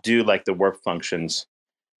Andromeda to do like the warp functions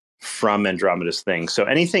from Andromeda's thing. So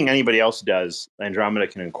anything anybody else does, Andromeda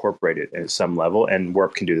can incorporate it at some level, and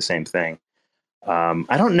warp can do the same thing.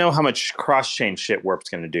 I don't know how much cross-chain shit warp's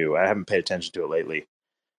going to do. I haven't paid attention to it lately,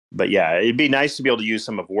 but yeah, it'd be nice to be able to use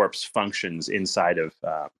some of warp's functions inside of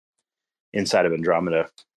Andromeda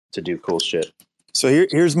to do cool shit. So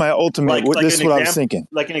here's my ultimate. This is what I was thinking.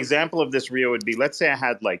 Like an example of this, Rio, would be, let's say I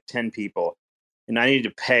had like 10 people and I needed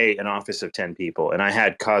to pay an office of 10 people, and I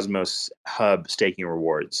had Cosmos Hub staking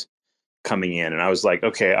rewards coming in, and I was like,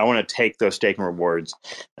 okay, I want to take those staking rewards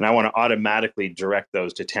and I want to automatically direct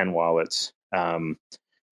those to 10 wallets,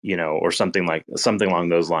 or something along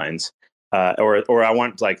those lines, or I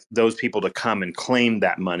want like those people to come and claim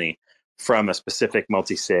that money from a specific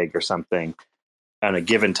multi-sig or something on a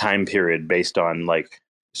given time period based on like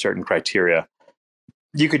certain criteria.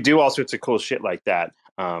 You could do all sorts of cool shit like that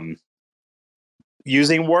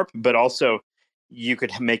using warp, but also you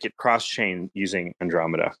could make it cross-chain using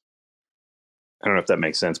Andromeda. I don't know if that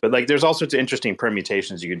makes sense, but like there's all sorts of interesting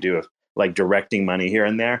permutations you could do of like directing money here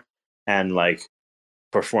and there and like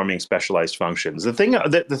performing specialized functions. The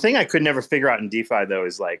thing I could never figure out in DeFi though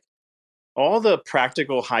is like all the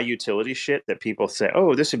practical high utility shit that people say,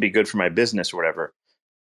 oh, this would be good for my business or whatever.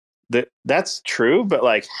 That's true, but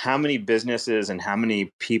like how many businesses and how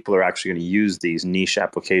many people are actually going to use these niche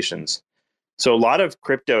applications? So a lot of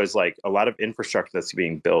crypto is like a lot of infrastructure that's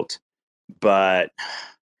being built, but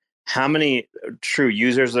how many true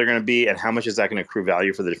users are going to be and how much is that going to accrue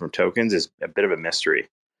value for the different tokens is a bit of a mystery.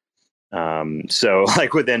 So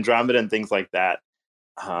like with Andromeda and things like that,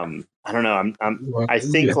 I don't know. I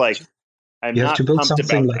think like I'm you have not to build pumped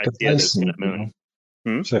something about like the a idea that it's going Dyson. to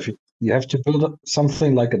moon. So if you have to build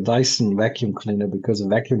something like a Dyson vacuum cleaner, because a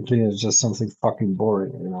vacuum cleaner is just something fucking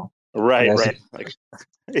boring, Right. Like,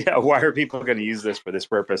 yeah, why are people going to use this for this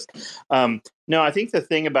purpose? No, I think the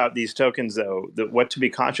thing about these tokens, though, what to be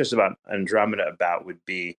conscious about Andromeda about would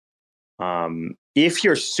be if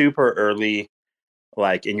you're super early,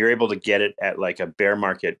 like, and you're able to get it at like a bear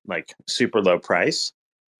market, like super low price.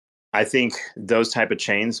 I think those type of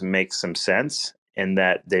chains make some sense in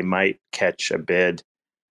that they might catch a bid.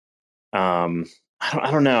 I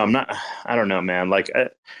don't know. I don't know, man. Like,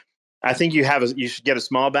 I think you should get a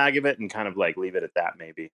small bag of it and kind of like leave it at that.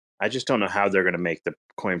 Maybe. I just don't know how they're going to make the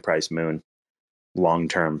coin price moon long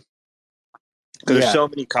term. Because there's so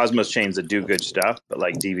many Cosmos chains that do good stuff, but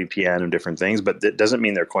like DVPN and different things, but that doesn't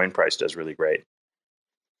mean their coin price does really great.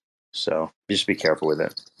 So just be careful with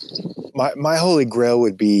it. My holy grail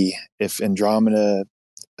would be if Andromeda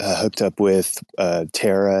hooked up with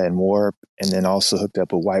Terra and Warp, and then also hooked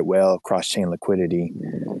up with White Whale cross-chain liquidity.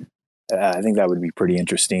 I think that would be pretty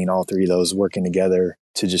interesting. All three of those working together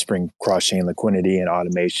to just bring cross-chain liquidity and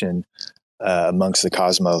automation amongst the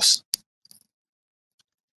Cosmos.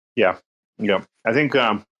 Yeah. I think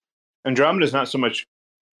Andromeda is not so much.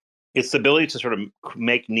 It's the ability to sort of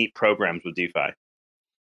make neat programs with DeFi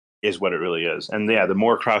is what it really is. And yeah, the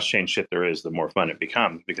more cross-chain shit there is, the more fun it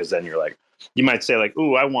becomes, because then you're like, you might say like,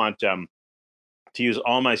 ooh, I want to use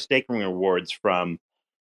all my staking rewards from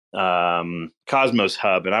Cosmos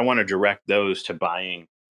Hub, and I want to direct those to buying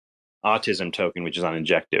Autism token, which is on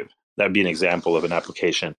Injective. That would be an example of an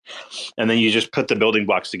application. And then you just put the building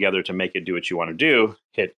blocks together to make it do what you want to do,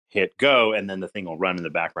 hit go, and then the thing will run in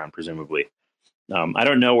the background, presumably. I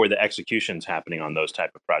don't know where the execution's happening on those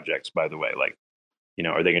type of projects, by the way. Like,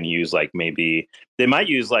 are they going to use like maybe they might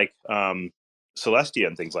use like Celestia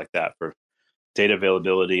and things like that for data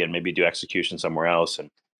availability and maybe do execution somewhere else. And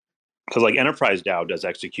because like Enterprise DAO does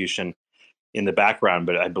execution in the background,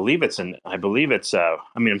 but I believe it's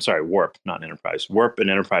Warp, not Enterprise. Warp and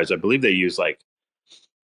Enterprise, I believe they use like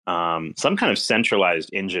some kind of centralized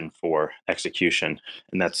engine for execution.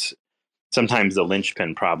 And that's sometimes the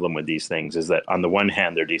linchpin problem with these things, is that on the one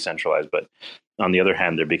hand, they're decentralized, but on the other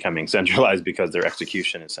hand, they're becoming centralized because their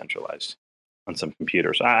execution is centralized on some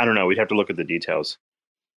computers. I don't know. We'd have to look at the details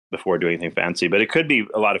before doing anything fancy, but it could be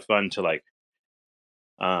a lot of fun to like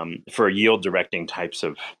for yield directing types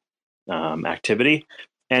of activity.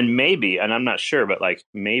 And maybe, and I'm not sure, but like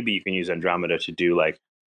maybe you can use Andromeda to do like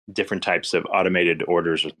different types of automated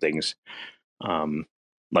orders or things.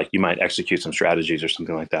 Like you might execute some strategies or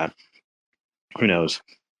something like that. Who knows?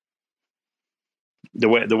 The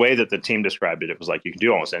way that the team described it, it was like you can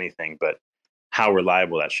do almost anything, but how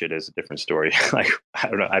reliable that shit is a different story. Like, I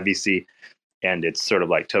don't know, IBC and it's sort of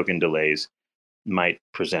like token delays might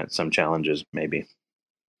present some challenges, maybe.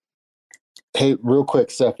 Hey, real quick,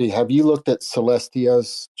 Cephii, have you looked at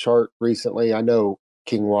Celestia's chart recently? I know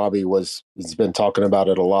King Wabi has been talking about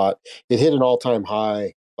it a lot. It hit an all-time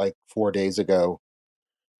high like 4 days ago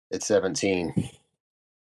at 17.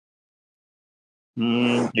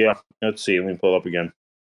 Yeah, let's see. Let me pull up again.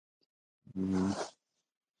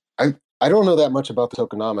 I don't know that much about the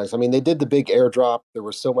tokenomics. I mean, they did the big airdrop. There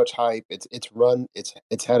was so much hype. It's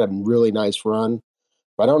had a really nice run.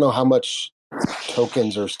 But I don't know how much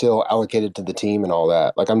tokens are still allocated to the team and all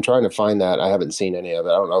that. Like, I'm trying to find that. I haven't seen any of it.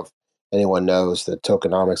 I don't know if anyone knows the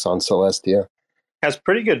tokenomics on Celestia. Has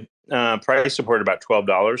pretty good price support, about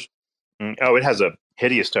 $12. Oh, it has a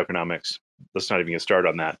hideous tokenomics. Let's not even get started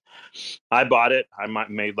on that. I bought it. I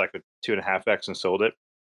made like a 2.5x and sold it.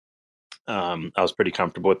 I was pretty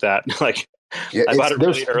comfortable with that. Like, yeah, I bought it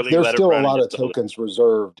really early. There's still a lot of tokens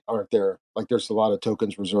reserved, aren't there? Like, there's a lot of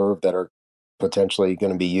tokens reserved that are potentially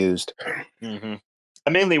going to be used. Mm-hmm. I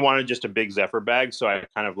mainly wanted just a big Zephyr bag, so I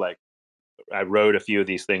kind of like I rode a few of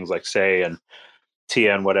these things like Say and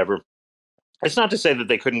Tia and whatever. It's not to say that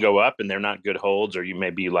they couldn't go up and they're not good holds, or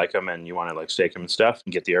maybe you like them and you want to like stake them and stuff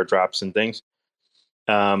and get the airdrops and things.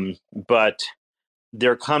 But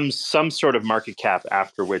there comes some sort of market cap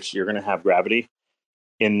after which you're going to have gravity,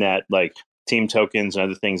 in that like team tokens and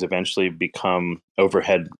other things eventually become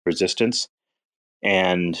overhead resistance.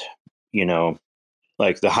 And, you know,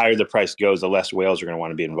 like the higher the price goes, the less whales are going to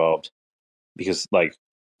want to be involved, because like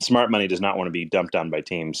smart money does not want to be dumped on by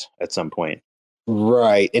teams at some point.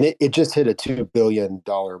 Right. And it just hit a $2 billion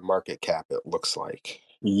market cap, it looks like.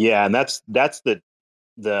 Yeah. And that's the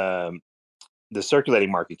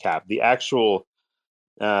circulating market cap. The actual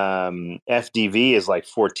FDV is like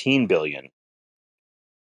 14 billion.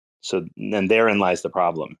 So then therein lies the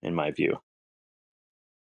problem, in my view.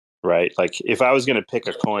 Right? Like if I was going to pick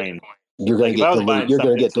a coin, you're going like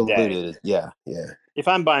to get diluted. Yeah. If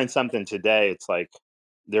I'm buying something today, it's like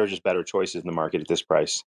there are just better choices in the market at this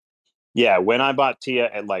price. Yeah, when I bought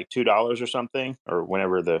Tia at like $2 or something, or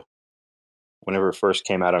whenever it first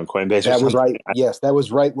came out on Coinbase, that was right. Yes, that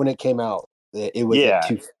was right when it came out. It was at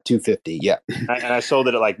 250. Yeah, and I sold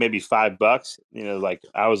it at like maybe $5. You know, like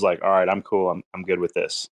I was like, all right, I'm cool. I'm good with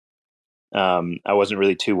this. I wasn't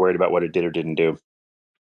really too worried about what it did or didn't do.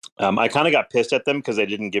 I kind of got pissed at them because they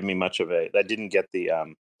didn't give me much of a. I didn't get the.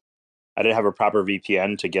 I didn't have a proper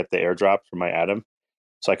VPN to get the airdrop for my Atom,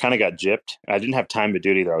 so I kind of got gypped. I didn't have time to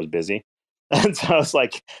do it either. I was busy, and so I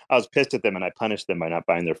was pissed at them, and I punished them by not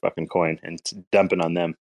buying their fucking coin and dumping on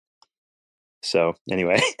them. So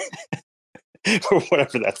anyway,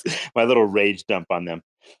 whatever, that's my little rage dump on them,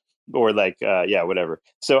 or like whatever.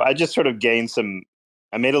 So I just sort of gained some.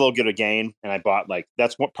 I made a little bit of gain, and I bought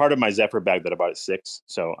that's what part of my Zephyr bag that I bought at 6.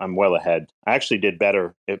 So I'm well ahead. I actually did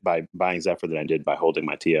better by buying Zephyr than I did by holding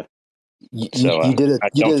my Tia. You did a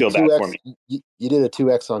 2x. You did a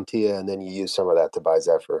 2x on Tia, and then you used some of that to buy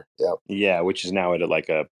Zephyr. Yeah. Yeah, which is now at like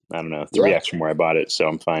a 3x from where I bought it. So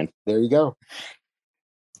I'm fine. There you go.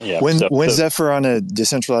 Yeah. When's Zephyr on a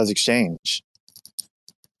decentralized exchange?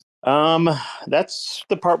 That's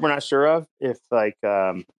the part we're not sure of. If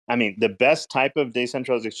the best type of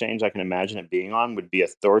decentralized exchange I can imagine it being on would be a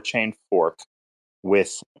Thorchain fork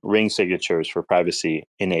with ring signatures for privacy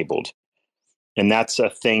enabled. And that's a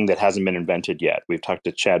thing that hasn't been invented yet. We've talked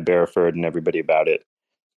to Chad Barraford and everybody about it.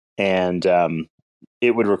 And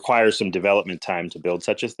it would require some development time to build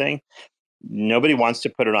such a thing. Nobody wants to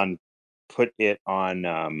put it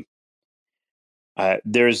on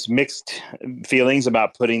there's mixed feelings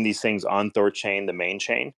about putting these things on Thorchain, the main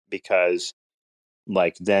chain, because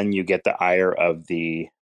like then you get the ire of the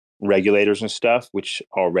regulators and stuff, which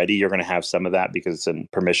already you're going to have some of that because it's a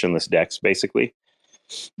permissionless DEX basically.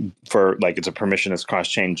 For like it's a permissionless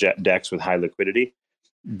cross-chain DEX with high liquidity.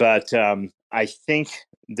 But I think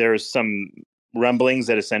there's some rumblings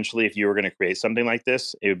that essentially if you were going to create something like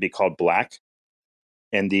this, it would be called Black.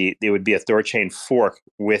 And it would be a Thorchain fork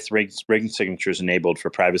with ring signatures enabled for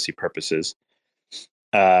privacy purposes,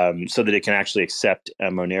 so that it can actually accept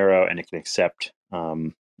Monero and it can accept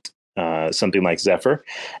something like Zephyr.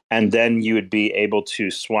 And then you would be able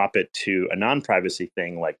to swap it to a non-privacy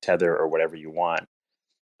thing like Tether or whatever you want,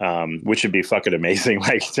 which would be fucking amazing,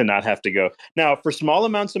 like to not have to go. Now, for small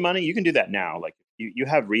amounts of money, you can do that now. Like you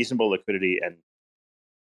have reasonable liquidity and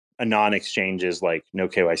non-exchanges like No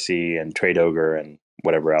KYC and Trade Ogre and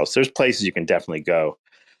whatever else. There's places you can definitely go.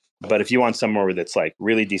 But if you want somewhere that's like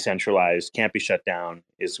really decentralized, can't be shut down,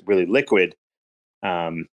 is really liquid,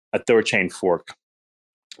 a Thorchain fork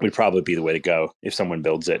would probably be the way to go if someone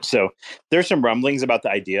builds it. So there's some rumblings about the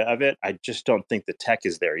idea of it. I just don't think the tech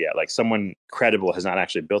is there yet. Like someone credible has not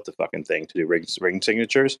actually built the fucking thing to do ring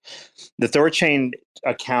signatures. The ThorChain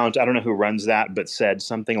account, I don't know who runs that, but said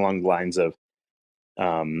something along the lines of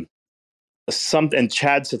and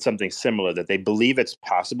Chad said something similar, that they believe it's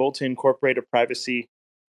possible to incorporate a privacy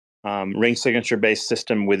ring signature based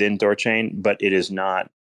system within ThorChain, but it is not.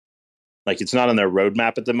 Like it's not on their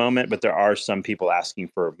roadmap at the moment, but there are some people asking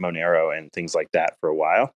for Monero and things like that for a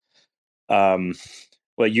while.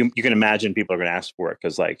 Well, you can imagine people are going to ask for it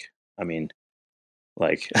because, like, I mean,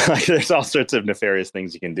 like there's all sorts of nefarious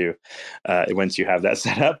things you can do once you have that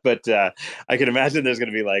set up. But I can imagine there's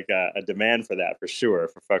going to be like a demand for that for sure,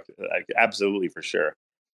 like, absolutely for sure.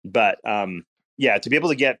 But yeah, to be able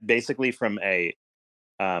to get basically from a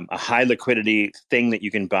high liquidity thing that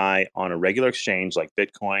you can buy on a regular exchange like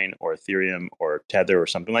Bitcoin or Ethereum or Tether or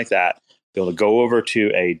something like that, be able to go over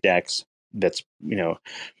to a DEX that's,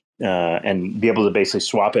 and be able to basically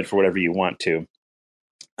swap it for whatever you want to,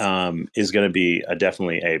 is going to be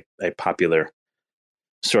definitely a popular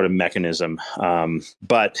sort of mechanism.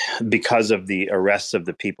 But because of the arrests of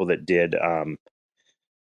the people that did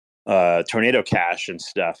Tornado Cash and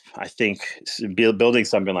stuff, I think building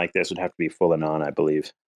something like this would have to be full and on, I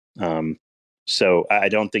believe. So I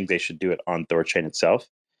don't think they should do it on ThorChain itself.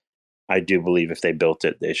 I do believe if they built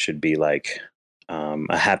it, it should be like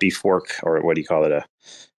a happy fork, or what do you call it?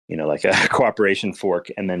 Like a cooperation fork,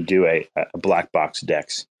 and then do a black box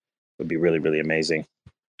DEX would be really, really amazing.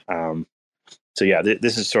 So yeah,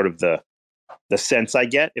 this is sort of the sense I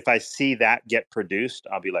get. If I see that get produced,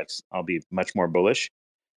 I'll be much more bullish.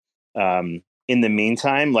 In the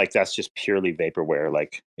meantime, like that's just purely vaporware.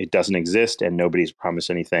 Like it doesn't exist and nobody's promised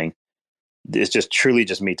anything. It's just truly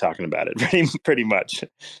just me talking about it pretty much.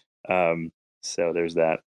 So there's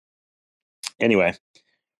that. Anyway.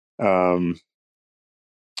 So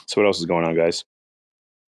what else is going on, guys?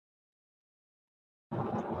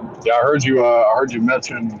 Yeah, I heard you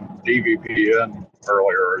mention DVPN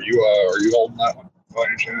earlier. Are you holding that one by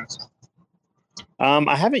any chance?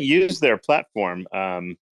 I haven't used their platform.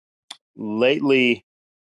 Lately,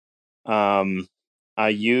 I got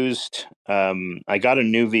a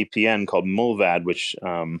new VPN called Mulvad, which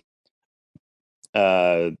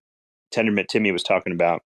Tendermint Timmy was talking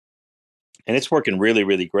about, and it's working really,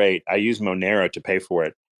 really great. I use Monero to pay for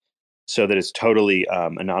it, so that it's totally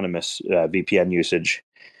anonymous VPN usage,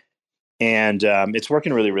 and it's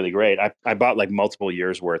working really, really great. I bought like multiple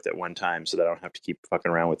years worth at one time, so that I don't have to keep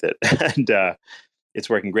fucking around with it, and it's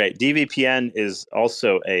working great. DVPN is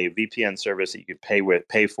also a VPN service that you could pay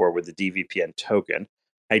for with the DVPN token.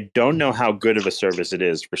 I don't know how good of a service it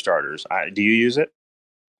is for starters. Do you use it?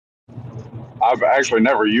 I've actually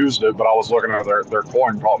never used it, but I was looking at their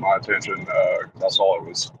coin caught my attention. That's all it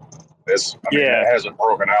was. It hasn't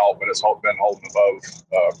broken out, but it's been holding above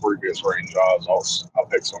previous range highs. I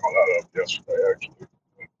picked some of that up yesterday, actually.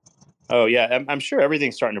 Oh yeah, I'm sure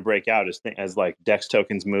everything's starting to break out as like DEX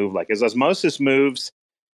tokens move. Like as Osmosis moves,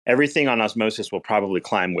 everything on Osmosis will probably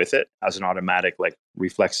climb with it as an automatic like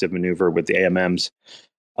reflexive maneuver with the AMMs.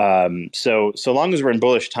 So long as we're in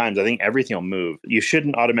bullish times, I think everything will move. You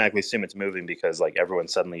shouldn't automatically assume it's moving because like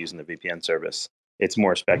everyone's suddenly using the VPN service. It's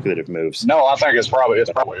more speculative moves. No, I think it's probably it.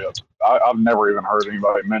 I've never even heard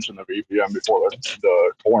anybody mention the VPN before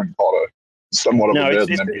the coin caught somewhat of a bid,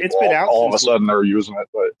 and then it's been out all of a sudden they're using it.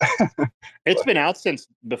 But it's been out since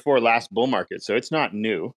before last bull market, so it's not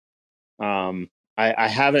new. I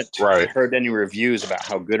haven't heard any reviews about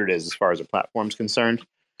how good it is as far as the platform's concerned.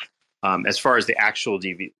 As far as the actual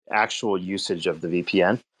usage of the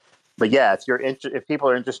VPN, but yeah, if people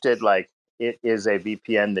are interested, like it is a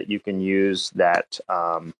VPN that you can use that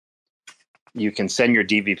you can send your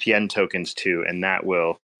DVPN tokens to, and that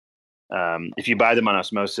will, if you buy them on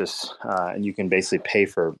Osmosis, and you can basically pay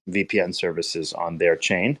for VPN services on their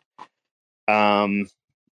chain.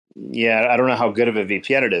 Yeah, I don't know how good of a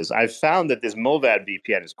VPN it is. I've found that this Mulvad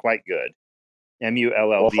VPN is quite good. MULLVAD.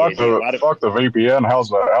 Well, fuck the VPN. How's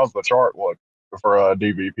the chart look for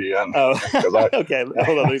DVPN? Oh, okay.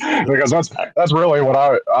 Hold on. Because that's really what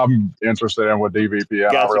I'm interested in with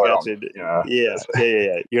DVPN. Gotcha. Yeah.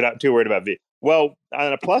 You're not too worried about V. Well,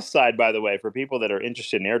 on a plus side, by the way, for people that are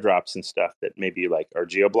interested in airdrops and stuff that maybe like are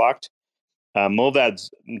geo-blocked, Mulvad's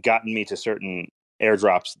gotten me to certain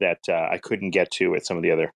airdrops that I couldn't get to with some of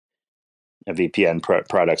the other VPN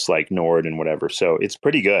products like Nord and whatever. So it's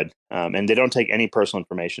pretty good. And they don't take any personal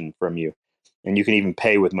information from you. And you can even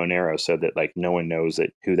pay with Monero so that like no one knows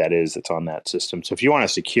who that is that's on that system. So if you want a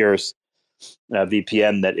secure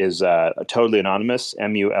VPN that is totally anonymous.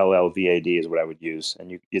 MULLVAD is what I would use,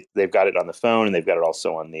 and they've got it on the phone, and they've got it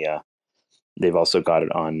also on the. They've also got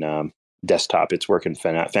it on desktop. It's working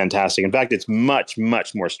fantastic. In fact, it's much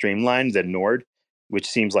more streamlined than Nord, which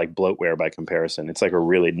seems like bloatware by comparison. It's like a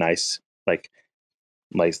really nice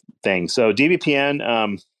thing. So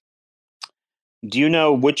DVPN. Do you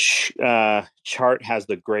know which chart has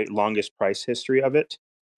the longest price history of it?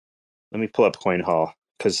 Let me pull up CoinHall,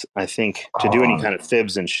 because I think to do any kind of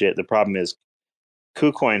fibs and shit, the problem is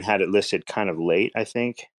KuCoin had it listed kind of late, I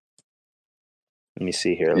think. Let me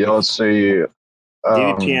see here. Let's see.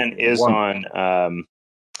 DVPN is on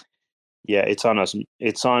it's on us.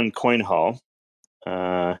 It's on CoinHall.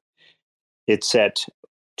 It's at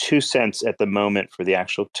 2 cents at the moment for the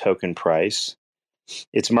actual token price.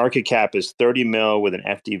 Its market cap is 30 mil with an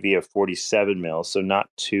FDV of 47 mil, so not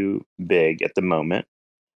too big at the moment.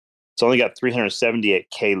 It's only got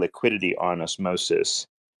 378K liquidity on Osmosis.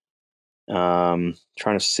 Trying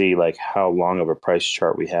to see like how long of a price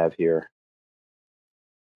chart we have here.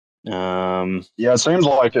 It seems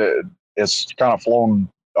like it's kind of flown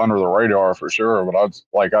under the radar for sure. But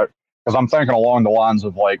because I'm thinking along the lines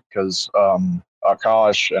of because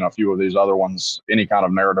Akash and a few of these other ones, any kind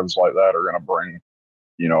of narratives like that are going to bring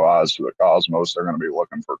eyes to the cosmos. They're going to be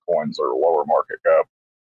looking for coins that are lower market cap.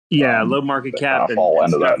 Yeah, low market cap and fall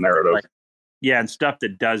into that narrative. And stuff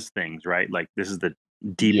that does things, right? Like this is the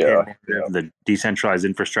DPN narrative, the decentralized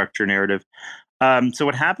infrastructure narrative. So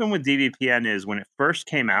what happened with DVPN is when it first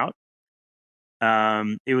came out,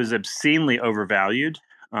 it was obscenely overvalued.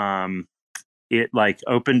 It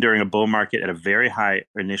opened during a bull market at a very high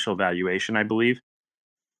initial valuation, I believe.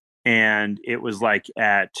 And it was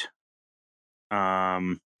at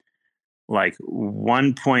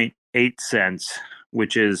 1.8 cents,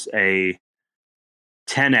 which is a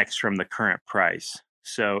 10x from the current price.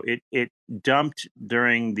 So it dumped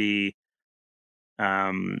during the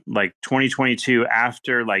 2022.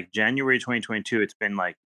 After January 2022, it's been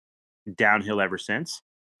downhill ever since,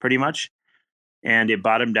 pretty much. And it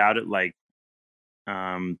bottomed out at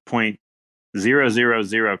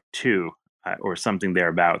 0.0002 or something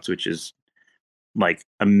thereabouts, which is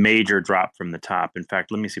a major drop from the top. In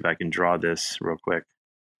fact, let me see if I can draw this real quick.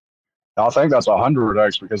 I think that's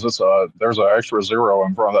 100x because it's there's an extra zero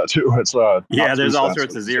in front of that too. It's there's all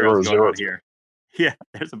sorts of zeros going on here. Yeah,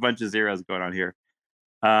 there's a bunch of zeros going on here.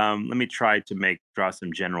 Let me try to draw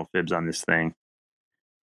some general fibs on this thing.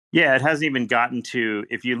 Yeah, it hasn't even gotten to,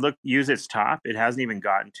 if you use its top, it hasn't even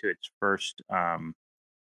gotten to its first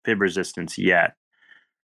fib resistance yet.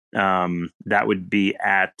 That would be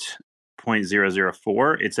at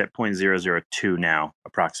 0.004. It's at 0.002 now,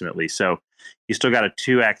 approximately. So you still got a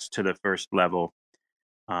 2x to the first level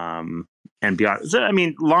and beyond. So, I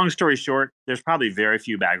mean, long story short, there's probably very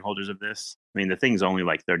few bag holders of this. I mean, the thing's only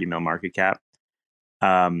 30 mil market cap.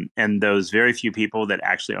 And those very few people that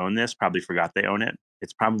actually own this probably forgot they own it.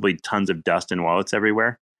 It's probably tons of dust in wallets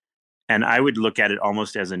everywhere. And I would look at it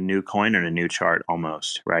almost as a new coin and a new chart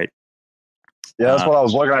almost, right? Yeah, that's what I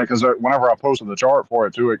was looking at, because whenever I posted the chart for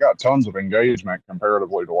it too, it got tons of engagement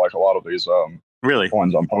comparatively to a lot of these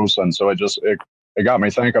coins I'm posting. So it got me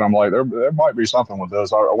thinking. I'm like, there might be something with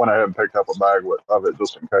this. I went ahead and picked up a bag of it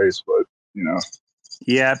just in case, but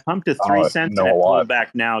Yeah, it pumped to 3 cents and it pulled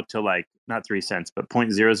back now to not 3 cents, but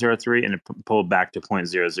 0.003, and it pulled back to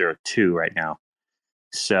 0.002 right now.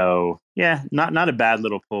 So yeah, not a bad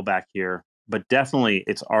little pullback here, but definitely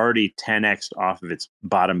it's already 10x off of its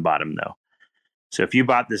bottom though. So if you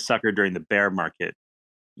bought this sucker during the bear market,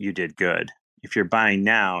 you did good. If you're buying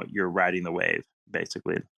now, you're riding the wave,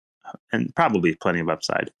 basically, and probably plenty of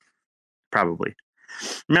upside. Probably.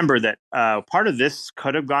 Remember that part of this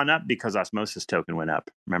could have gone up because Osmosis token went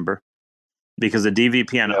up. Remember? Because the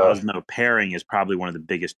DVPN Osmo pairing is probably one of the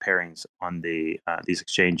biggest pairings on these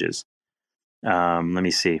exchanges. Let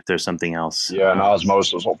me see if there's something else. Yeah, and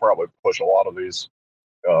Osmosis will probably push a lot of these,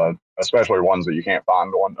 especially ones that you can't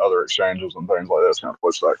find on other exchanges and things like that. It's going to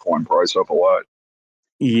push that coin price up a lot.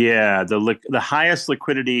 Yeah, the highest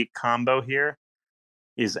liquidity combo here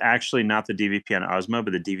is actually not the DVPN Osmo,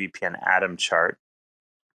 but the DVPN Atom chart.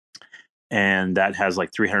 And that has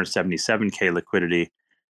 377K liquidity.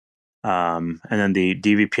 And then the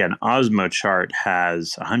DVPN Osmo chart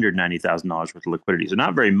has $190,000 worth of liquidity. So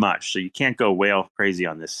not very much. So you can't go whale crazy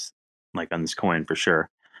on this, on this coin for sure.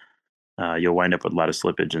 You'll wind up with a lot of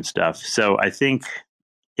slippage and stuff. So I think,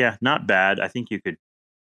 yeah, not bad. I think you could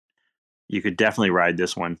definitely ride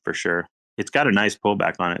this one for sure. It's got a nice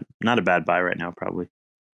pullback on it. Not a bad buy right now, probably.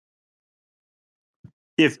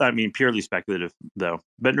 Purely speculative though.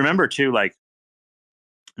 But remember too,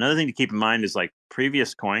 another thing to keep in mind is like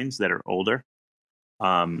previous coins that are older.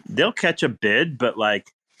 They'll catch a bid, but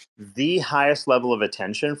like the highest level of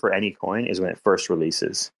attention for any coin is when it first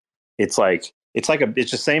releases. It's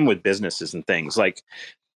the same with businesses and things. Like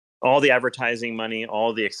all the advertising money,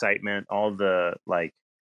 all the excitement, all the like,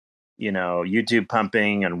 YouTube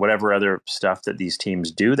pumping and whatever other stuff that these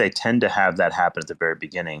teams do, they tend to have that happen at the very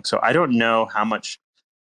beginning. So I don't know how much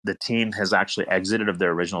the team has actually exited of their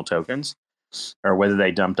original tokens, or whether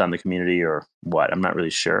they dumped on the community or what. I'm not really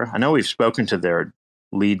sure. I know we've spoken to their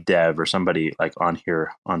lead dev or somebody like on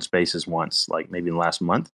here on Spaces once, like maybe in the last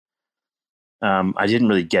month. I didn't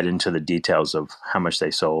really get into the details of how much they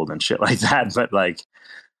sold and shit like that, but like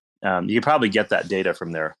you could probably get that data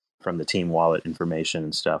from the team wallet information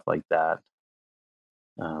and stuff like that.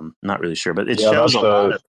 Not really sure, but it shows a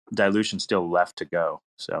lot of dilution still left to go.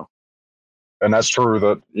 So, and that's true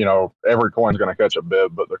that every coin's going to catch a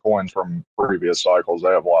bid, but the coins from previous cycles, they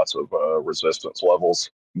have lots of resistance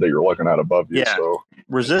levels that you're looking at above you. Yeah, so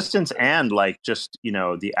resistance and like just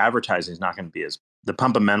the advertising is not going to be as the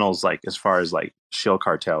pumpamentals, like as far as like shill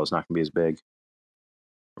cartel is not going to be as big,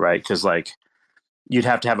 right? Because like you'd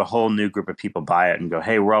have to have a whole new group of people buy it and go,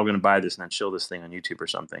 hey, we're all going to buy this and then shill this thing on YouTube or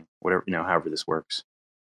something, whatever, however this works.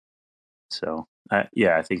 So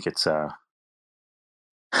yeah, I think it's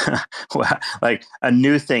like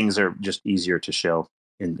new things are just easier to shill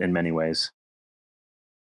in many ways.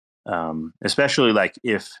 Especially like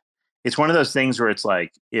if it's one of those things where it's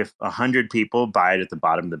like if 100 people buy it at the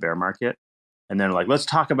bottom of the bear market and then like, let's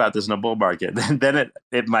talk about this in a bull market, then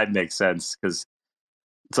it might make sense, because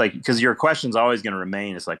it's like, because your question's always going to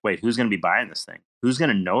remain. It's like, wait, who's going to be buying this thing? Who's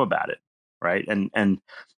going to know about it? Right. And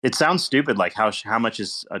it sounds stupid, like how much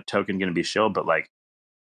is a token going to be shilled, but like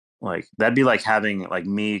that'd be like having like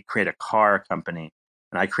me create a car company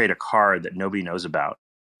and I create a car that nobody knows about.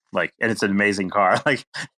 Like, and it's an amazing car. Like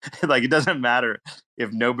it doesn't matter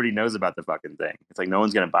if nobody knows about the fucking thing. It's like no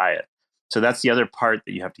one's going to buy it. So that's the other part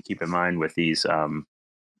that you have to keep in mind with these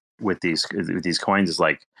coins is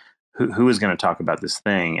like who is going to talk about this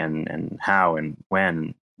thing and how and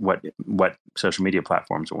when, what social media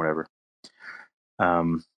platforms or whatever.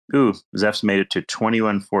 Zeph's made it to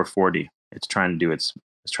 21,440. It's trying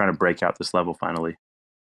to break out this level finally.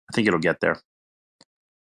 I think it'll get there.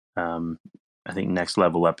 I think next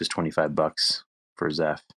level up is $25 for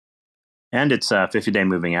Zeph. And it's a 50-day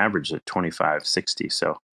moving average at 25.60.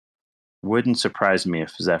 So wouldn't surprise me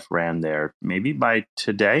if Zeph ran there maybe by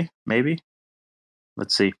today, maybe.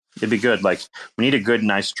 Let's see. It'd be good. Like we need a good,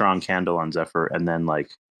 nice, strong candle on Zephyr and then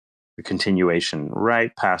like a continuation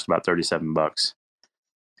right past about $37.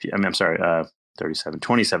 I'm sorry,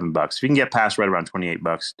 27 bucks. If you can get past right around $28,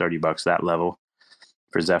 $30, that level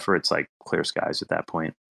for Zephyr, it's like clear skies at that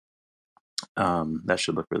point. That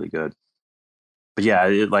should look really good. But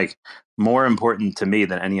yeah, like more important to me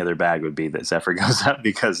than any other bag would be that Zephyr goes up,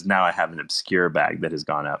 because now I have an obscure bag that has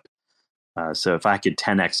gone up. So if I could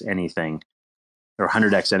 10x anything or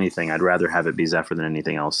 100x anything, I'd rather have it be Zephyr than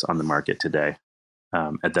anything else on the market today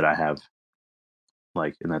that I have.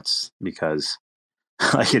 Like, and that's because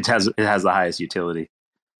like it has the highest utility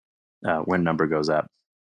when number goes up,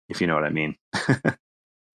 if you know what I mean.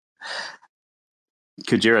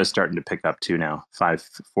 Kujira is starting to pick up too now,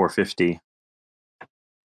 450.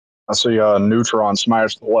 I see Neutron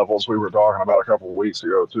smashed the levels we were talking about a couple of weeks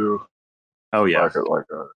ago too. Oh yeah,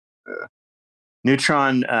 yeah.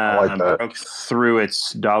 Neutron broke through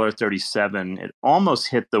its $1.37. It almost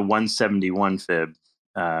hit the 171 fib,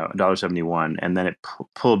 $1.71, and then it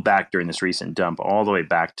pulled back during this recent dump all the way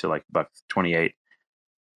back to like $1.28.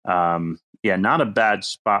 Yeah, not a bad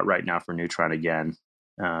spot right now for Neutron again.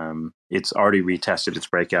 It's already retested its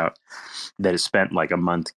breakout that it spent like a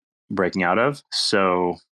month breaking out of.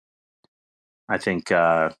 So I think,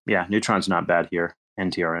 Neutron's not bad here,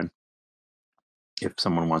 NTRN, if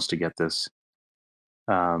someone wants to get this.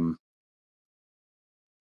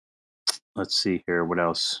 Let's see here. What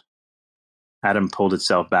else? Atom pulled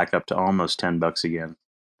itself back up to almost $10 again.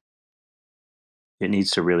 It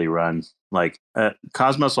needs to really run. Like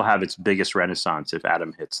Cosmos will have its biggest renaissance if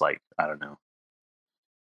Atom hits like, I don't know.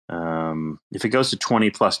 If it goes to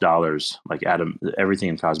 $20+, like Atom, everything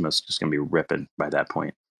in Cosmos is just gonna be ripping by that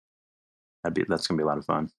point. That's gonna be a lot of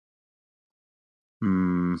fun.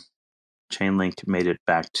 Chainlink made it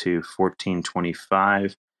back to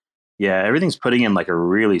 1425. Yeah, everything's putting in like a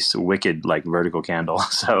really wicked like vertical candle.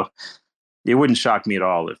 So it wouldn't shock me at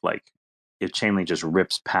all if Chainlink just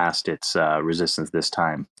rips past its resistance this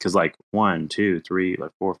time. Because like 1, 2, 3,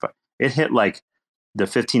 like 4, 5, it hit like the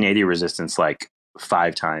 1580 resistance like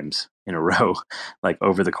 5 times in a row, like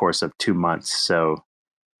over the course of 2 months. So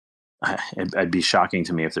it'd be shocking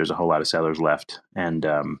to me if there's a whole lot of sellers left and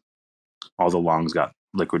all the longs got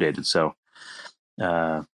liquidated. So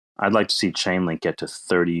I'd like to see Chainlink get to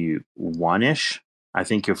 31-ish. I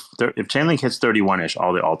think if Chainlink hits 31-ish,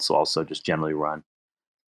 all the alts will also just generally run.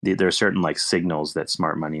 There are certain like signals that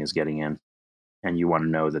smart money is getting in, and you want to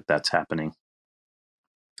know that that's happening.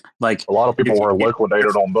 Like a lot of people were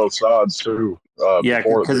liquidated on both sides too.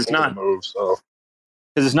 Before because it's not move. So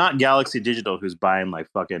because it's not Galaxy Digital who's buying like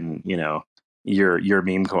fucking your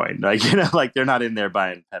meme coin. Like like they're not in there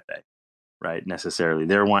buying Pepe, right? Necessarily,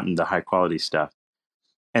 they're wanting the high quality stuff.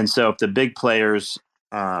 And so if the big players,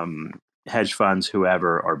 hedge funds,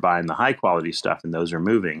 whoever, are buying the high quality stuff and those are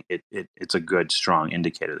moving, it's a good, strong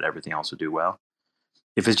indicator that everything else will do well.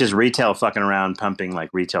 If it's just retail fucking around pumping like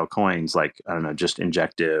retail coins, like, I don't know, just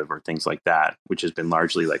Injective or things like that, which has been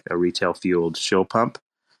largely like a retail fueled shill pump,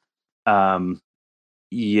 then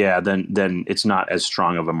it's not as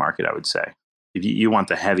strong of a market, I would say. If you want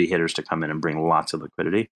the heavy hitters to come in and bring lots of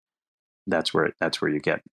liquidity, that's where you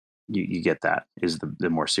get that is the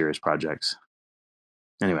more serious projects.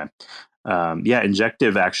 Anyway,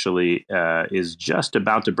 Injective actually is just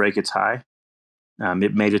about to break its high.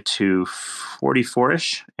 It made it to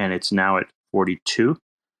 44-ish, and it's now at 42.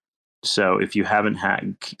 So if you haven't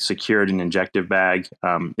secured an Injective bag,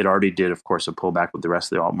 it already did, of course, a pullback with the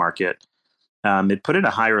rest of the alt market. It put in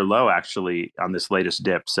a higher low actually on this latest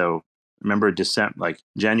dip. So remember December, like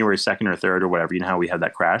January 2nd or 3rd or whatever, you know how we had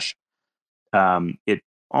that crash? It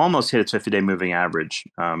almost hit its 50-day moving average,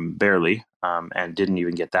 barely, and didn't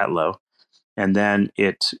even get that low. And then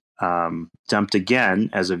it dumped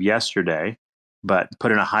again as of yesterday, but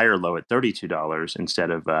put in a higher low at $32 instead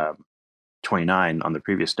of $29 on the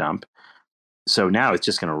previous dump. So now it's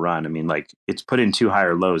just going to run. I mean, like, it's put in two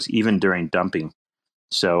higher lows even during dumping.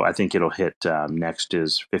 So I think it'll hit next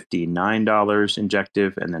is $59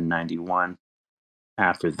 Injective, and then 91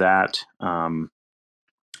 after that.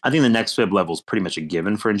 I think the next fib level is pretty much a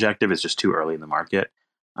given for Injective. It's just too early in the market.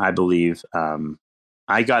 I believe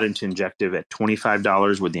I got into Injective at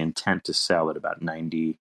 $25 with the intent to sell at about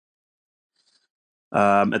 90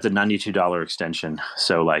 at the $92 extension.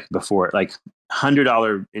 So like before, like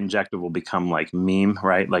 $100 Injective will become like meme,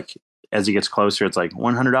 right? Like as it gets closer, it's like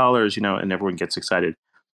 $100, and everyone gets excited.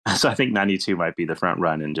 So I think 92 might be the front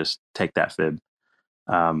run and just take that fib.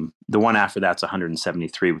 The one after that's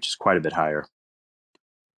 173, which is quite a bit higher.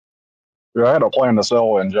 yeah, I had a plan to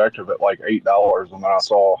sell Injective at like $8, and then I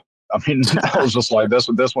saw. I mean, I was just like, this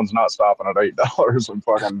one's not stopping at $8, and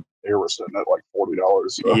fucking here we're sitting at like $40.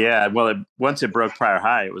 So. Yeah, well, once it broke prior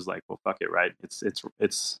high, it was like, well, fuck it, right?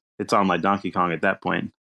 It's on like Donkey Kong at that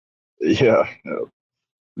point. Yeah.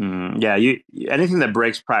 Anything that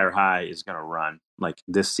breaks prior high is going to run like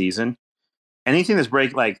this season. Anything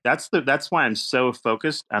that's that's why I'm so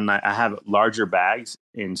focused, and I have larger bags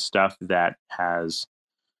in stuff that has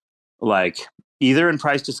like either in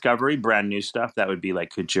price discovery, brand new stuff that would be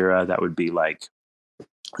like Kujira, that would be like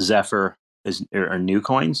Zephyr or new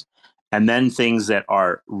coins, and then things that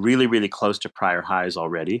are really, really close to prior highs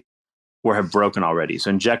already or have broken already.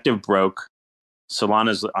 So Injective broke.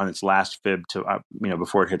 Solana's on its last fib to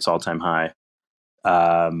before it hits all-time high.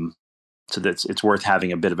 So it's worth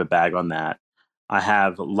having a bit of a bag on that. I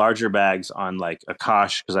have larger bags on like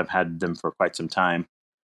Akash because I've had them for quite some time,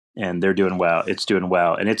 and they're doing well. It's doing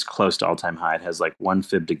well, and it's close to all-time high. It has like one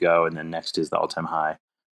fib to go, and then next is the all-time high.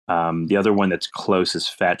 The other one that's close is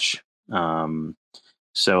Fetch.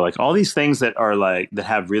 So like all these things that are like that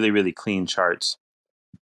have really, really clean charts.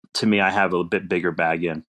 To me, I have a bit bigger bag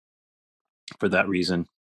in for that reason.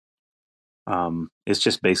 It's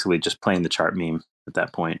just basically just playing the chart meme at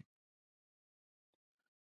that point.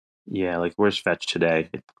 Yeah, like where's Fetch today?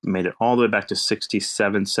 It made it all the way back to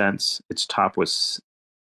 67 cents. Its top was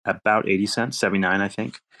about 80 cents, 79, I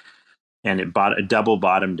think. And it double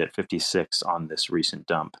bottomed at 56 on this recent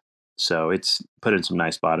dump. So it's put in some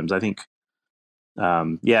nice bottoms. I think,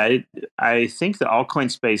 I think the altcoin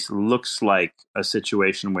space looks like a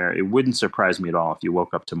situation where it wouldn't surprise me at all if you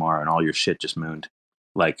woke up tomorrow and all your shit just mooned.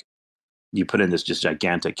 Like you put in this just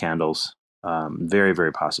gigantic candles. Very,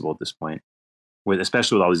 very possible at this point.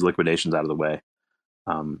 Especially with all these liquidations out of the way,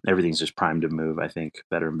 everything's just primed to move. I think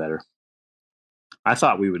better and better. I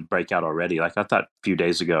thought we would break out already. Like I thought a few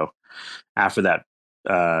days ago, after that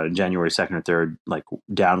January 2nd or 3rd, like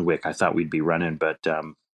down wick, I thought we'd be running. But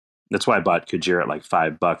that's why I bought Kujira at like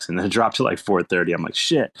 $5, and then it dropped to like 430. I'm like,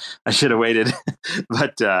 shit, I should have waited.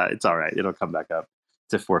 But it's all right. It'll come back up.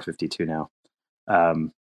 It's at 452 now.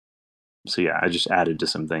 So yeah, I just added to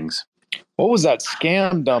some things. What was that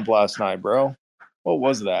scam dump last night, bro? What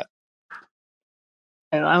was that?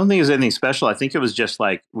 And I don't think it was anything special. I think it was just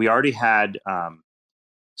like we already had.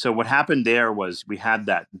 So what happened there was we had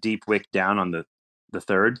that deep wick down on the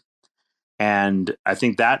third, and I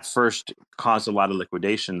think that first caused a lot of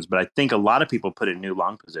liquidations. But I think a lot of people put in new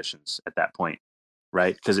long positions at that point,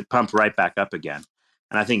 right? Because it pumped right back up again,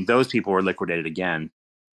 and I think those people were liquidated again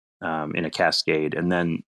in a cascade,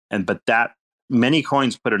 but that many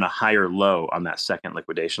coins put in a higher low on that second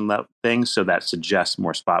liquidation thing, so that suggests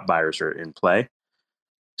more spot buyers are in play.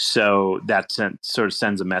 So that sort of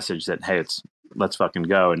sends a message that, hey, let's fucking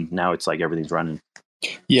go. And now it's like everything's running.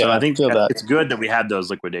 Yeah, so I think feel that it's good that we had those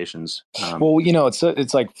liquidations. Well,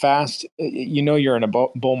 it's like fast. You're in a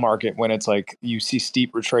bull market when it's like you see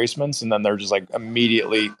steep retracements and then they're just like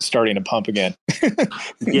immediately starting to pump again.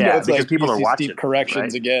 It's like people are watching steep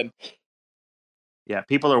corrections, right? Again. Yeah,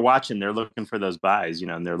 people are watching. They're looking for those buys,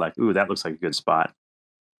 and they're like, "Ooh, that looks like a good spot."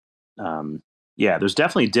 Yeah, there's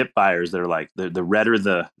definitely dip buyers that are like the redder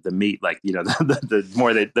the meat, like the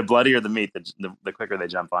more the bloodier the meat, the quicker they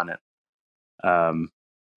jump on it.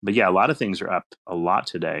 But yeah, a lot of things are up a lot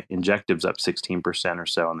today. Injective's up 16% or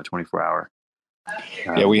so on the 24-hour.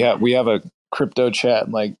 Yeah, we have a crypto chat,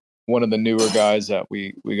 like one of the newer guys that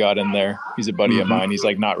we got in there. He's a buddy of mine. He's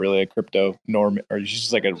like not really a crypto norm, or he's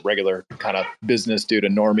just like a regular kind of business dude, a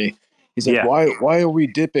normie. He's like, why are we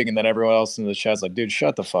dipping? And then everyone else in the chat's like, dude,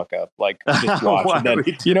 shut the fuck up. Like, just watch. And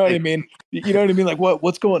then, you know what I mean? You know what I mean? Like,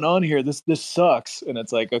 what's going on here? This sucks. And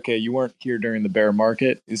it's like, okay, you weren't here during the bear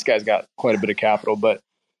market. This guy's got quite a bit of capital, but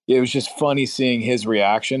it was just funny seeing his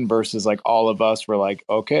reaction versus like all of us were like,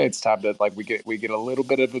 okay, it's time to like we get a little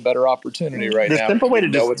bit of a better opportunity right now. The simple way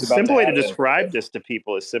to describe this to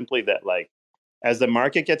people is simply that, like, as the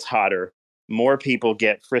market gets hotter, more people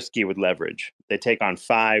get frisky with leverage. They take on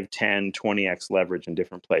 5, 10, 20x leverage in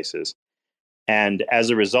different places. And as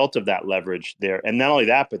a result of that leverage and not only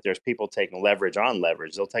that, but there's people taking leverage on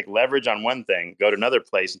leverage. They'll take leverage on one thing, go to another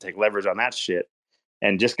place and take leverage on that shit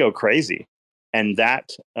and just go crazy. And that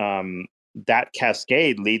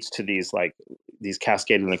cascade leads to these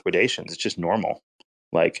cascading liquidations. It's just normal.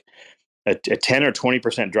 Like a 10 or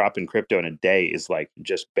 20% drop in crypto in a day is like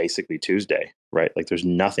just basically Tuesday, right? Like there's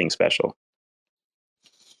nothing special.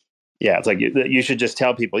 Yeah, it's like you should just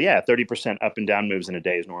tell people, 30% up and down moves in a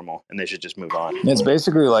day is normal, and they should just move on. It's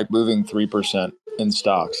basically like moving 3% in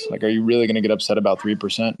stocks. Like, are you really going to get upset about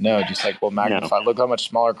 3%? No, just like, well, magnify. No. Look how much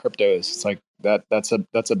smaller crypto is. It's like that's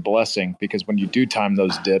a blessing, because when you do time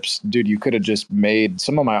those dips, dude, you could have just made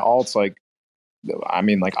some of my alts. Like, I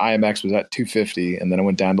mean, like IMX was at 250, and then it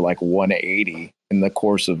went down to like 180 in the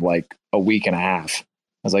course of like a week and a half. I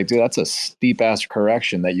was like, dude, that's a steep ass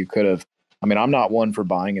correction that you could have. I mean, I'm not one for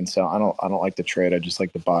buying and sell. I don't like to trade. I just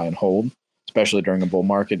like to buy and hold, especially during a bull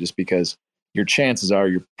market, just because your chances are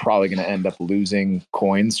you're probably going to end up losing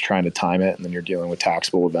coins trying to time it, and then you're dealing with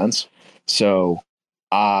taxable events. So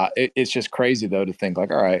it's just crazy though to think like,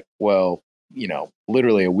 all right, well,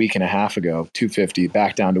 literally a week and a half ago, 250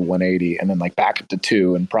 back down to 180, and then like back up to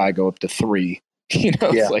 2 and probably go up to 3.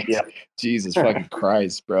 It's like Jesus fucking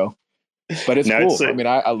Christ, bro. But it's cool. I mean,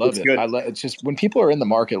 I love it. It's just when people are in the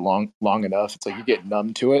market long enough, it's like you get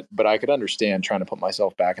numb to it. But I could understand trying to put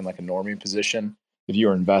myself back in like a normie position if you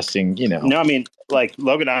were investing. No, I mean, like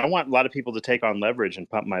Logan, I want a lot of people to take on leverage and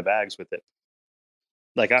pump my bags with it.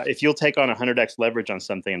 Like, if you'll take on 100x leverage on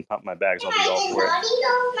something and pump my bags, I'll be all for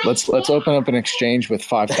it. Let's open up an exchange with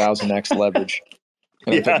 5,000x leverage,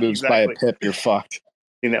 and if it moves by a pip, you're fucked.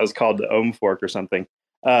 I think that was called the ohm fork or something.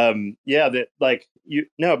 But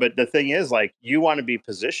the thing is, like, you want to be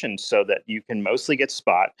positioned so that you can mostly get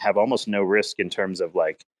spot, have almost no risk in terms of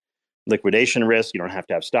like liquidation risk. You don't have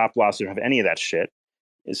to have stop loss. You don't have any of that shit.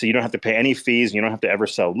 So you don't have to pay any fees. You don't have to ever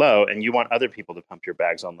sell low, and you want other people to pump your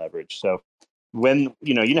bags on leverage. So when,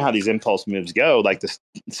 you know how these impulse moves go, like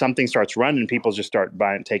something starts running, people just start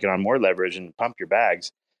taking on more leverage and pump your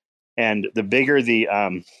bags. And the bigger the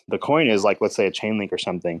coin is, like, let's say a chain link or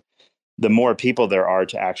something, the more people there are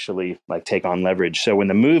to actually like take on leverage. So when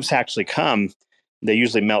the moves actually come, they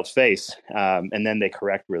usually melt face, and then they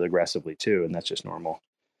correct really aggressively too. And that's just normal.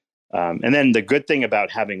 And then the good thing about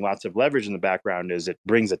having lots of leverage in the background is it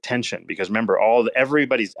brings attention, because remember,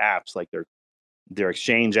 everybody's apps, like their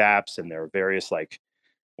exchange apps and their various like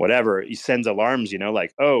whatever, he sends alarms,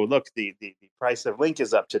 like, oh, look, the price of Link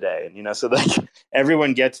is up today. And, so like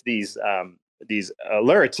everyone gets these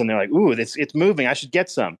alerts, and they're like, ooh, it's moving. I should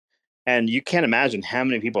get some. And you can't imagine how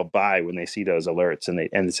many people buy when they see those alerts and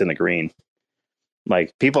it's in the green.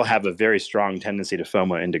 Like, people have a very strong tendency to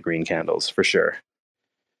FOMO into green candles for sure.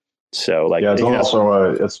 So like, yeah,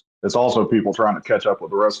 it's also people trying to catch up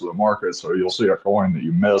with the rest of the market. So you'll see a coin that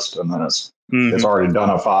you missed, and then it's already done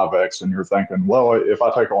a 5x, and you're thinking, well, if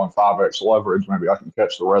I take on 5x leverage, maybe I can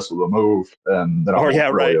catch the rest of the move, and then I won't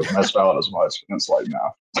really have missed out as much. And it's like,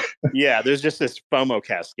 no. Yeah, there's just this FOMO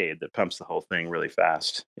cascade that pumps the whole thing really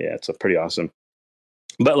fast. Yeah, it's pretty awesome.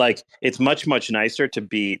 But like, it's much, much nicer to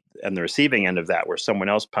be on the receiving end of that, where someone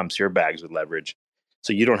else pumps your bags with leverage,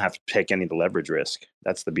 so you don't have to take any of the leverage risk.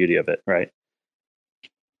 That's the beauty of it, right?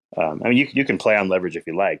 I mean, you can play on leverage if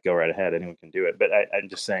you like. Go right ahead. Anyone can do it. But I'm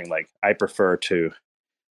just saying, like, I prefer to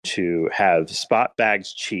have spot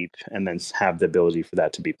bags cheap and then have the ability for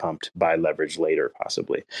that to be pumped by leverage later,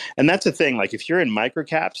 possibly. And that's the thing. Like, if you're in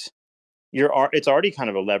microcaps, it's already kind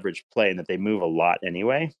of a leverage play in that they move a lot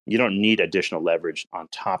anyway. You don't need additional leverage on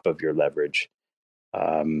top of your leverage.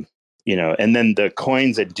 And then the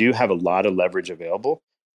coins that do have a lot of leverage available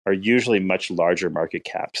are usually much larger market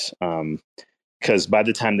caps. Because by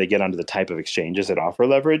the time they get onto the type of exchanges that offer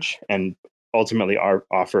leverage and ultimately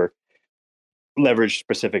offer leverage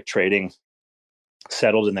specific trading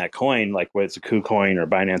settled in that coin, like whether it's a KuCoin or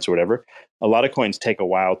Binance or whatever, a lot of coins take a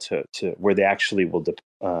while to where they actually will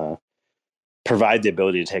provide the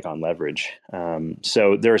ability to take on leverage.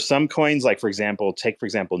 So there are some coins, like for example,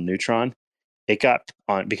 Neutron. It got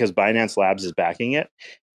on because Binance Labs is backing it.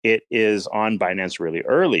 It is on Binance really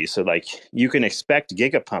early. So like you can expect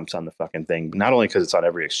gigapumps on the fucking thing, not only because it's on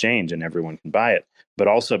every exchange and everyone can buy it, but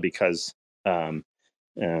also because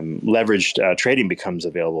leveraged trading becomes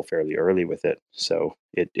available fairly early with it. So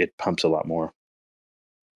it pumps a lot more.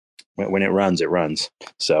 When it runs, it runs.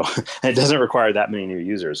 So it doesn't require that many new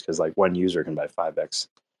users because like one user can buy 5x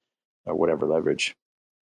or whatever leverage.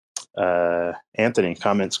 Anthony,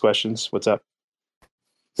 comments, questions? What's up?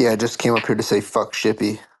 Yeah, I just came up here to say fuck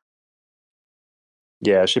Shippy.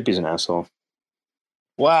 Yeah, Shippy's an asshole.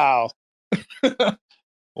 Wow.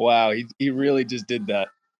 Wow, he really just did that.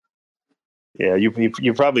 Yeah,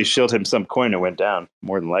 you probably shilled him some coin that went down,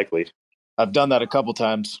 more than likely. I've done that a couple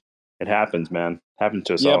times. It happens, man. Happens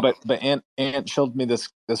to us all. Yeah, but Ant shilled me this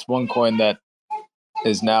one coin that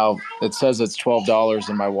is now, it says it's $12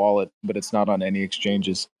 in my wallet, but it's not on any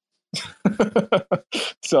exchanges.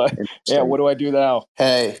 So yeah, what do I do now?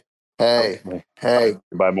 Hey.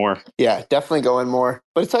 Buy more. Yeah, definitely go in more.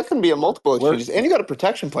 But it's not going to be a multiple exchanges. And you got a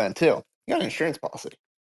protection plan too. You got an insurance policy.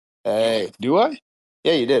 Hey. Do I?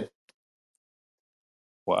 Yeah, you did.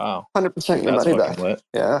 Wow. 100% your money back. Lit.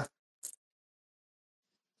 Yeah.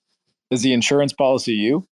 Is the insurance policy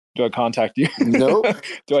you? Do I contact you? Nope.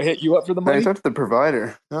 Do I hit you up for the money? I talk to the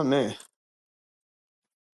provider, not me.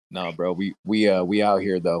 No, bro. We out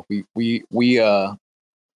here though.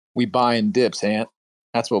 We buying dips, Ant.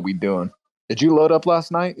 That's what we doing. Did you load up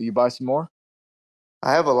last night? Did you buy some more?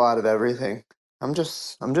 I have a lot of everything. I'm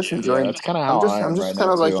just enjoying. That's kind of how I'm just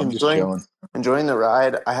kind of like enjoying the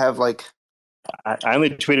ride. I have like. I only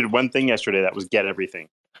tweeted one thing yesterday. That was get everything.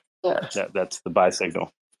 Yeah. That's the buy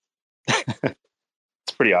signal.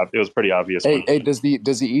 It's pretty obvious. It was pretty obvious. Hey, does the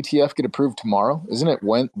ETF get approved tomorrow? Isn't it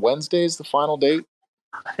Wednesday is the final date?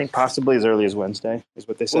 I think possibly as early as Wednesday is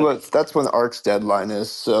what they said. Well, that's when ARC's deadline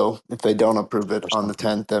is. So if they don't approve it on the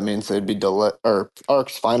 10th, that means they'd be or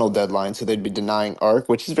ARC's final deadline. So they'd be denying ARC,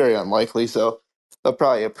 which is very unlikely. So they'll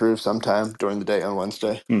probably approve sometime during the day on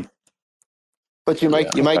Wednesday. But you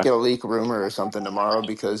might get a leak rumor or something tomorrow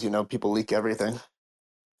because people leak everything.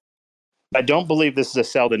 I don't believe this is a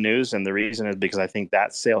sell to news, and the reason is because I think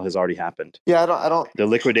that sale has already happened. Yeah, I don't. The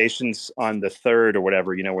liquidations on the 3rd or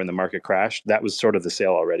whatever, when the market crashed, that was sort of the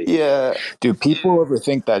sale already. Yeah, dude, people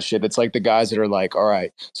overthink that shit. It's like the guys that are like, all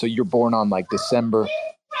right, so you're born on like December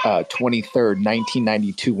 23rd,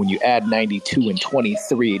 1992. When you add 92 and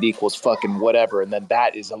 23, it equals fucking whatever, and then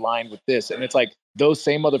that is aligned with this. And it's like those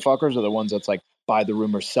same motherfuckers are the ones that's like buy the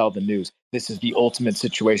rumor, sell the news. This is the ultimate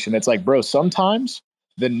situation. It's like, bro, sometimes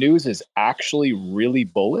the news is actually really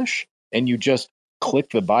bullish and you just click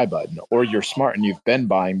the buy button, or you're smart and you've been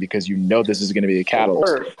buying because this is going to be a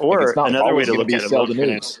catalyst. Or another way to look at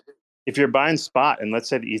it, if you're buying spot and let's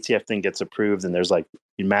say the ETF thing gets approved and there's like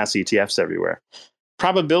mass ETFs everywhere,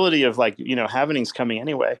 probability of halvening's coming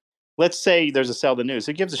anyway. Let's say there's a sell the news.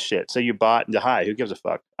 Who gives a shit? So you bought the high. Who gives a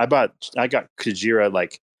fuck? I got Kujira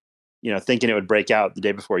thinking it would break out the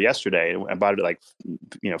day before yesterday. I bought it at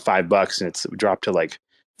 $5 and it's dropped to like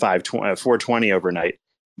 420 overnight.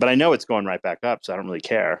 But I know it's going right back up, so I don't really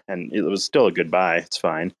care. And it was still a good buy. It's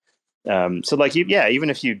fine. So even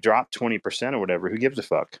if you drop 20% or whatever, who gives a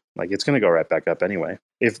fuck? Like it's going to go right back up anyway.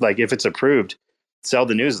 If it's approved, sell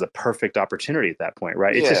the news is the perfect opportunity at that point,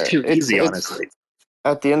 right? It's just too easy, honestly.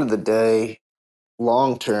 At the end of the day,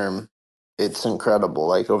 long term, it's incredible.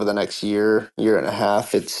 Like over the next year and a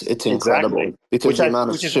half, it's incredible Exactly. because the amount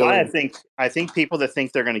of Which is why shilling. I think people that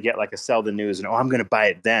think they're going to get like a sell the news and I'm going to buy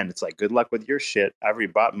it then. It's like good luck with your shit. I already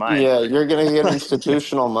bought mine. Yeah, you're gonna get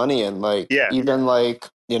institutional money and like Yeah. even like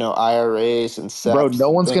IRAs and Bro, SEPs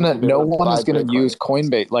and things to be no able to one buy is gonna use Bitcoin.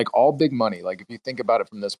 Coinbase, like all big money. Like if you think about it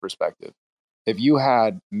from this perspective, if you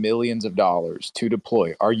had millions of dollars to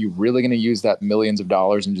deploy, are you really gonna use that millions of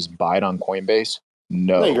dollars and just buy it on Coinbase?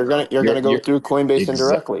 No, No. you're gonna go through Coinbase Exactly.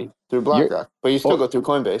 indirectly through You're BlackRock, but you still well, go through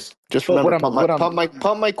Coinbase. Just but remember, what I'm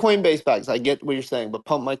pump my Coinbase bags. I get what you're saying, but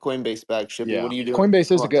pump my Coinbase bag, Shippy. yeah, What are you doing?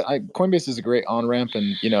 Coinbase is a great on ramp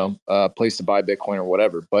and place to buy Bitcoin or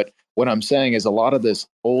whatever. But what I'm saying is a lot of this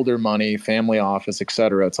older money, family office,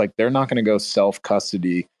 etc. It's like they're not going to go self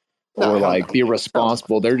custody No, or hell like no. be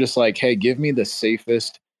responsible. They're just like, hey, give me the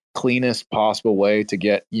safest, cleanest possible way to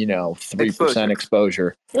get 3%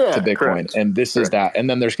 exposure Yeah, to Bitcoin, correct. and this is that. And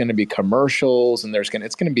then there's going to be commercials, and it's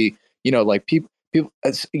going to be like people.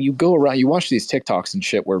 You go around, you watch these TikToks and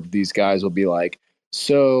shit where these guys will be like,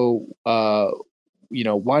 so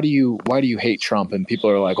why do you hate Trump? And people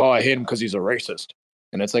are like, oh, I hate him because he's a racist.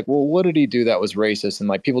 And it's like, well, what did he do that was racist? And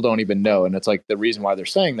like people don't even know. And it's like the reason why they're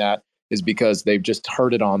saying that is because they've just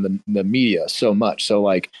heard it on the media so much. So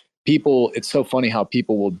like people, it's so funny how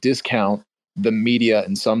people will discount the media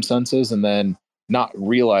in some senses and then not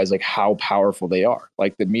realize like how powerful they are.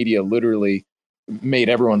 Like the media literally made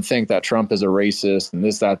everyone think that Trump is a racist and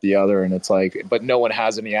this, that, the other. And it's like, but no one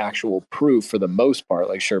has any actual proof for the most part.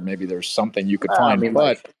 Like, sure, maybe there's something you could find.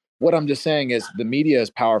 But what I'm just saying is the media is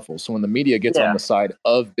powerful. So when the media gets on the side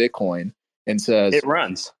of Bitcoin and says it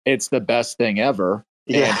runs, it's the best thing ever,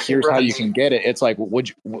 and here's how you can get it, it's like,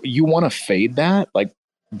 would you want to fade that? Like,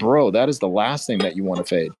 bro, that is the last thing that you want to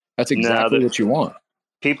fade. That's exactly what you want.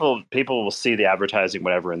 People will see the advertising,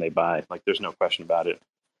 whatever, and they buy. Like, there's no question about it.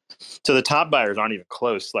 So the top buyers aren't even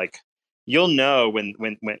close. Like, you'll know when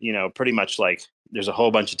pretty much like there's a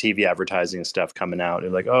whole bunch of TV advertising and stuff coming out.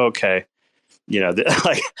 They're like, oh, okay,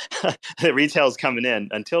 like the retail's coming in.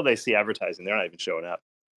 Until they see advertising, they're not even showing up.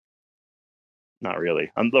 Not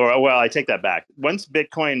really. Well, I take that back. Once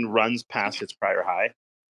Bitcoin runs past its prior high,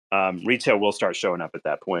 retail will start showing up at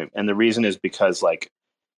that point. And the reason is because like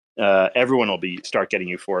everyone will start getting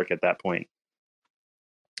euphoric at that point.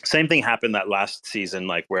 Same thing happened that last season,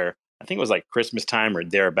 like where I think it was like Christmas time or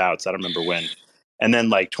thereabouts. I don't remember when. And then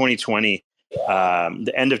like 2020,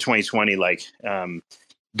 the end of 2020, like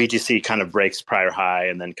BTC kind of breaks prior high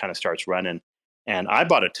and then kind of starts running. And I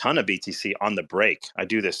bought a ton of BTC on the break. I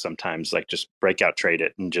do this sometimes, like just breakout trade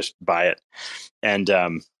it and just buy it. And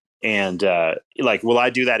like, will I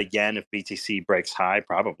do that again if BTC breaks high?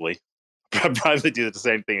 Probably. I'll probably do the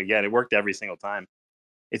same thing again. It worked every single time.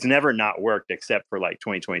 It's never not worked except for like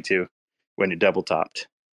 2022 when it double topped.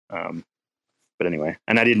 But anyway,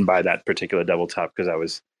 and I didn't buy that particular double top because I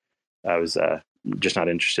was just not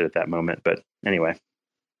interested at that moment. But anyway.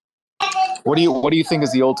 What do you think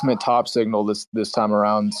is the ultimate top signal this time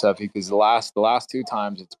around, Cephii? Because the last 2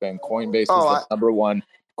 times it's been Coinbase is the number one.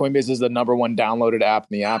 Coinbase is the number one downloaded app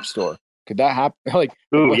in the App Store. Could that happen? Like,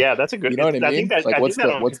 ooh, yeah, that's a good. You know what I mean? I think that, like, what's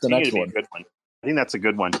the next one? Good one. I think that's a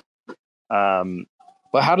good one.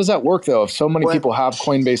 But how does that work though? If so many people have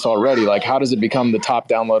Coinbase already, like how does it become the top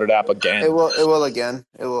downloaded app again? It will again.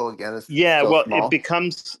 It's it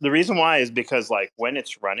becomes, the reason why is because like when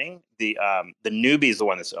it's running, the newbie is the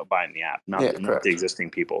one that's buying the app, not the existing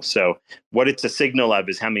people. So what it's a signal of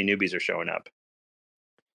is how many newbies are showing up,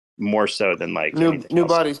 more so than like new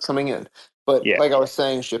bodies coming in. But like I was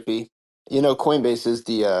saying, Shippy, Coinbase is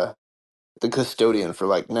the custodian for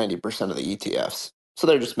like 90% of the ETFs. So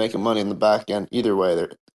they're just making money in the back end. Either way, they're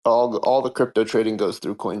all the crypto trading goes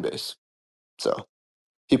through Coinbase. So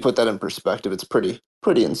if you put that in perspective, it's pretty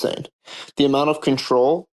insane. The amount of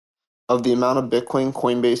control of the amount of Bitcoin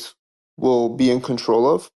Coinbase will be in control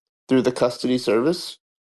of through the custody service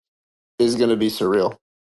is going to be surreal.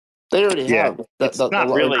 They already have. It's not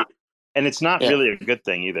really a good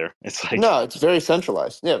thing either. It's like, no, it's very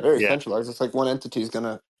centralized. Yeah, very centralized. It's like one entity is going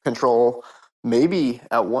to control maybe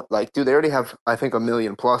at one, like, dude, they already have, I think, 1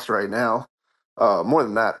 million plus right now. More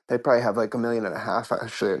than that. They probably have like 1.5 million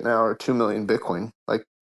actually now, or 2 million Bitcoin. Like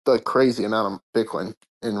the crazy amount of Bitcoin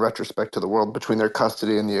in retrospect to the world between their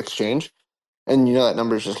custody and the exchange. And that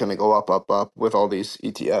number is just going to go up with all these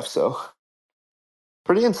ETFs. So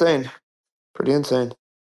pretty insane.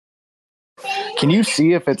 Can you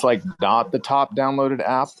see if it's like not the top downloaded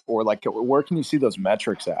app, or like where can you see those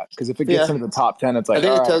metrics at? Because if it gets into the top 10, it's like, I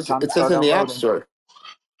think all it says in the App Store.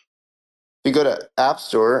 You go to App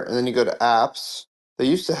Store and then you go to apps. They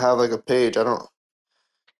used to have like a page.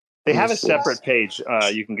 They have a separate page.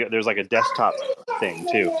 You can get, there's like a desktop thing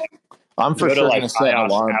too. I'm for Go to sure like going to set an iOS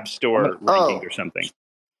alarm. App Store rankings or something.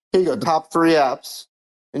 Here you go, top 3 apps,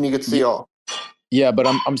 and you can see all. Yeah, but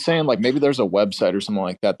I'm saying like maybe there's a website or something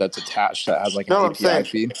like that that's attached that has like an No, I'm API saying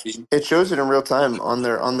feed. it shows it in real time in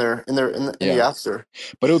the app store.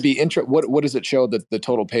 But it would be what does it show the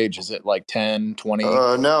total page? Is it like 10, 20?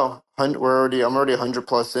 No, I'm already 100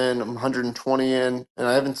 plus in. I'm 120 in, and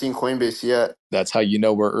I haven't seen Coinbase yet. That's how you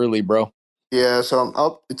know we're early, bro. Yeah, so I'm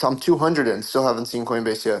up. I'm 200 in. Still haven't seen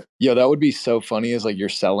Coinbase yet. Yo, that would be so funny. Is like your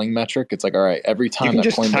selling metric. It's like, all right, every time you can that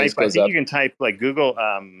just Coinbase type. I goes think up, you can type like Google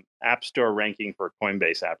App Store ranking for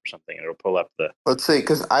Coinbase app or something, and it'll pull up the. Let's see,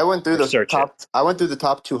 because I went through the search top. it. I went through the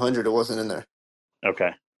top 200. It wasn't in there.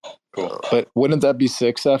 Okay, cool. But wouldn't that be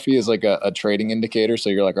sick, Cephii? Is like a trading indicator. So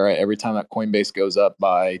you're like, all right, every time that Coinbase goes up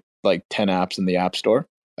by like 10 apps in the App Store,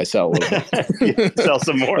 I sell a little bit. Yeah, sell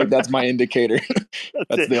some more. Like that's my indicator.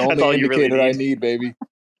 That's the only indicator I need, baby.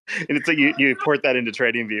 And it's like you port that into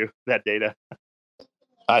TradingView, that data.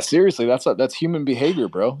 Seriously, that's human behavior,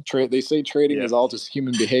 bro. They say trading is all just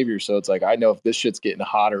human behavior. So it's like I know if this shit's getting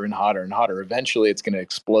hotter and hotter and hotter, eventually it's going to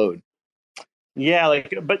explode. Yeah,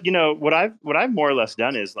 like, but you know what I've more or less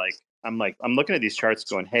done is like I'm looking at these charts,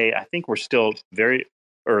 going, hey, I think we're still very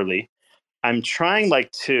early. I'm trying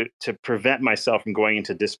like to prevent myself from going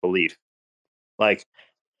into disbelief, like,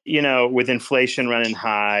 you know, with inflation running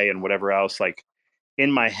high and whatever else, like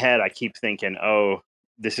in my head, I keep thinking, oh,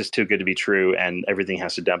 this is too good to be true, and everything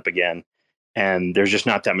has to dump again. And there's just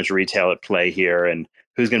not that much retail at play here. And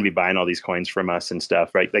who's going to be buying all these coins from us and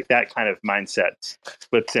stuff, right? Like that kind of mindset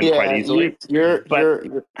slips in quite easily. You're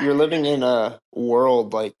living in a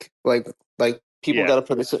world like people got to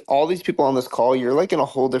put this. All these people on this call, you're like in a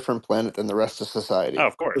whole different planet than the rest of society. Oh,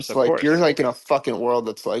 of course, it's like you're like in a fucking world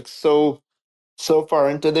that's like so far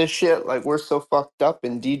into this shit. Like we're so fucked up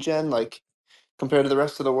in degen, like compared to the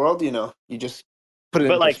rest of the world. You know, you just put it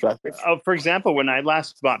in perspective. For example, when I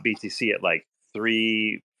last bought BTC at like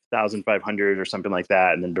 3,500 or something like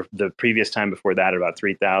that, and then the previous time before that at about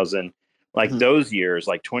 3,000, like those years,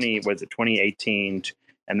 like 2018,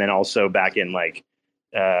 and then also back in like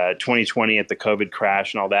 2020 at the COVID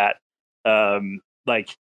crash and all that,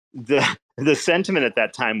 like the sentiment at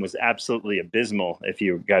that time was absolutely abysmal. If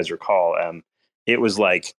you guys recall, it was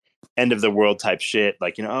like end of the world type shit,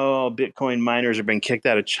 like, you know, oh, Bitcoin miners are being kicked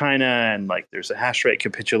out of China, and like there's a hash rate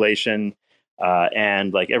capitulation,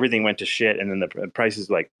 and like everything went to shit, and then the prices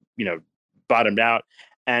like, you know, bottomed out.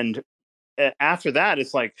 And after that,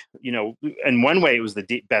 it's like, you know, in one way it was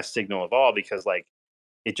the best signal of all, because like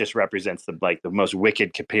it just represents the most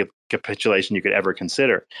wicked capitulation you could ever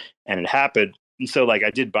consider, and it happened. And so like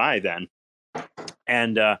I did buy then,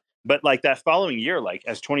 and but like that following year, like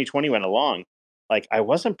as 2020 went along, like I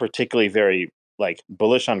wasn't particularly very like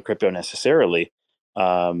bullish on crypto necessarily,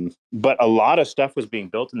 but a lot of stuff was being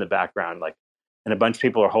built in the background, like, and a bunch of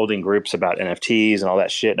people are holding groups about NFTs and all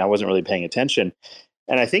that shit, and I wasn't really paying attention.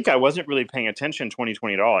 And I think I wasn't really paying attention in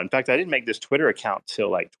 2020 at all. In fact, I didn't make this Twitter account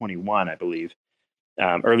till like 21, I believe,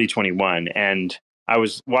 early 21, and I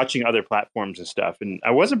was watching other platforms and stuff, and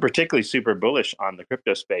I wasn't particularly super bullish on the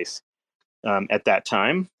crypto space at that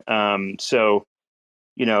time. So,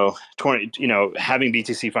 you know, having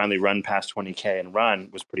BTC finally run past 20K and run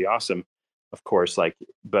was pretty awesome, of course. Like,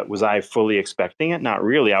 but was I fully expecting it? Not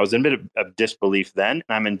really. I was in a bit of disbelief then,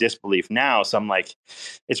 and I'm in disbelief now. So I'm like,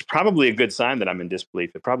 it's probably a good sign that I'm in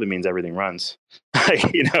disbelief. It probably means everything runs.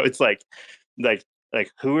 You know, it's like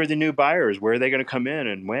who are the new buyers? Where are they going to come in,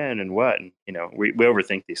 and when, and what? And you know, we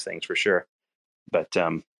overthink these things for sure. But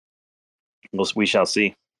we shall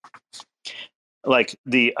see. Like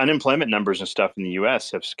the unemployment numbers and stuff in the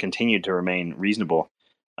U.S. have continued to remain reasonable,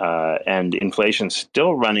 and inflation's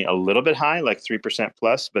still running a little bit high, like 3%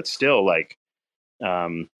 plus, but still like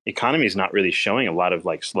economy is not really showing a lot of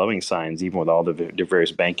like slowing signs, even with all the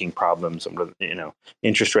various banking problems and with, you know,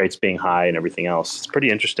 interest rates being high and everything else. It's pretty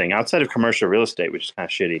interesting outside of commercial real estate, which is kind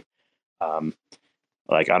of shitty.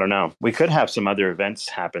 Like, I don't know. We could have some other events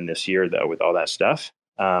happen this year though with all that stuff.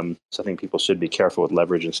 So I think people should be careful with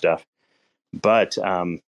leverage and stuff. But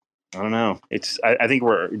I don't know. I think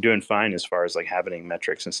we're doing fine as far as like happening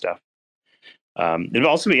metrics and stuff. It'd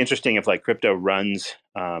also be interesting if like crypto runs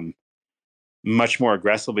much more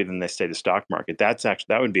aggressively than they say the stock market. That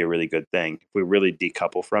would be a really good thing if we really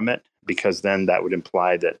decouple from it, because then that would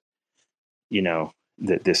imply that, you know,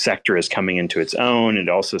 that the sector is coming into its own. It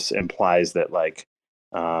also implies that like,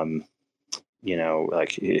 you know,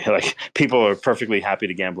 like people are perfectly happy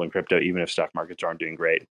to gamble in crypto even if stock markets aren't doing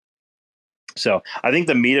great. So I think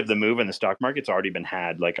the meat of the move in the stock market's already been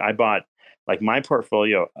had. Like I bought like my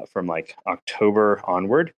portfolio from like October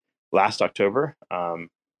onward last October,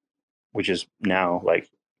 which is now like,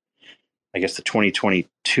 I guess the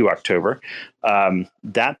 2022 October,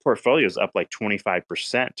 that portfolio is up like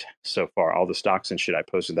 25% so far. All the stocks and shit I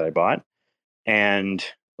posted that I bought. And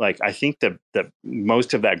like, I think the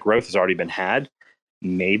most of that growth has already been had.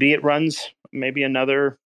 Maybe it runs maybe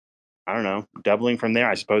another, I don't know, doubling from there.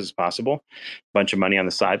 I suppose it's possible. Bunch of money on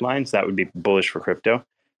the sidelines. That would be bullish for crypto.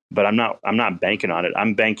 But I'm not banking on it.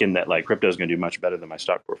 I'm banking that like crypto is going to do much better than my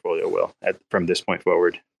stock portfolio will from this point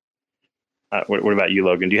forward. What about you,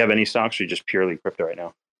 Logan? Do you have any stocks, or are you just purely crypto right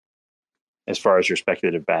now, as far as your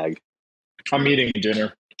speculative bag? I'm eating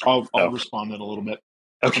dinner. I'll respond in a little bit.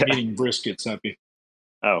 Okay. I'm eating brisket, Cephii.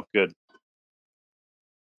 Oh, good.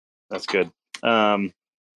 That's good. I'm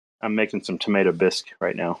making some tomato bisque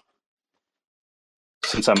right now.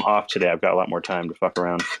 Since I'm off today, I've got a lot more time to fuck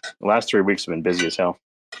around. The last 3 weeks have been busy as hell.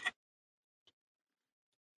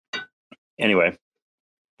 Anyway,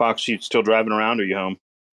 Fox, you still driving around, or are you home?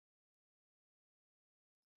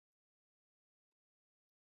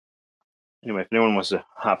 Anyway, if anyone wants to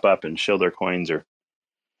hop up and show their coins or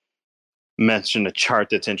mention a chart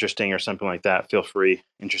that's interesting or something like that, feel free.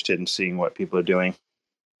 Interested in seeing what people are doing.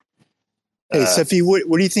 Hey, Cephii, what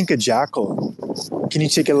do you think of Jackal? Can you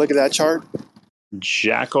take a look at that chart?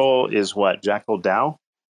 Jackal is what? Jackal DAO?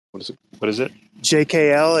 What is it?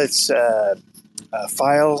 JKL, it's a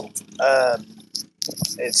file.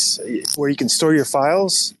 It's where you can store your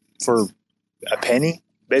files for a penny,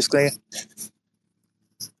 basically.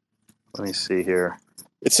 Let me see here.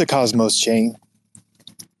 It's a Cosmos chain.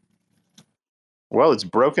 Well, it's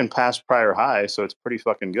broken past prior high, so it's pretty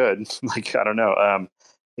fucking good. Like, I don't know.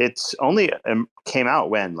 It's only came out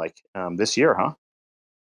when, like, this year, huh?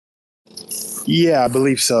 Yeah, I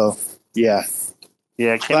believe so. Yeah.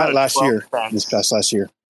 Yeah, it came out last year. Cents. This past last year.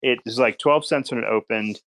 It was like 12 cents when it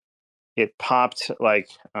opened. It popped like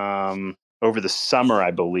over the summer,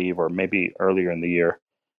 I believe, or maybe earlier in the year,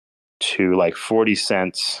 to like 40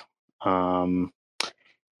 cents. And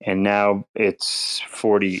now it's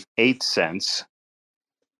 48 cents.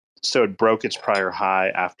 So it broke its prior high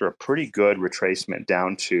after a pretty good retracement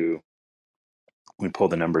down to, let me pull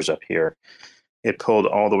the numbers up here. It pulled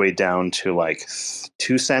all the way down to like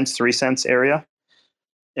 2 cents, 3 cents area.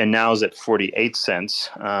 And now is at 48 cents.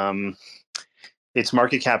 Its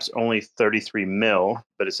market cap's only 33 mil,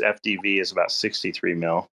 but its FDV is about 63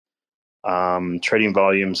 mil. Trading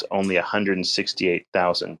volume's only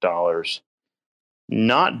 $168,000.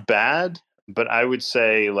 Not bad, but I would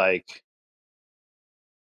say like,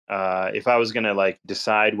 if I was going to like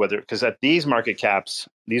decide whether, because at these market caps,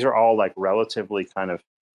 these are all like relatively kind of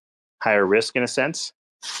higher risk in a sense.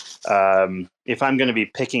 If I'm going to be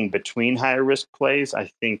picking between higher risk plays, I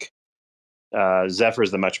think Zephyr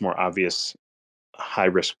is the much more obvious high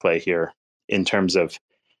risk play here in terms of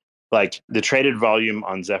like the traded volume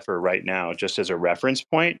on Zephyr right now, just as a reference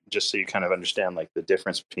point, just so you kind of understand like the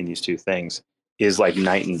difference between these two things, is like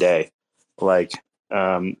night and day. Like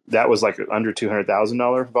that was like under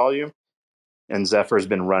 $200,000 volume, and Zephyr has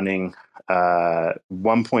been running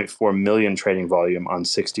 1.4 million trading volume on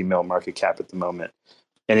 60 mil market cap at the moment,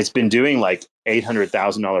 and it's been doing like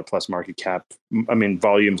 $800,000 plus market cap. I mean,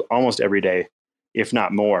 volumes almost every day, if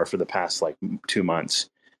not more, for the past like 2 months.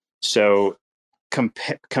 So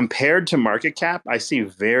compared to market cap, I see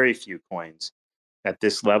very few coins at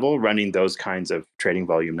this level running those kinds of trading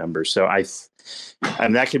volume numbers. So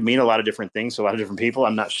and that could mean a lot of different things to a lot of different people.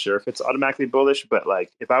 I'm not sure if it's automatically bullish, but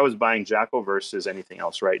like if I was buying Jackal versus anything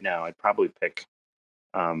else right now, I'd probably pick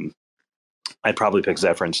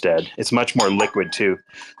Zephyr instead. It's much more liquid too.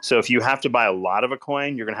 So if you have to buy a lot of a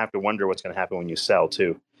coin, you're going to have to wonder what's going to happen when you sell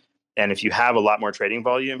too. And if you have a lot more trading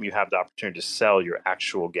volume, you have the opportunity to sell your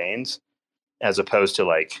actual gains, as opposed to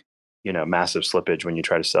like, massive slippage when you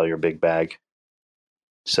try to sell your big bag.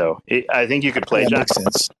 So I think you could play Jackal. Makes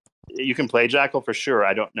sense. You can play Jackal for sure.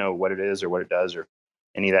 I don't know what it is or what it does or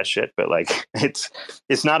any of that shit, but like it's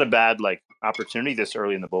not a bad like opportunity this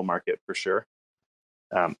early in the bull market for sure.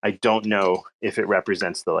 I don't know if it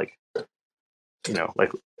represents the like,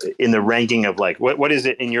 like in the ranking of like what is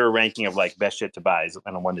it in your ranking of like best shit to buy is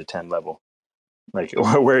on a 1 to 10 level. Like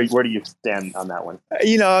where do you stand on that one?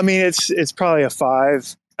 I mean, it's probably a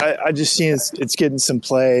 5. I just seen it's getting some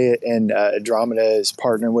play, and Andromeda is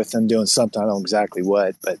partnering with them doing something. I don't know exactly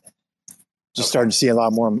what, but just starting to see a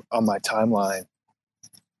lot more on my timeline.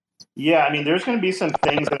 Yeah, I mean, there's going to be some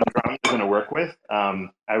things that Andromeda is going to work with. I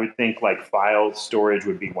would think like file storage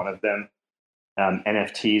would be one of them.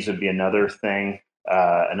 NFTs would be another thing.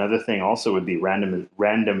 Another thing also would be random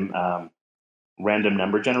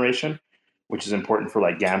number generation, which is important for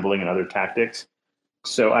like gambling and other tactics.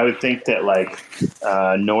 So I would think that like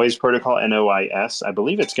Noise Protocol, NOIS, I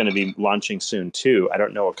believe it's going to be launching soon too. I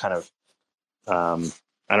don't know what kind of,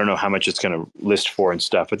 I don't know how much it's going to list for and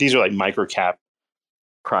stuff, but these are like micro cap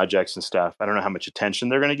projects and stuff. I don't know how much attention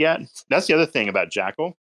they're going to get. That's the other thing about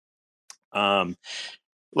Jackal.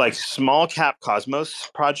 Like small cap Cosmos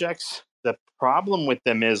projects, the problem with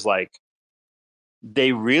them is like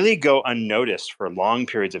they really go unnoticed for long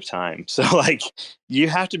periods of time. So like you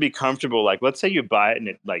have to be comfortable. Like let's say you buy it and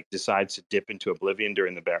it like decides to dip into oblivion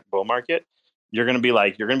during the bull market. You're going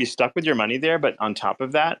to be stuck with your money there. But on top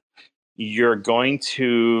of that, you're going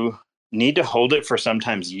to need to hold it for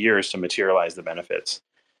sometimes years to materialize the benefits.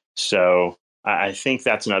 So I think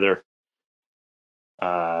that's another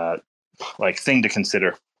like thing to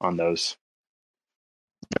consider on those.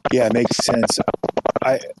 Yeah, it makes sense.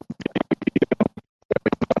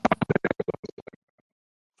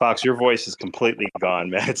 Fox, your voice is completely gone,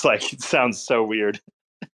 man. It's like, it sounds so weird.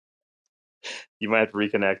 You might have to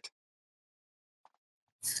reconnect.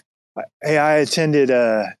 Hey, I attended,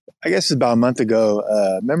 I guess about a month ago.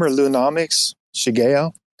 Remember Lunomics,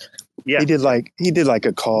 Shigeo? Yeah. He did like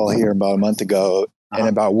a call here about a month ago, and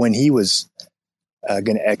about when he was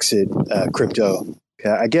going to exit crypto.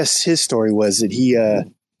 I guess his story was that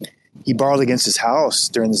he borrowed against his house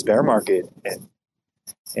during this bear market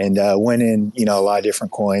and went in, a lot of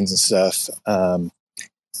different coins and stuff.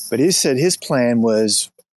 But he said his plan was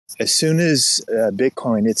as soon as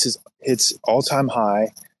Bitcoin hits all-time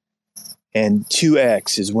high, and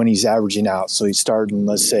 2x is when he's averaging out. So he's starting,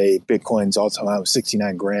 let's say Bitcoin's all-time high was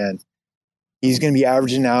 69 grand. He's going to be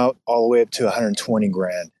averaging out all the way up to 120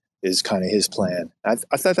 grand is kind of his plan. I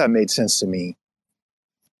thought that made sense to me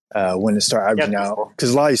when to start averaging out.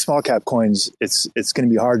 Because a lot of these small cap coins, it's going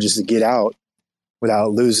to be hard just to get out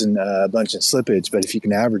without losing a bunch of slippage. But if you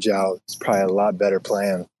can average out, it's probably a lot better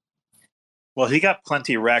plan. Well, he got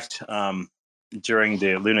plenty wrecked during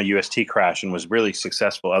the Luna UST crash and was really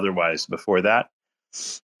successful otherwise before that.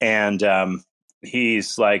 And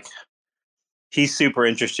he's super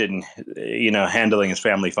interested in, handling his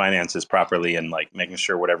family finances properly and like making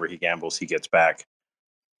sure whatever he gambles, he gets back.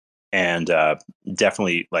 And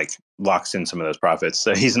definitely like locks in some of those profits.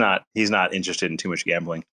 So he's not interested in too much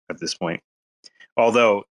gambling at this point.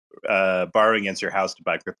 Although borrowing against your house to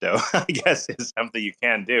buy crypto, I guess, is something you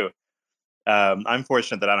can do. I'm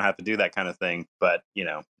fortunate that I don't have to do that kind of thing, but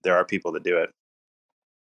there are people that do it.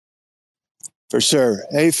 For sure.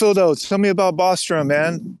 Hey, Phildo, tell me about Bostrom,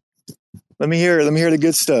 man. Let me hear the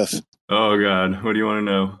good stuff. Oh God, what do you want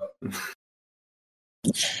to know?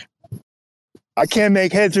 I can't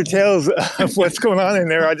make heads or tails of what's going on in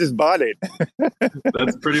there. I just bought it.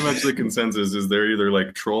 That's pretty much the consensus. Is they're either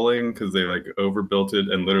like trolling because they like overbuilt it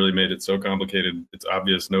and literally made it so complicated it's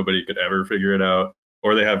obvious nobody could ever figure it out,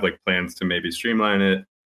 or they have like plans to maybe streamline it.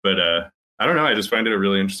 But I don't know. I just find it a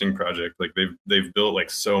really interesting project. Like they've built like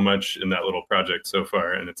so much in that little project so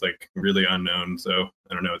far, and it's like really unknown. So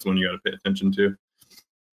I don't know. It's one you got to pay attention to.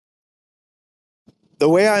 The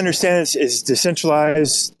way I understand it is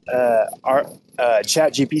decentralized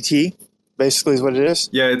chat GPT, basically is what it is.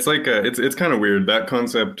 Yeah, it's like it's kind of weird. That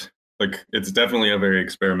concept, like it's definitely a very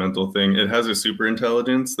experimental thing. It has a super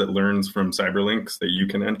intelligence that learns from cyberlinks that you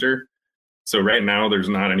can enter. So right now there's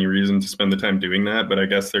not any reason to spend the time doing that, but I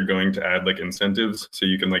guess they're going to add like incentives so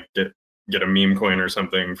you can like get a meme coin or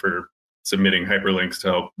something for submitting hyperlinks to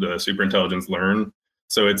help the super intelligence learn.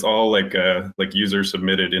 So it's all like user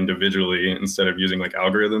submitted individually instead of using like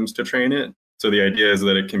algorithms to train it. So the idea is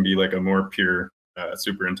that it can be like a more pure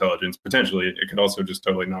super intelligence. Potentially, it could also just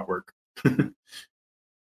totally not work.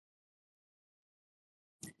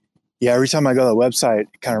 Yeah, every time I go to the website,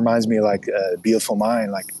 it kind of reminds me of like a Beautiful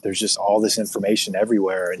Mind. Like there's just all this information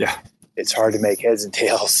everywhere, and it's hard to make heads and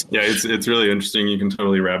tails. Yeah, it's really interesting. You can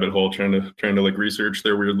totally rabbit hole trying to like research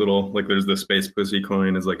their weird little, like there's the Space Pussy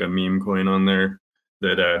coin is like a meme coin on there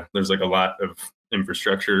that there's like a lot of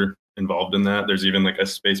infrastructure involved in that. There's even like a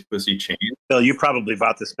Space Pussy chain. Bill, you probably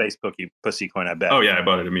bought the Space Pussy coin, I bet. Oh yeah, I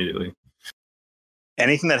bought it immediately.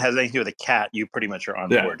 Anything that has anything to do with a cat, you pretty much are on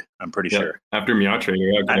board. I'm pretty sure. After Meow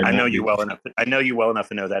Trader, I know you well enough. I know you well enough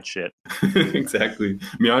to know that shit. Exactly.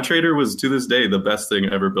 Meow Trader was to this day the best thing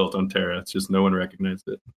ever built on Terra. It's just no one recognized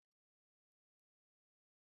it.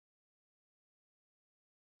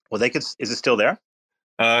 Well, is it still there?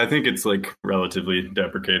 I think it's like relatively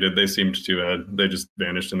deprecated. They seemed to they just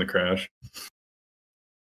vanished in the crash.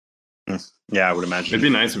 Yeah, I would imagine. It'd be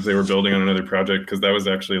nice if they were building on another project, because that was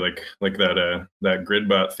actually like that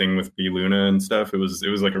Gridbot thing with B Luna and stuff. It was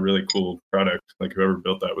like a really cool product. Like whoever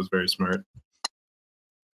built that was very smart.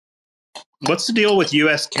 What's the deal with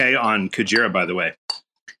USK on Kujira, by the way?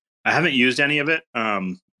 I haven't used any of it,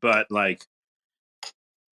 but like,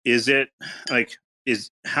 is it like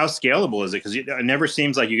how scalable is it? Because it never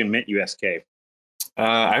seems like you can mint USK.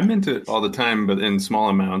 I mint it all the time, but in small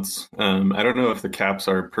amounts. I don't know if the caps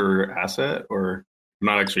are per asset, or I'm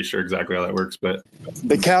not actually sure exactly how that works, but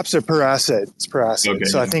the caps are per asset. It's per asset. Okay.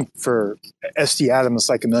 So I think for SD Atom, it's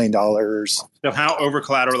like $1 million. So how over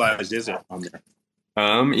collateralized is it on there?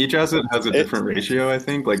 Each asset has a different ratio, I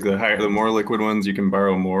think. Like the more liquid ones, you can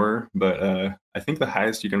borrow more, but I think the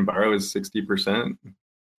highest you can borrow is 60%.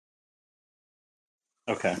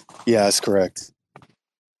 Okay. Yeah, that's correct.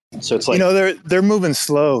 So it's like, you know, they're moving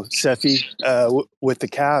slow, Cephii, with the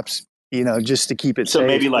caps, you know, just to keep it so safe.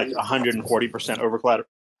 maybe like 140% over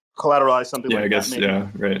collateralized, something like I guess, that. Maybe. yeah,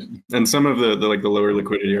 right. And some of the like the lower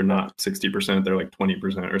liquidity are not 60%; they're like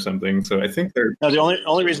 20% or something. So I think they're. No, the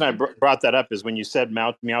only reason I brought that up is when you said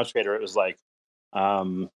Meow Trader, it was like,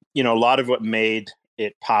 you know, a lot of what made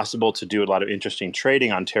it possible to do a lot of interesting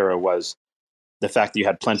trading on Terra was the fact that you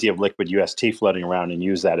had plenty of liquid UST floating around and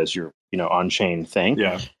use that as your, you know, on-chain thing.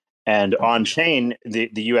 Yeah. And on-chain, the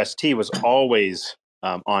UST was always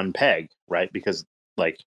on peg, right? Because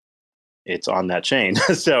like it's on that chain.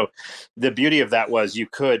 So the beauty of that was you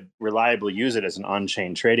could reliably use it as an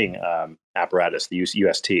on-chain trading apparatus, the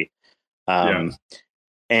UST. And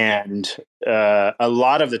a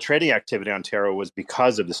lot of the trading activity on Terra was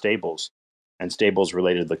because of the stables and stables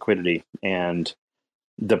related liquidity. And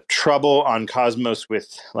the trouble on Cosmos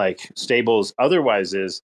with like stables otherwise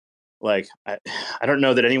is like, I don't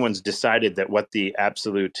know that anyone's decided that what the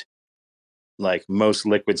absolute like most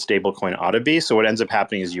liquid stable coin ought to be. So what ends up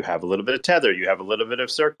happening is you have a little bit of Tether, you have a little bit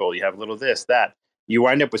of Circle, you have a little this, that. You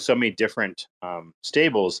wind up with so many different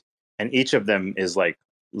stables, and each of them is like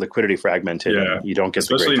liquidity fragmented. Yeah, and you don't get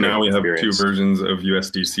especially the great now we have experience. 2 versions of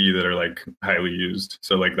USDC that are like highly used.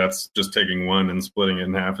 So like that's just taking one and splitting it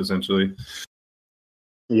in half essentially.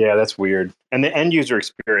 Yeah, that's weird. And the end user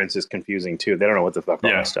experience is confusing too. They don't know what the fuck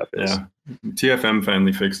all that stuff is. Yeah. TFM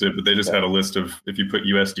finally fixed it, but they just had a list of, if you put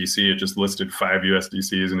USDC, it just listed 5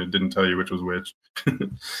 USDCs and it didn't tell you which was which.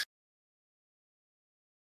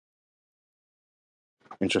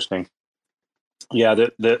 Interesting. Yeah,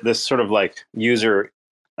 this sort of like user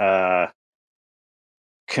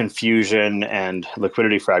confusion and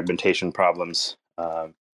liquidity fragmentation problems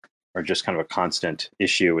are just kind of a constant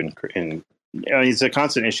issue in you know, it's a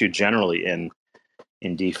constant issue generally in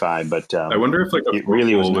DeFi, but I wonder if like a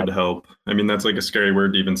really would help. I mean, that's like a scary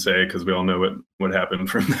word to even say because we all know what happened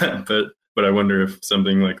from that. But I wonder if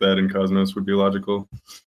something like that in Cosmos would be logical.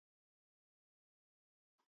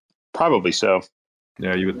 Probably so.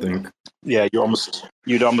 Yeah, you would think. Yeah,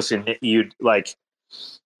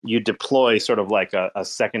 you'd deploy sort of like a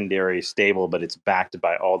secondary stable, but it's backed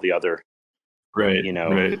by all the other, right? You know,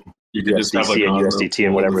 right. You could just have like and USDT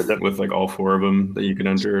and whatever with like all 4 of them that you could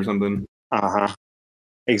enter or something.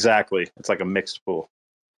 Exactly. It's like a mixed pool.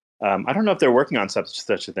 I don't know if they're working on such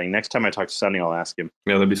a thing. Next time I talk to Sunny, I'll ask him.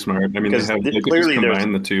 Yeah, that'd be smart. I mean, they could clearly just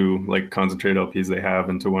combine the 2 like concentrate LPs they have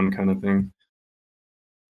into one kind of thing.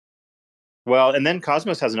 Well, and then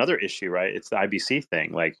Cosmos has another issue, right? It's the IBC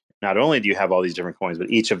thing. Like, not only do you have all these different coins, but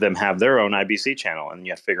each of them have their own IBC channel, and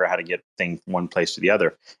you have to figure out how to get things from one place to the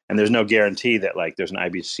other. And there's no guarantee that like there's an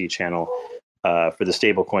IBC channel for the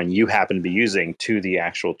stable coin you happen to be using to the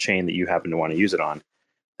actual chain that you happen to want to use it on.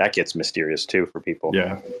 That gets mysterious too for people.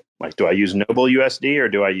 Yeah. Like, do I use Noble USD or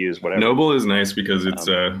do I use whatever? Noble is nice because it's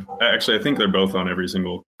actually I think they're both on every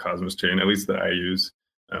single Cosmos chain, at least that I use.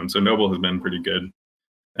 So Noble has been pretty good.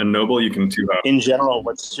 And Noble, you can too. In general,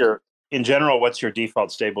 what's your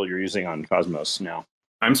default stable you're using on Cosmos now?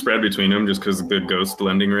 I'm spread between them just because the Ghost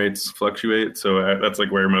lending rates fluctuate. So that's like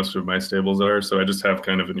where most of my stables are. So I just have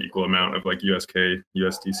kind of an equal amount of like USK,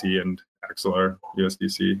 USDC, and XLR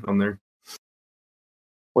USDC on there.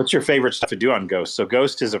 What's your favorite stuff to do on Ghost? So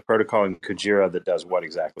Ghost is a protocol in Kujira that does what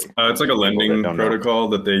exactly? It's like a lending protocol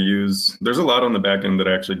that they use. There's a lot on the back end that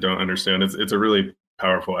I actually don't understand. It's a really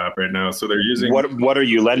powerful app right now. So they're using... What are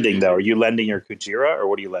you lending, though? Are you lending your Kujira, or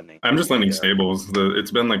what are you lending? I'm just lending stables.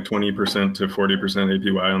 It's been like 20% to 40%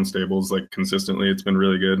 APY on stables, like consistently. It's been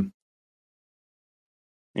really good.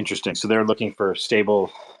 Interesting. So they're looking for stable,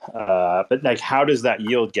 but like, how does that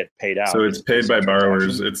yield get paid out? So it's paid by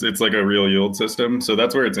borrowers. It's like a real yield system. So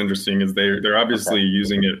that's where it's interesting is they're obviously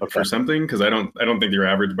using it for something, because I don't think your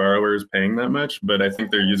average borrower is paying that much, but I think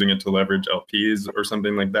they're using it to leverage LPs or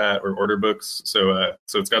something like that, or order books. So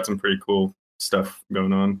it's got some pretty cool stuff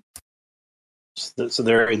going on. So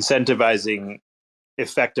they're incentivizing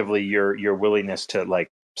effectively your willingness to like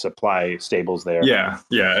supply stables there. Yeah,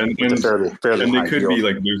 and fairly and they could yield. be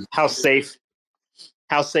like how safe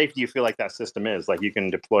how safe do you feel like that system is? Like you can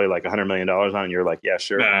deploy like $100 million on it and you're like, yeah,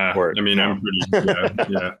 sure. Or, I mean, no. I'm pretty,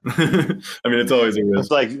 yeah. I mean, it's always a risk.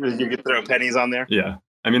 It's like you could throw pennies on there. Yeah.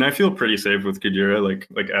 I mean, I feel pretty safe with Kujira,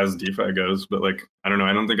 like as DeFi goes, but like, I don't know.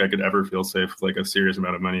 I don't think I could ever feel safe with like a serious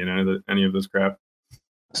amount of money in any of this crap.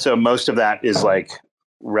 So most of that is like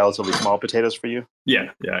relatively small potatoes for you?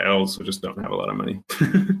 Yeah. I also just don't have a lot of money.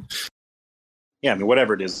 Yeah, I mean,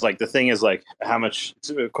 whatever it is, like the thing is like how much, it's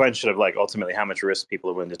a question of like ultimately how much risk people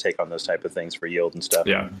are willing to take on those type of things for yield and stuff.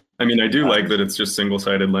 Yeah. I mean, I do like that it's just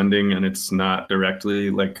single-sided lending and it's not directly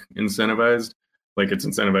like incentivized. Like it's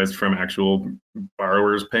incentivized from actual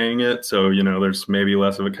borrowers paying it. So, you know, there's maybe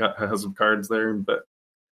less of a house of cards there. But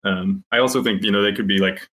I also think, you know, they could be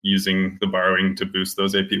like using the borrowing to boost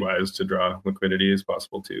those APYs to draw liquidity as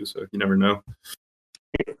possible too. So you never know.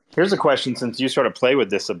 Here's a question, since you sort of play with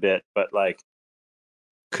this a bit, but like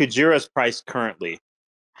Kujira's price currently,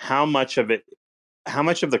 how much of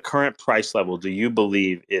the current price level do you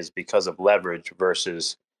believe is because of leverage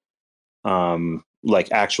versus like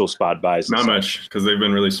actual spot buys? Not much, because they've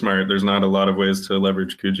been really smart. There's not a lot of ways to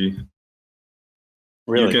leverage Kuji.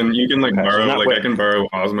 Really? You can like Okay, borrow, so like I can borrow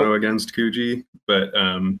Osmo against Kuji, but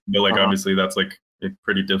like obviously that's like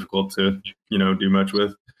pretty difficult to, you know, do much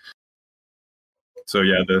with. So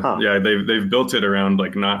yeah, they've built it around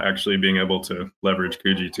like not actually being able to leverage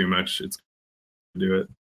Kuji too much. It's do it.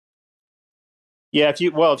 Yeah, if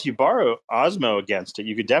you borrow Osmo against it,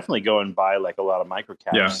 you could definitely go and buy like a lot of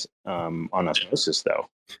microcaps on osmosis though.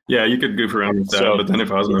 Yeah, you could goof around with that, but then if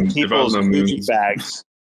Osmo Kuji bags,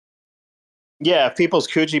 yeah, if people's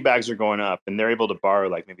Kuji bags are going up and they're able to borrow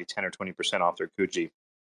like maybe 10 or 20% off their Kuji,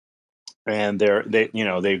 and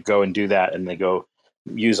they go and do that and they go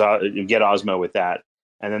get Osmo with that,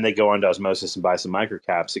 and then they go onto osmosis and buy some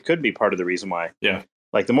microcaps. It could be part of the reason why. Yeah.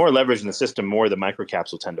 Like the more leverage in the system, more the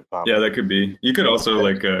microcaps will tend to pump. Yeah, that could be. You could also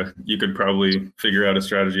like you could probably figure out a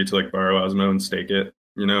strategy to like borrow Osmo and stake it,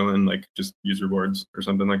 you know, and like just use rewards or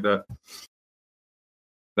something like that.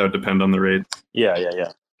 That would depend on the rate. Yeah.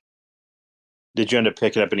 Did you end up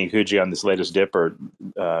picking up any Kuji on this latest dip, or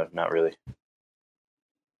not really?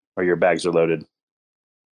 Or your bags are loaded?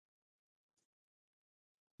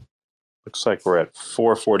 Looks like we're at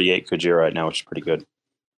 448 Kuji right now, which is pretty good.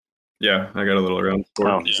 Yeah, I got a little around.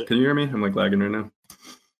 Can you hear me? I'm like lagging right now.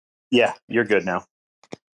 Yeah, you're good now.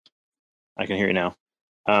 I can hear you now.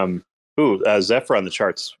 Zephyr on the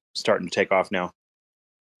charts starting to take off now.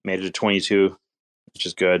 Made it to 22, which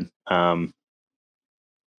is good.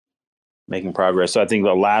 Making progress. So I think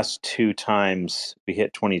the last two times we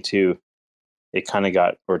hit 22, it kind of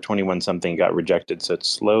got, or 21 something got rejected. So it's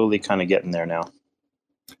slowly kind of getting there now.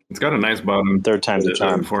 It's got a nice bottom. Third time's the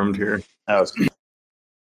charm. Formed here. Oh,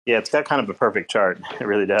 yeah, it's got kind of a perfect chart. It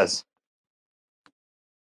really does.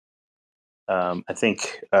 I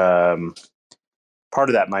think part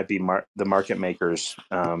of that might be the market makers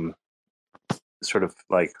sort of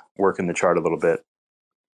like working the chart a little bit.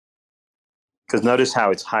 Because notice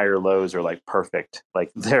how its higher lows are like perfect.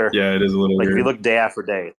 Like it is a little like weird. If you look day after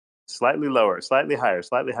day, slightly lower, slightly higher,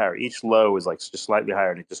 slightly higher. Each low is like just slightly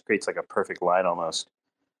higher, and it just creates like a perfect line almost.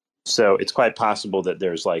 So it's quite possible that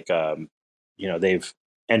there's like they've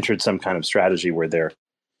entered some kind of strategy where they're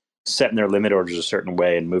setting their limit orders a certain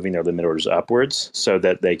way and moving their limit orders upwards so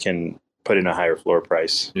that they can put in a higher floor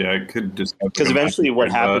price. Yeah, it could just because eventually what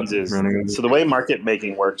happens is, so the way market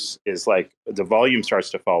making works is like the volume starts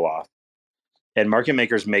to fall off, and market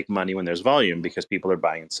makers make money when there's volume because people are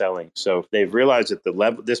buying and selling. So if they've realized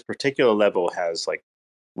that this particular level has like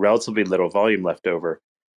relatively little volume left over,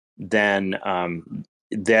 then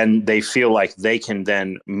they feel like they can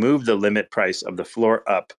then move the limit price of the floor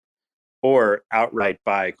up, or outright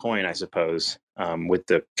buy coin, I suppose, with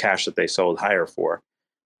the cash that they sold higher for.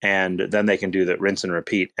 And then they can do the rinse and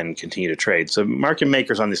repeat and continue to trade. So market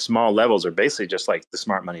makers on these small levels are basically just like the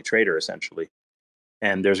smart money trader, essentially.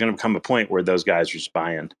 And there's going to come a point where those guys are just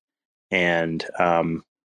buying. And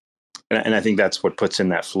I think that's what puts in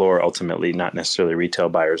that floor ultimately, not necessarily retail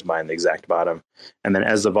buyers buying the exact bottom. And then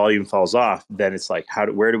as the volume falls off, then it's like,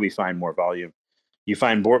 where do we find more volume? You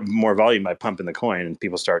find more volume by pumping the coin, and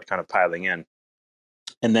people start kind of piling in.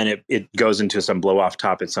 And then it goes into some blow off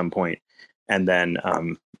top at some point. And then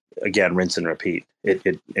again, rinse and repeat.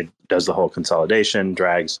 It does the whole consolidation,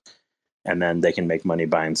 drags, and then they can make money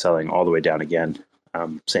buying and selling all the way down again.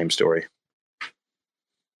 Same story.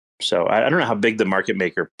 So I don't know how big the market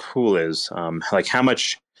maker pool is. Like how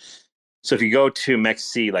much. So if you go to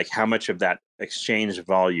MEXC, like how much of that exchange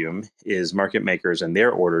volume is market makers and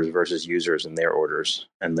their orders versus users and their orders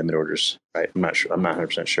and limit orders, right? I'm not sure. I'm not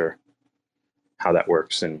 100% sure how that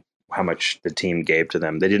works and how much the team gave to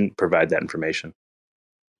them. They didn't provide that information.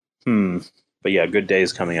 But yeah, good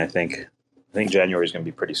days coming, I think. I think January is going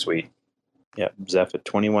to be pretty sweet. Yeah, Zeph at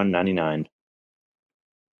 $21.99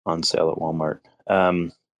 on sale at Walmart.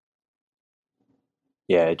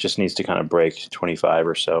 Yeah, it just needs to kind of break 25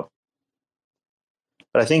 or so.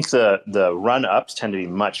 But I think the run ups tend to be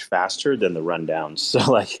much faster than the run downs. So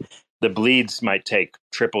like the bleeds might take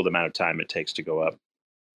triple the amount of time it takes to go up.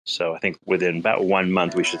 So I think within about 1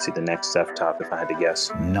 month we should see the next Zeph top, if I had to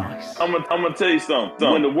guess. Nice. I'm gonna tell you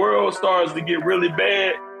something. When the world starts to get really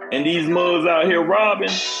bad and these mugs out here robbing,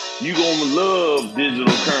 you gonna love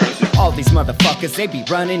digital currency. All these motherfuckers, they be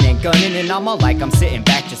running and gunning, and I'm all like, I'm sitting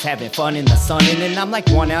back just having fun in the sun, and I'm like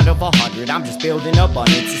 1 out of 100. I'm just building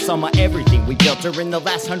abundance. The sum of everything we built during the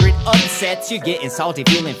last 100 upsets. You're getting salty,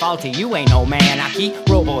 feeling faulty. You ain't no man. I keep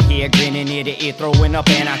Robo here, grinning ear to ear, throwing up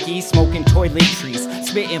anarchy, smoking toiletries,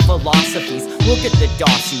 spitting philosophies. Look at the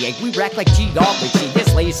dossier. We rack like geology.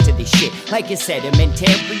 There's layers to this shit, like it's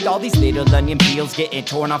sedimentary. All these little onion peels getting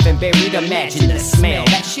torn off and buried. Imagine the smell.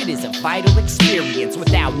 That shit is a vital experience.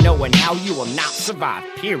 Without knowing how, you will not survive,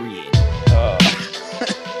 period.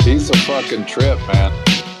 He's a fucking trip, man.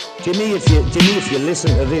 Jimmy, if you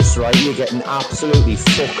listen to this, right, you're getting absolutely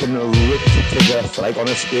fucking ripped to death, like on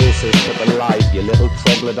a spaceship fucking live, you little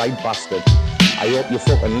troglodyte bastard. I hope you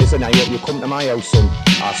fucking listen, I hope you come to my house, son.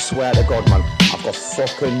 I swear to God, man, I've got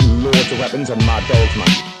fucking loads of weapons and mad dogs, man.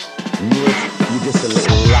 Mate, you're just a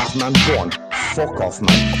little laugh, man. Go on, fuck off,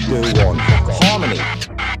 man. Do one. Harmony.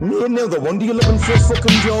 No other one. Do you looking for a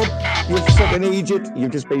fucking job? You fucking idiot.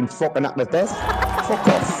 You've just been fucking at the death. Fuck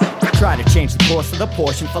off. Try to change the course of the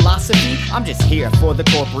portion philosophy. I'm just here for the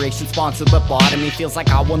corporation sponsored lobotomy. Feels like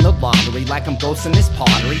I won the lottery, like I'm ghosting this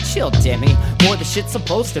pottery. Chill, Demi, boy, the shit's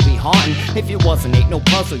supposed to be haunting. If it wasn't, ain't no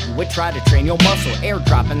puzzle, you would try to train your muscle.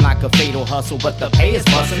 Airdropping like a fatal hustle, but the pay is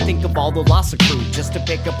bustin'. Think of all the loss accrued just to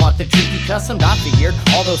pick up on the tricky custom. I figured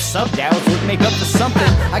all those sub-downs would make up for something.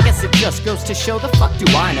 I guess it just goes to show, the fuck do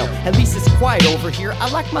I know? At least it's quiet over here, I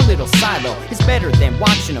like my little silo. It's better than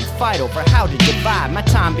watching them fight over how to divide my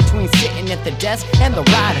time between sitting at the desk and the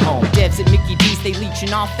ride home. Devs at Mickey D's, they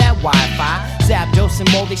leeching off that Wi-Fi. Zapdos and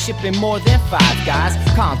more, they shipping more than 5 guys.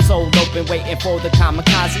 Console open, waiting for the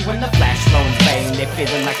kamikaze. When the flash loans bang, they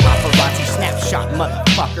feeling like paparazzi. Snapshot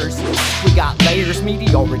motherfuckers. We got layers,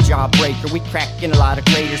 meteor jawbreaker. We cracking a lot of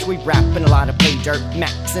craters. We rapping a lot of pay dirt,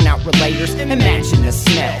 maxing out relators. Imagine the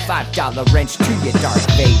smell, $5 wrench to your Darth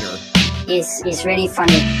Vader. It's really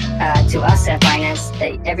funny to us at Binance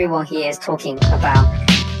that everyone here is talking about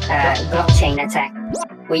blockchain attack.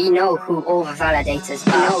 We know who all the validators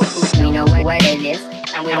are. We know where they live,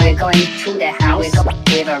 and we're going to their house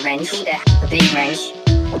with a wrench, a big wrench,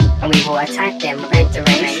 and we will attack them with the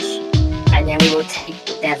wrench, and then we will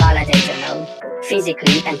take their validator node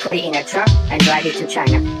physically and put it in a truck and drive it to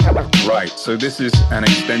China. Right. So this is an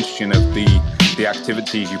extension of the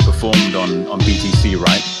activities you performed on BTC,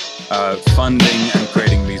 right? Funding and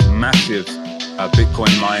creating these massive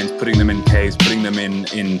Bitcoin mines, putting them in caves, putting them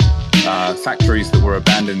in factories that were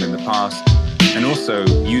abandoned in the past, and also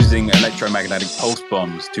using electromagnetic pulse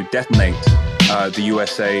bombs to detonate the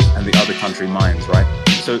USA and the other country mines, right?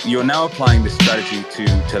 So you're now applying this strategy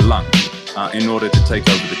to Lung in order to take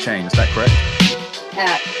over the chain, is that correct?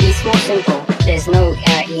 It's more simple. There's no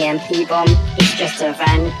EMP bomb. It's just a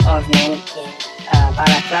van of men in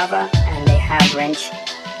balaclava, and they have wrench,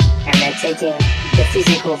 and they're taking the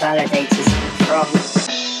physical validators from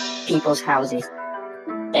people's houses.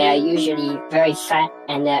 They are usually very fat,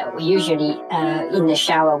 and they're usually in the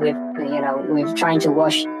shower with trying to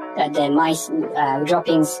wash their mice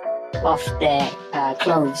droppings off their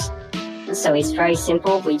clothes. So it's very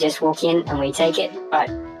simple. We just walk in and we take it. But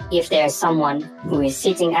if there's someone who is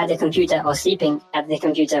sitting at the computer or sleeping at the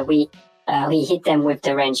computer, we hit them with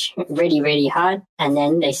the wrench really, really hard, and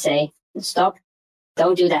then they say, "Stop,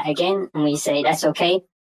 don't do that again." And we say, "That's okay.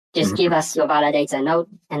 Just give us your validator node,"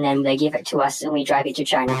 and then they give it to us and we drive it to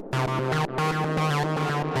China.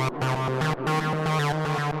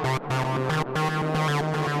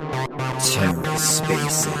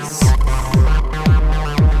 TerraSpaces.